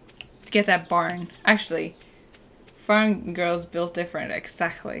get that barn. Actually, farm girls built different,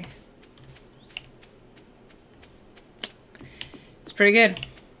 exactly. It's pretty good.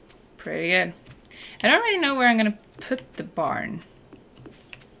 Pretty good. I don't really know where I'm gonna put the barn.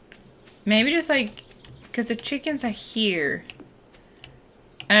 Maybe just like, because the chickens are here.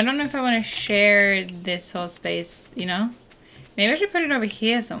 And I don't know if I want to share this whole space, you know? Maybe I should put it over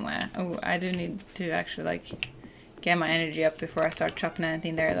here somewhere. Oh, I do need to actually like get my energy up before I start chopping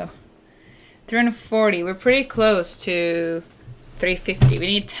anything there though. 340, we're pretty close to 350. We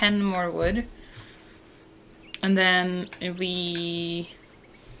need 10 more wood. And then if we...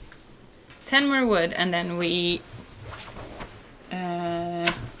 10 more wood, and then we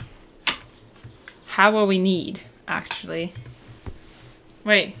have what we need, actually.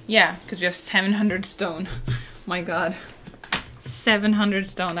 Wait, yeah, because we have 700 stone. My god. 700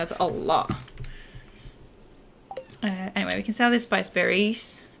 stone, that's a lot. Anyway, we can sell the spice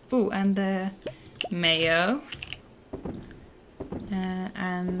berries. Ooh, and the mayo.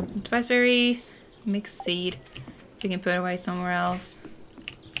 And spice berries, mixed seed. We can put away somewhere else.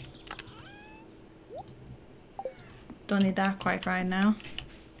 Don't need that quite right now.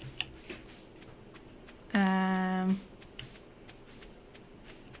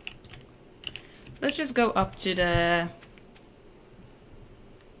 Let's just go up to the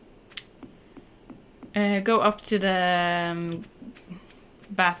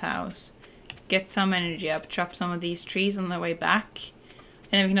bathhouse, get some energy up, chop some of these trees on the way back,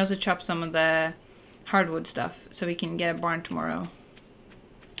 and then we can also chop some of the hardwood stuff so we can get a barn tomorrow.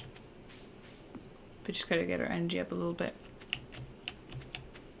 We just gotta get our energy up a little bit.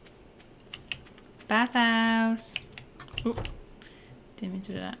 Bathhouse. Ooh, didn't mean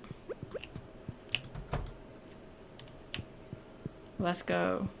to do that. Let's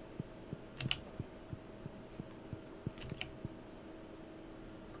go.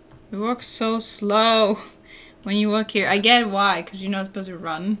 We walk so slow when you walk here. I get why, because you're not supposed to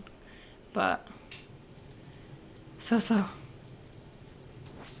run, but so slow.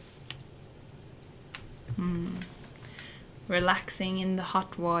 Relaxing in the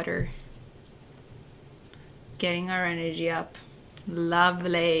hot water. Getting our energy up.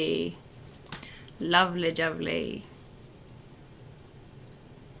 Lovely. Lovely, lovely.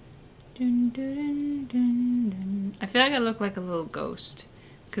 Dun, dun, dun, dun, dun. I feel like I look like a little ghost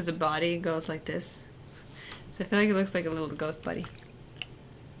because the body goes like this. So I feel like it looks like a little ghost buddy.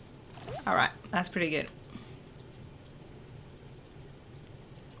 Alright, that's pretty good.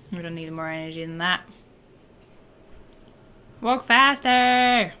 We don't need more energy than that. Walk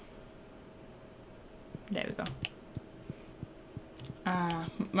faster! There we go.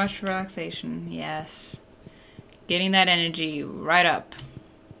 Much relaxation, yes. Getting that energy right up.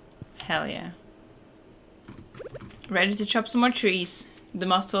 Hell yeah. Ready to chop some more trees. The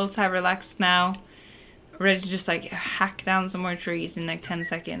muscles have relaxed now. Ready to just like hack down some more trees in like 10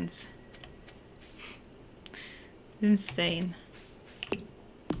 seconds. Insane.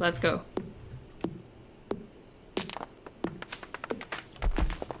 Let's go.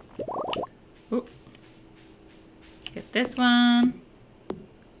 Ooh. Let's get this one.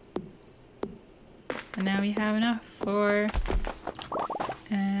 And now we have enough for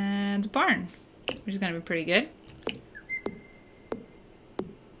the barn, which is gonna be pretty good.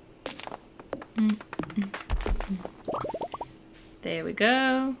 There we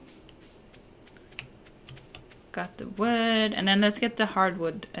go. Got the wood, and then let's get the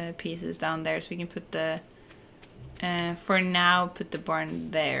hardwood pieces down there so we can put the for now put the barn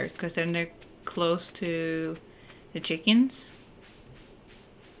there, because then they're close to the chickens.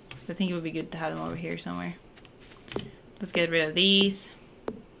 I think it would be good to have them over here somewhere. Let's get rid of these.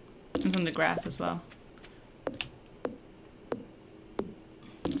 And some of the grass as well.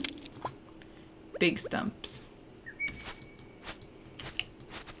 Big stumps.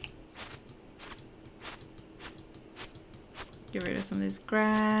 Get rid of some of this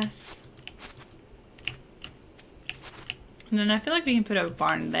grass. And then I feel like we can put a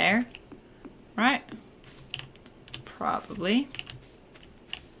barn there. Right? Probably.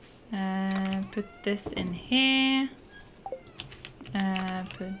 Put this in here.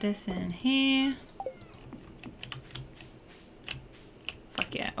 Put this in here.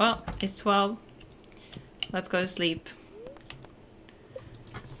 Fuck yeah. Well, it's 12. Let's go to sleep.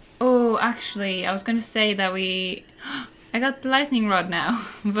 Oh, actually, I was gonna say that I got the lightning rod now,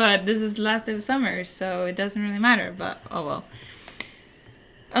 but this is the last day of summer, so it doesn't really matter, but oh well.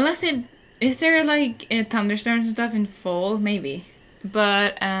 Unless is there like thunderstorms and stuff in fall? Maybe.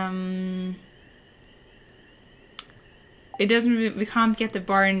 But, it doesn't, we can't get the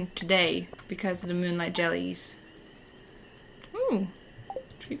barn today because of the moonlight jellies. Ooh,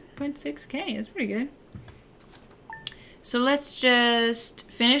 3.6k, that's pretty good. So let's just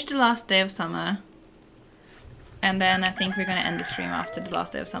finish the last day of summer. And then I think we're gonna end the stream after the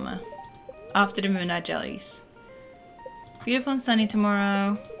last day of summer. After the moonlight jellies. Beautiful and sunny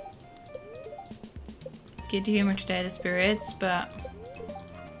tomorrow. Good humor today, the spirits, but...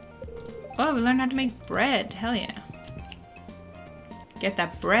 Oh, we learned how to make bread. Hell yeah. Get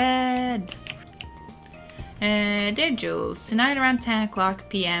that bread. Dear Jules, tonight around 10 o'clock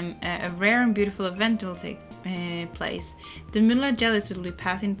p.m. A rare and beautiful event will take place. The moonlight jellies will be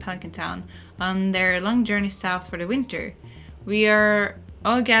passing Pelican Town on their long journey south for the winter. We are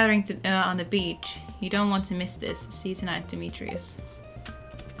all gathering on the beach. You don't want to miss this. See you tonight, Demetrius.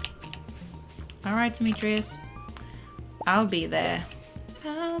 Alright, Demetrius. I'll be there.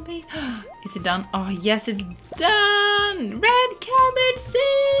 I'll be... Is it done? Oh, yes, it's done! Red cabbage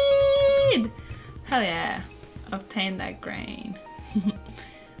seed! Hell yeah. Obtain that grain.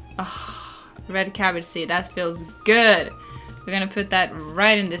 Oh, red cabbage seed. That feels good. We're gonna put that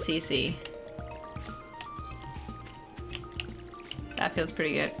right in the CC. That feels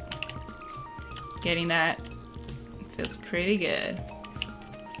pretty good. Getting that feels pretty good.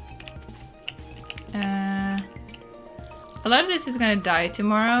 A lot of this is gonna die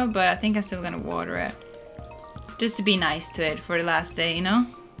tomorrow, but I think I'm still gonna water it. Just to be nice to it for the last day, you know?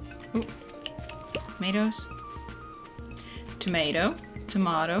 Ooh. Tomatoes. Tomato.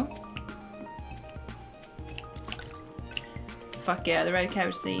 Tomato. Fuck yeah, the red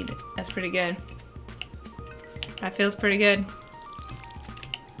cabbage seed. That's pretty good. That feels pretty good.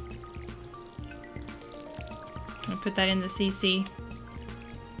 I'm gonna put that in the CC.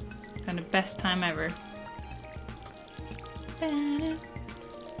 Got the best time ever.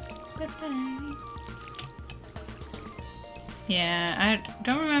 Yeah, I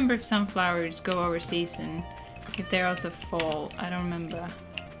don't remember if sunflowers go over season. If they're also fall, I don't remember.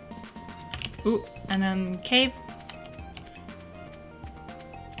 Ooh, and then cave.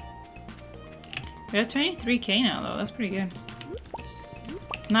 We have 23k now though, that's pretty good.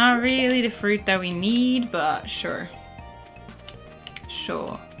 Not really the fruit that we need, but sure.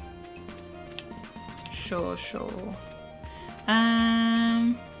 Sure. Sure, sure.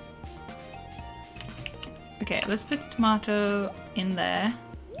 Okay, let's put the tomato in there.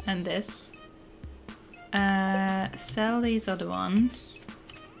 And this. Sell these other ones.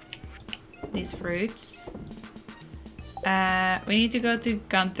 These fruits. We need to go to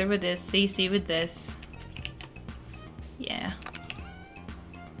Gunther with this, CC with this. Yeah.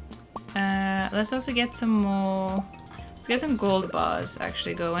 Let's also get some more... Let's get some gold bars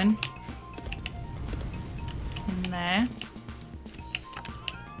actually going. In there.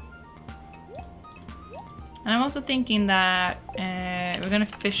 And I'm also thinking that we're gonna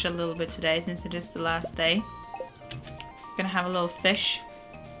fish a little bit today since it is the last day. We're gonna have a little fish.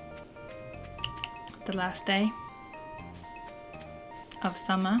 The last day of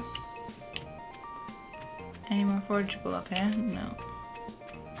summer. Any more forageable up here? No.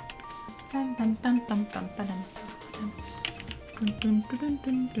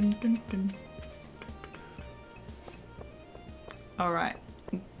 Alright.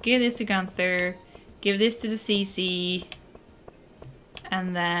 Give this to Gunther. Give this to the CC.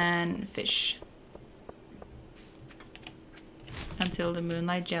 And then fish. Until the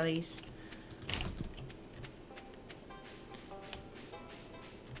moonlight jellies.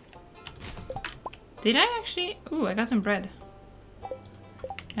 Did I actually? Ooh, I got some bread.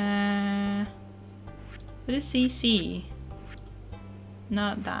 What is CC?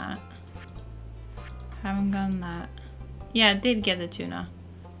 Not that. Haven't gotten that. Yeah, I did get the tuna.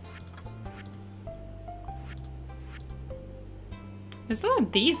 There's a lot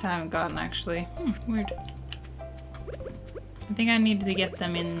of these I haven't gotten actually. Weird. I think I needed to get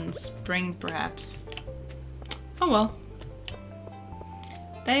them in spring perhaps. Oh well.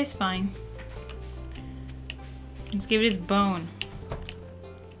 That is fine. Let's give it his bone.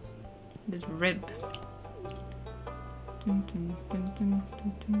 This rib. Dun, dun, dun, dun,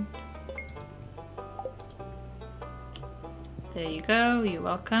 dun, dun. There you go, you're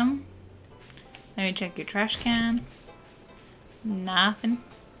welcome. Let me check your trash can. Nothing.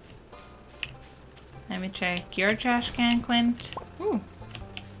 Let me check your trash can, Clint. Ooh.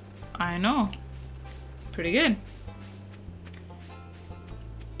 I know. Pretty good.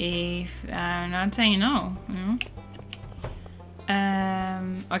 if I'm not saying no, you know.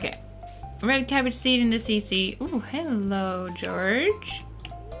 Okay. Red cabbage seed in the CC. Ooh, hello, George.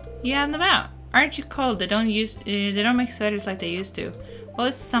 You have them out. Aren't you cold? They don't make sweaters like they used to. Well,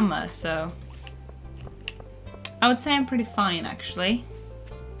 it's summer, so I would say I'm pretty fine, actually.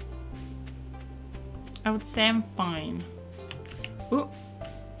 I would say I'm fine. Ooh,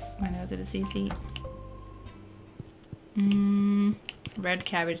 I'm gonna go to the CC. Red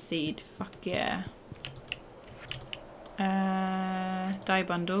cabbage seed. Fuck yeah. Dye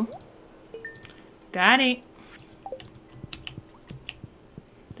bundle. Got it.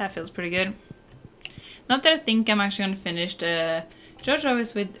 That feels pretty good. Not that I think I'm actually gonna finish the George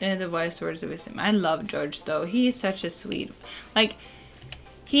always with the wise words of wisdom. I love George though. He is such a sweet, like,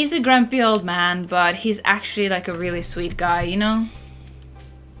 he's a grumpy old man, but he's actually like a really sweet guy, you know?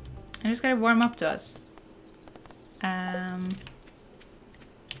 I just gotta warm up to us.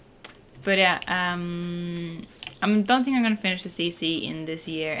 But yeah, I don't think I'm gonna finish the CC in this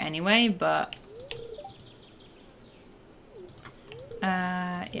year anyway, but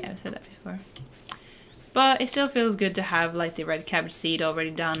yeah, I've said that before. But it still feels good to have like the red cabbage seed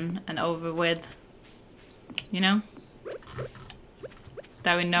already done and over with, you know?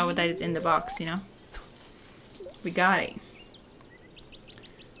 That we know that it's in the box, you know? We got it.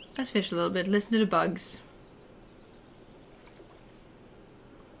 Let's fish a little bit, listen to the bugs.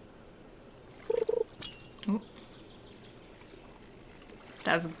 Ooh.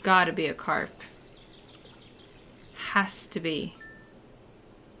 That's gotta be a carp. Has to be.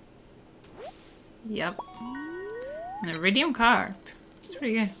 Yep. An iridium carp. It's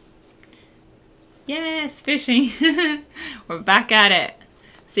pretty good. Yes, fishing. We're back at it.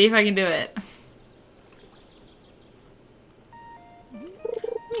 See if I can do it.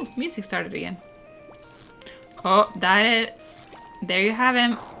 Ooh, music started again. Oh, that it. There you have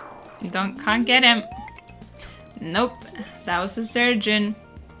him. Can't get him. Nope. That was a surgeon.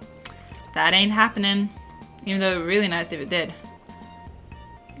 That ain't happening. Even though it would be really nice if it did.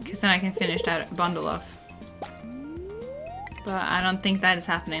 Because then I can finish that bundle off. But I don't think that is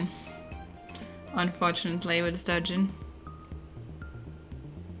happening. Unfortunately, with the sturgeon.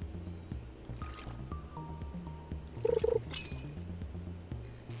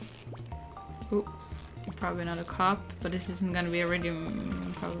 Ooh, probably not a cop, but this isn't gonna be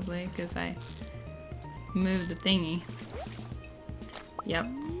iridium probably because I moved the thingy. Yep.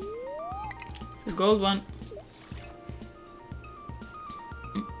 It's a gold one.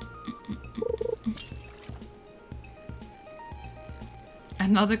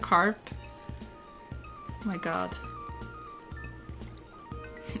 Another carp? Oh my god.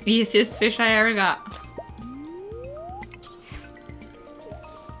 Easiest fish I ever got.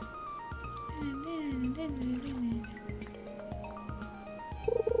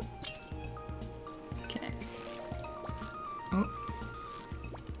 Okay. Oh.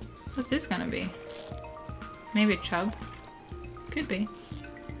 What's this gonna be? Maybe a chub? Could be.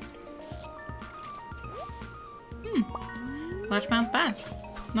 Largemouth bass.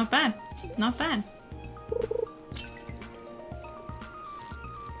 Not bad. Not bad.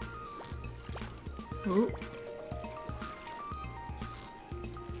 Ooh.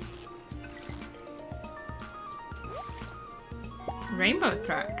 Rainbow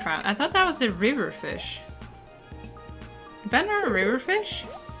trout. I thought that was a river fish. Is that not a river fish?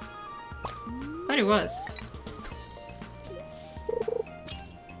 I thought it was.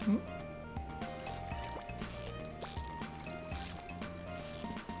 Ooh.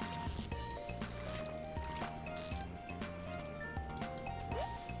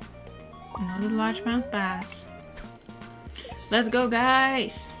 Another largemouth bass. Let's go,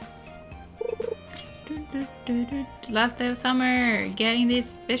 guys! Last day of summer, getting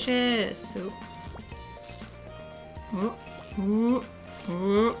these fishes. Ooh. Ooh. Ooh.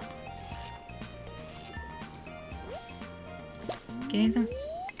 Ooh. Getting some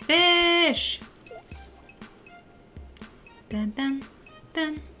fish. Dun dun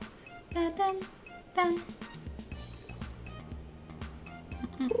dun dun dun dun.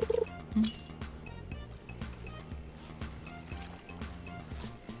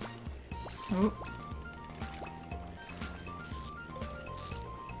 Oh.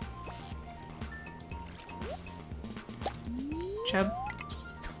 Chub.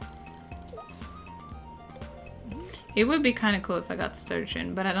 It would be kind of cool if I got the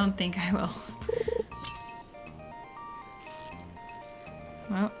sturgeon, but I don't think I will.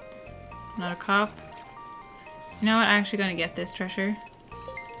 Well, not a cop. You know what? I'm actually gonna get this treasure.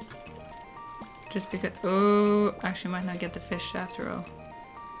 Just because. Oh, actually, might not get the fish after all.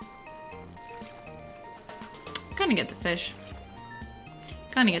 I'm gonna get the fish.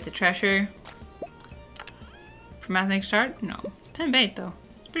 Gonna get the treasure. Dramatic start? No. 10 bait though.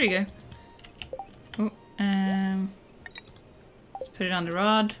 It's pretty good. Oh, let's put it on the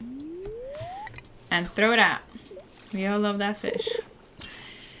rod. And throw it out. We all love that fish.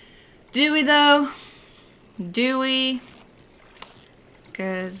 Do we though? Do we?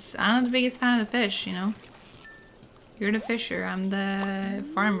 Because I'm not the biggest fan of the fish, you know? You're the fisher, I'm the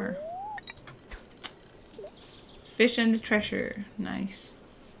farmer. Fish and the treasure. Nice.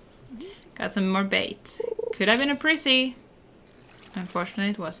 Got some more bait. Could have been a prissy.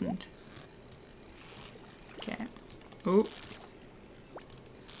 Unfortunately, it wasn't. Okay. Ooh.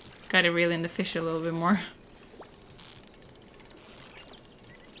 Gotta reel in the fish a little bit more.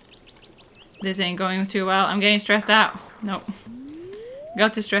 This ain't going too well. I'm getting stressed out. Nope.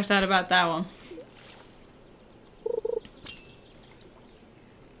 Got too stressed out about that one.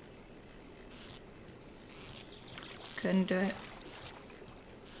 Couldn't do it.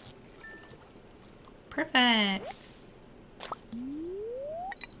 Perfect.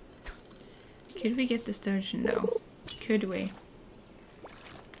 Could we get the sturgeon though? Could we?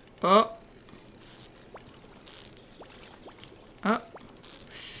 Oh. Oh.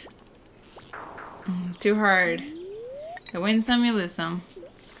 Too hard. You win some, you lose some.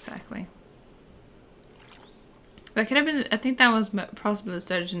 Exactly. That could have been, I think that was possibly the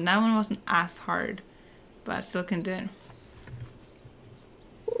sturgeon. That one wasn't as hard, but I still can do it.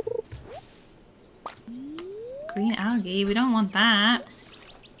 Green algae, we don't want that.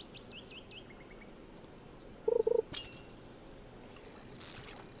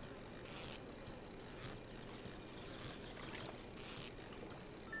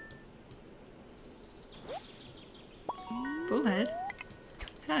 Bullhead?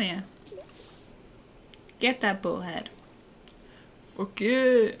 Hell yeah. Get that bullhead. Fuck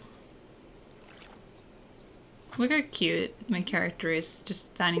it. Look how cute my character is, just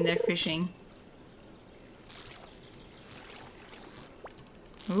standing there fishing.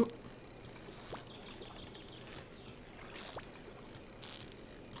 Ooh.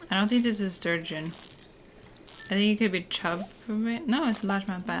 I don't think this is sturgeon. I think it could be chub from it. No, it's a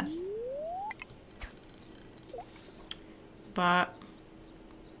largemouth bass. But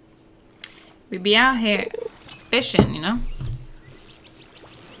we be out here fishing, you know?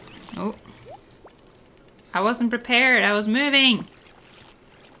 Oh. I wasn't prepared. I was moving.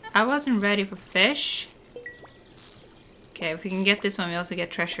 I wasn't ready for fish. Okay, if we can get this one, we also get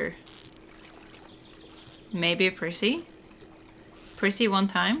treasure. Maybe a prissy. Prissy one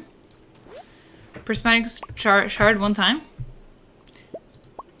time. Prismatic shard one time.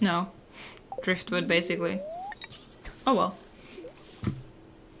 No. Driftwood, basically. Oh well.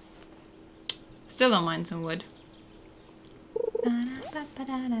 Still don't mind some wood.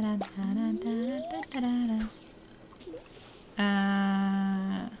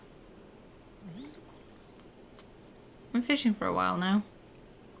 I'm fishing for a while now.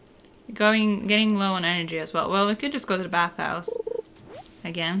 Getting low on energy as well. Well, we could just go to the bathhouse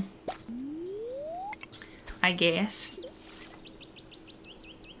again, I guess.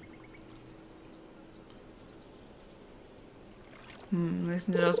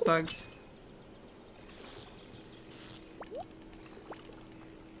 Listen to those bugs.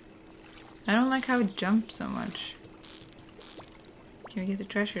 I don't like how it jumps so much. Can we get the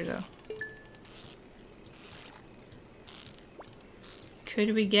treasure though?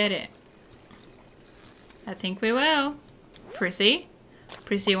 Could we get it? I think we will. Prissy?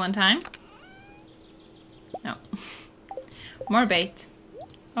 Prissy one time? No. More bait.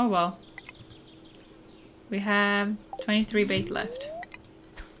 Oh well. We have 23 bait left.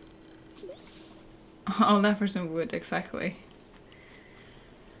 All that for some wood, exactly.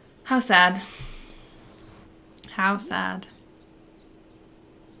 How sad. How sad.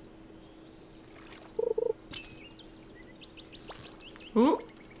 Ooh.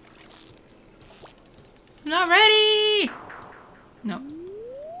 I'm not ready! No.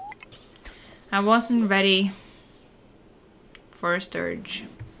 I wasn't ready for a sturge.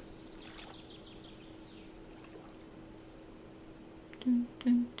 Dun,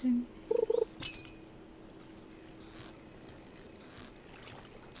 dun, dun.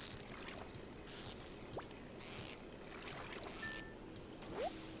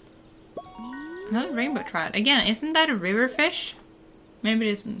 Another rainbow trout. Again, isn't that a river fish? Maybe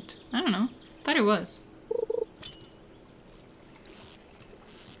it isn't. I don't know. Thought it was.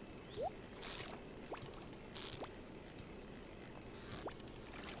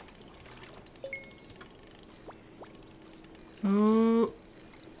 Ooh.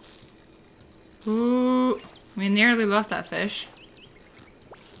 Ooh. We nearly lost that fish.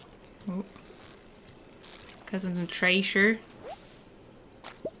 Ooh. Because of the treasure.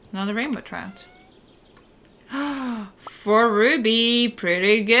 Another rainbow trout. 4 ruby,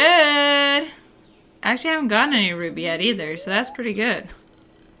 pretty good. Actually, I haven't gotten any ruby yet either, so that's pretty good.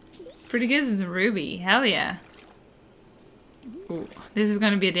 Pretty good as a ruby, hell yeah. Ooh, this is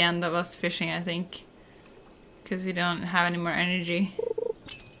gonna be the end of us fishing, I think. Because we don't have any more energy.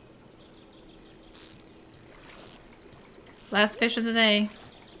 Last fish of the day.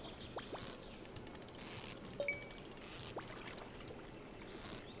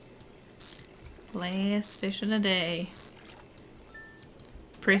 Last fish of the day.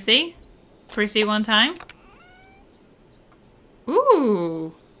 Prissy? Prissy one time?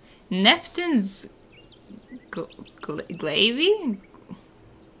 Ooh! Neptune's glavy?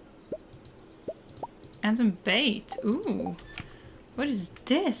 And some bait. Ooh. What is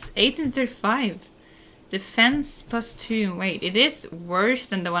this? 1835. Defense plus 2. Wait, it is worse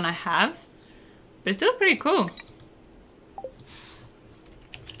than the one I have. But it's still pretty cool.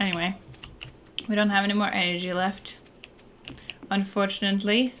 Anyway. We don't have any more energy left.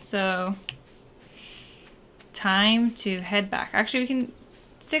 Unfortunately. So time to head back. Actually, we can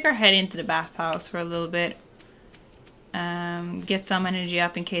stick our head into the bathhouse for a little bit. Get some energy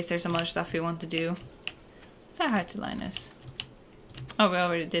up in case there's some other stuff we want to do. Say hi to Linus. Oh, we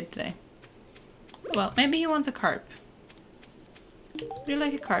already did today. Well, maybe he wants a carp. Would you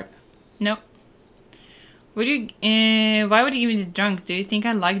like a carp? Nope. Would you, why would you give me the junk? Do you think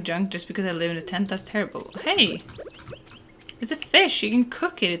I like junk just because I live in a tent? That's terrible. Hey! It's a fish. You can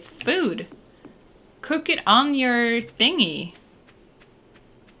cook it. It's food. Cook it on your thingy.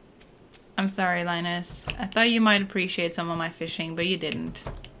 I'm sorry, Linus. I thought you might appreciate some of my fishing, but you didn't.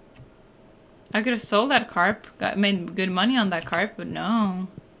 I could have sold that carp. Made good money on that carp, but no.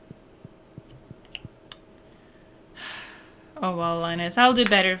 Oh well, Linus. I'll do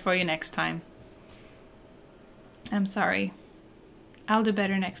better for you next time. I'm sorry. I'll do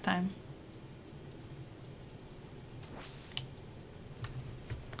better next time.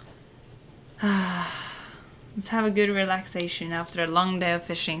 Let's have a good relaxation after a long day of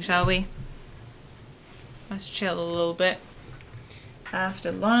fishing, shall we? Let's chill a little bit. After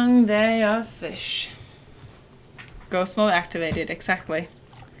a long day of fish. Ghost mode activated, exactly.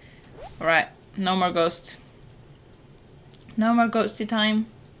 Alright, no more ghosts. No more ghosty time.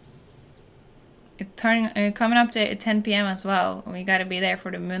 It's coming up to 10 PM as well. We gotta be there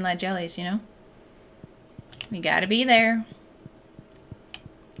for the moonlight jellies, you know? We gotta be there.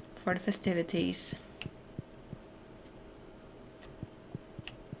 For the festivities.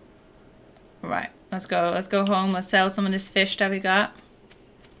 Alright, let's go. Let's go home. Let's sell some of this fish that we got.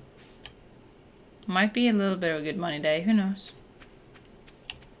 Might be a little bit of a good money day. Who knows?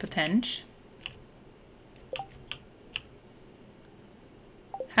 Potential.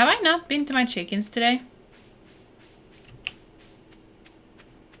 Have I not been to my chickens today?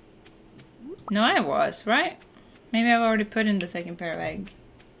 No, I was, right? Maybe I've already put in the second pair of eggs.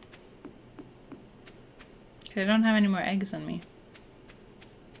 Because I don't have any more eggs on me.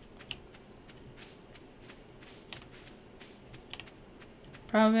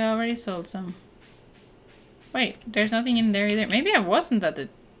 Probably already sold some. Wait, there's nothing in there either. Maybe I wasn't at the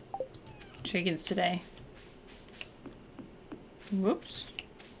chickens today. Whoops.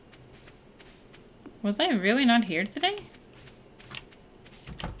 Was I really not here today?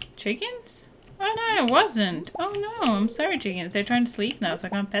 Chickens? Oh no, I wasn't. Oh no, I'm sorry chickens. They're trying to sleep now so I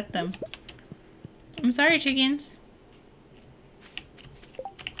can't pet them. I'm sorry chickens.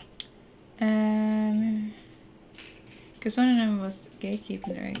 Because one of them was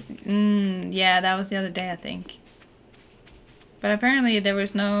gatekeeping. Yeah, that was the other day I think. But apparently there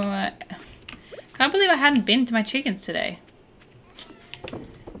was no... Can't believe I hadn't been to my chickens today.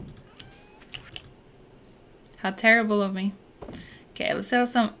 How terrible of me. Okay, let's sell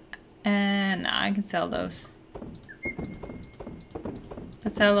some. And nah, I can sell those.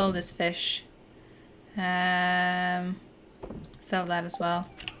 Let's sell all this fish. Sell that as well.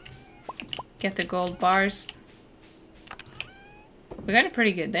 Get the gold bars. We got a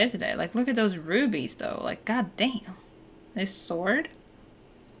pretty good day today. Like, look at those rubies though. Like, god damn. This sword.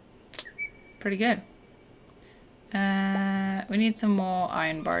 Pretty good. We need some more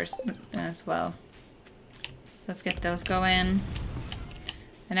iron bars as well. So let's get those going.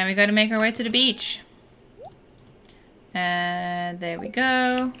 And then we gotta make our way to the beach. There we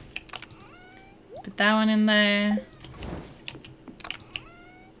go. Put that one in there.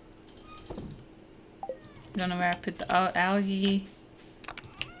 Don't know where I put the algae.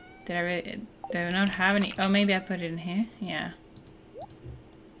 Did I not have any? Oh, maybe I put it in here. Yeah.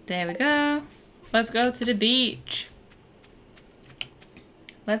 There we go. Let's go to the beach.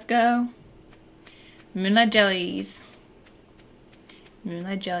 Let's go. Moonlight jellies.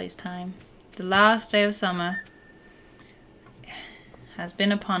 Moonlight jellies time. The last day of summer has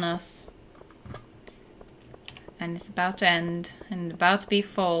been upon us. And it's about to end. And about to be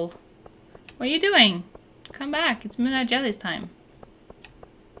full. What are you doing? Come back. It's Moonlight jellies time.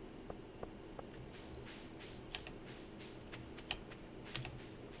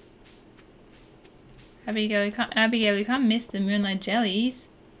 Abigail, you can't miss the Moonlight jellies.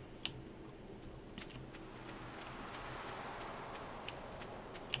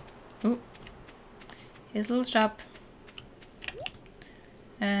 Oh, here's a little shop.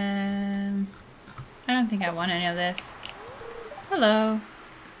 I don't think I want any of this. Hello.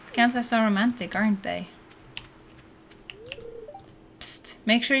 The cans are so romantic, aren't they? Psst.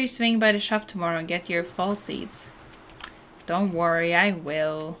 Make sure you swing by the shop tomorrow and get your fall seeds. Don't worry, I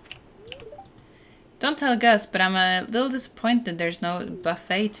will. Don't tell Gus, but I'm a little disappointed there's no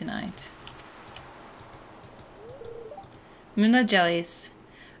buffet tonight. Moonlight jellies.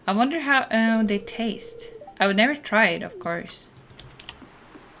 I wonder how they taste. I would never try it, of course.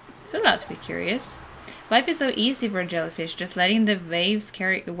 It's allowed to be curious. Life is so easy for a jellyfish, just letting the waves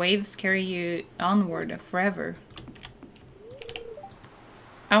carry you onward forever.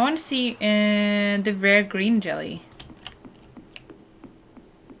 I want to see the rare green jelly.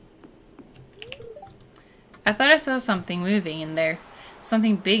 I thought I saw something moving in there.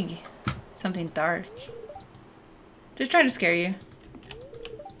 Something big. Something dark. Just trying to scare you.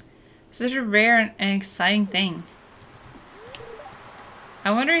 Such a rare and exciting thing. I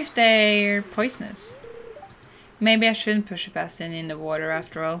wonder if they're poisonous. Maybe I shouldn't push a basin in the water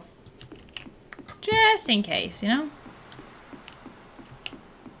after all. Just in case, you know?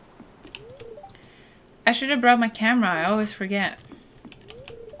 I should have brought my camera, I always forget.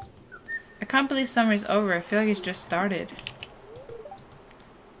 I can't believe summer is over, I feel like it's just started.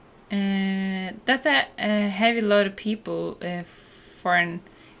 That's a heavy load of people for an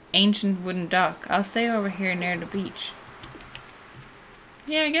ancient wooden dock. I'll stay over here near the beach.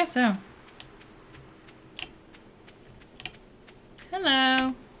 Yeah, I guess so.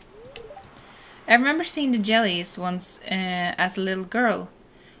 Hello. I remember seeing the jellies once as a little girl.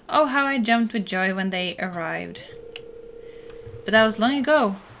 Oh, how I jumped with joy when they arrived. But that was long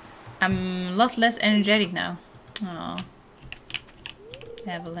ago. I'm a lot less energetic now. Aww.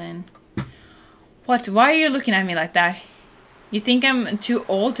 Evelyn. What? Why are you looking at me like that? You think I'm too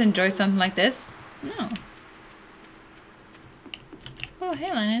old to enjoy something like this? No. Oh,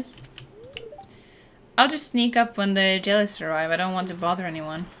 hey, Linus. I'll just sneak up when the jellies arrive. I don't want to bother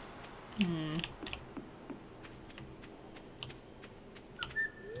anyone.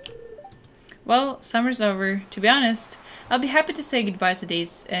 Well, summer's over. To be honest, I'll be happy to say goodbye to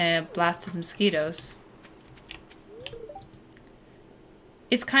these blasted mosquitoes.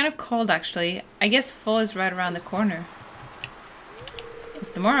 It's kind of cold, actually. I guess fall is right around the corner. It's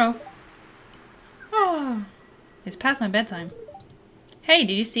tomorrow. Oh, it's past my bedtime. Hey,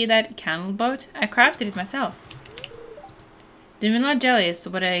 did you see that candle boat? I crafted it myself. The Moonlight jellies,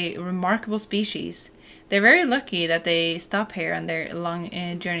 what a remarkable species. They're very lucky that they stop here on their long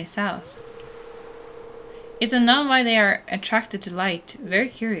journey south. It's unknown why they are attracted to light. Very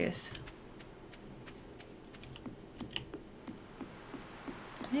curious.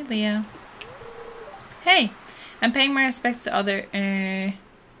 Hey, Leo. Hey, I'm paying my respects to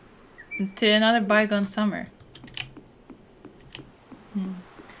another bygone summer.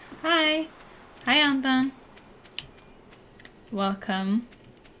 Hi. Hi, Anton. Welcome.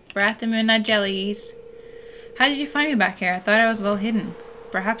 We're at the Moonlight jellies. How did you find me back here? I thought I was well hidden.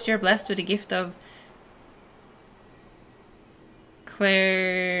 Perhaps you're blessed with the gift of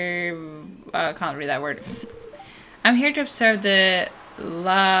I can't read that word. I'm here to observe the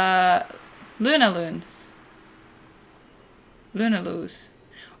Lunaloos,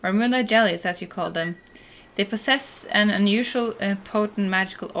 or Moonlight jellies as you call them. They possess an unusual, potent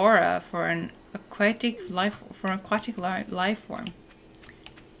magical aura for an aquatic life form.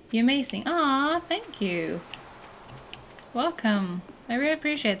 You're amazing. Aw, thank you. Welcome. I really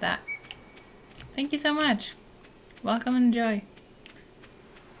appreciate that. Thank you so much. Welcome and enjoy.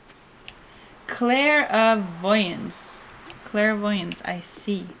 Clairvoyance. Clairvoyance, I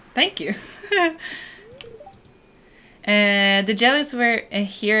see. Thank you. The jellies were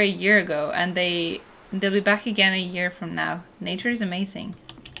here a year ago, and they'll be back again a year from now. Nature is amazing.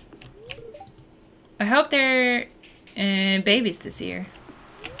 I hope they're babies this year.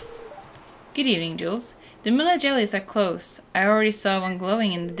 Good evening, Jules. The Moonlight jellies are close. I already saw one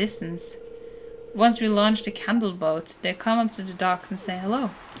glowing in the distance. Once we launch the candle boat, they come up to the docks and say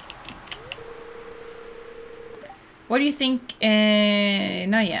hello. What do you think?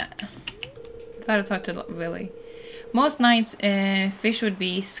 Not yet. I thought I talked to Willie. Most nights, fish would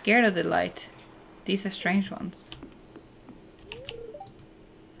be scared of the light. These are strange ones.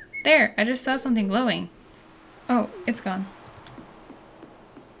 There, I just saw something glowing. Oh, it's gone.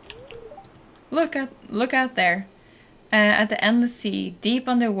 Look out there. At the endless sea, deep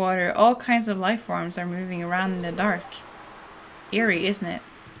underwater, all kinds of life forms are moving around in the dark. Eerie, isn't it?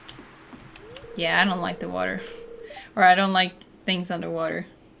 Yeah, I don't like the water. Or I don't like things underwater.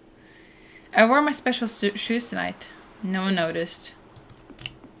 I wore my special shoes tonight. No one noticed.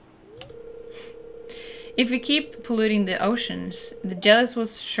 If we keep polluting the oceans, the jellies will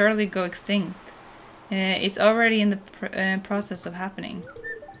surely go extinct. It's already in the process of happening.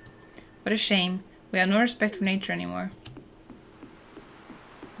 What a shame. We have no respect for nature anymore.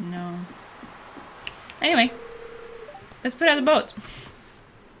 No. Anyway, let's put out the boat.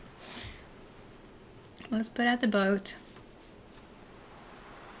 Let's put out the boat.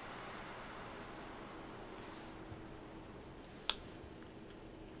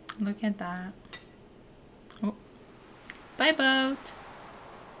 Look at that. Oh. Bye, boat.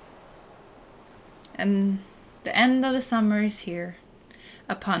 And the end of the summer is here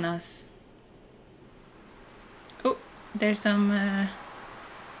upon us. Oh, there's some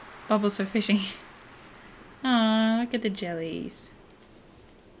bubbles for fishing. Aw, look at the jellies.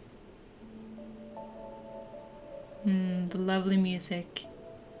 The lovely music.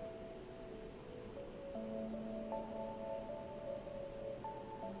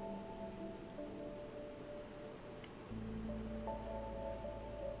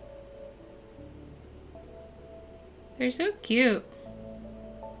 They're so cute.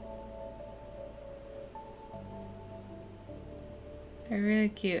 They're really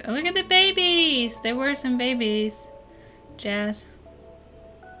cute. Oh, look at the babies! There were some babies. Jazz.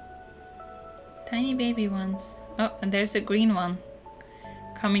 Tiny baby ones. Oh, and there's a green one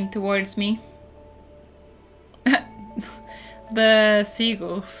coming towards me. The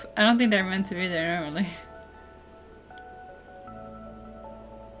seagulls. I don't think they're meant to be there normally.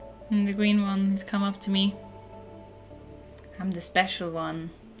 And the green one has come up to me. I'm the special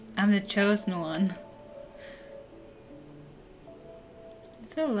one. I'm the chosen one.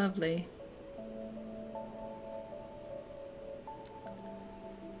 It's so lovely.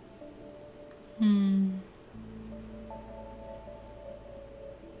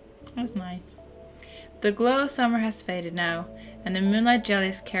 That's nice. The glow of summer has faded now, and the moonlight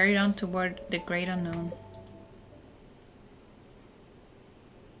jellies carried on toward the great unknown.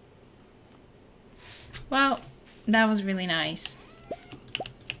 Well, that was really nice.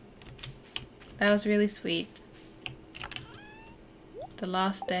 That was really sweet. The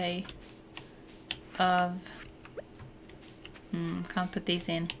last day of... can't put these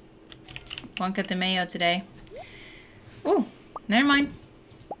in. Won't get the mayo today. Ooh, never mind.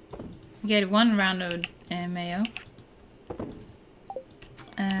 Get one round of mayo.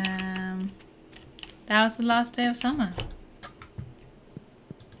 That was the last day of summer.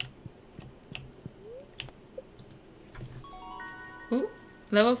 Ooh,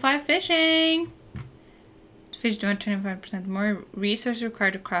 level 5 fishing! Fish do 25% more. Resources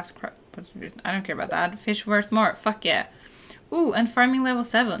required to craft. I don't care about that. Fish worth more. Fuck yeah. Ooh, and farming level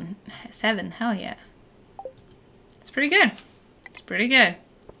 7. 7, hell yeah. It's pretty good. It's pretty good.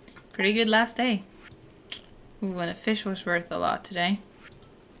 Pretty good last day. Ooh, and the fish was worth a lot today.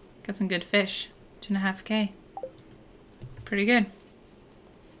 Got some good fish. 2.5k. Pretty good.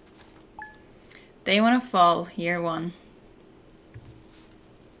 Day 1 of fall, year 1.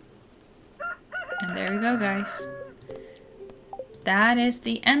 And there we go, guys. That is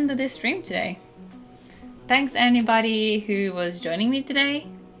the end of this stream today. Thanks anybody who was joining me today.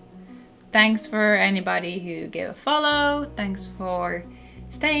 Thanks for anybody who gave a follow. Thanks for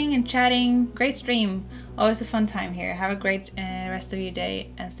staying and chatting. Great stream. Always a fun time here. Have a great rest of your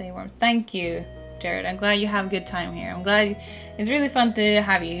day and stay warm. Thank you, Jared. I'm glad you have a good time here. I'm glad it's really fun to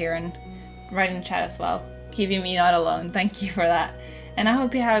have you here and write in the chat as well. Keeping me not alone. Thank you for that. And I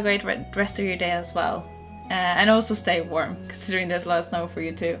hope you have a great rest of your day as well. And also stay warm, considering there's a lot of snow for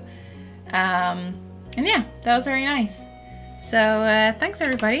you too. And yeah, that was very nice. So thanks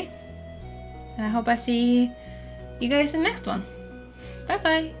everybody. And I hope I see you guys in the next one. Bye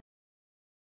bye.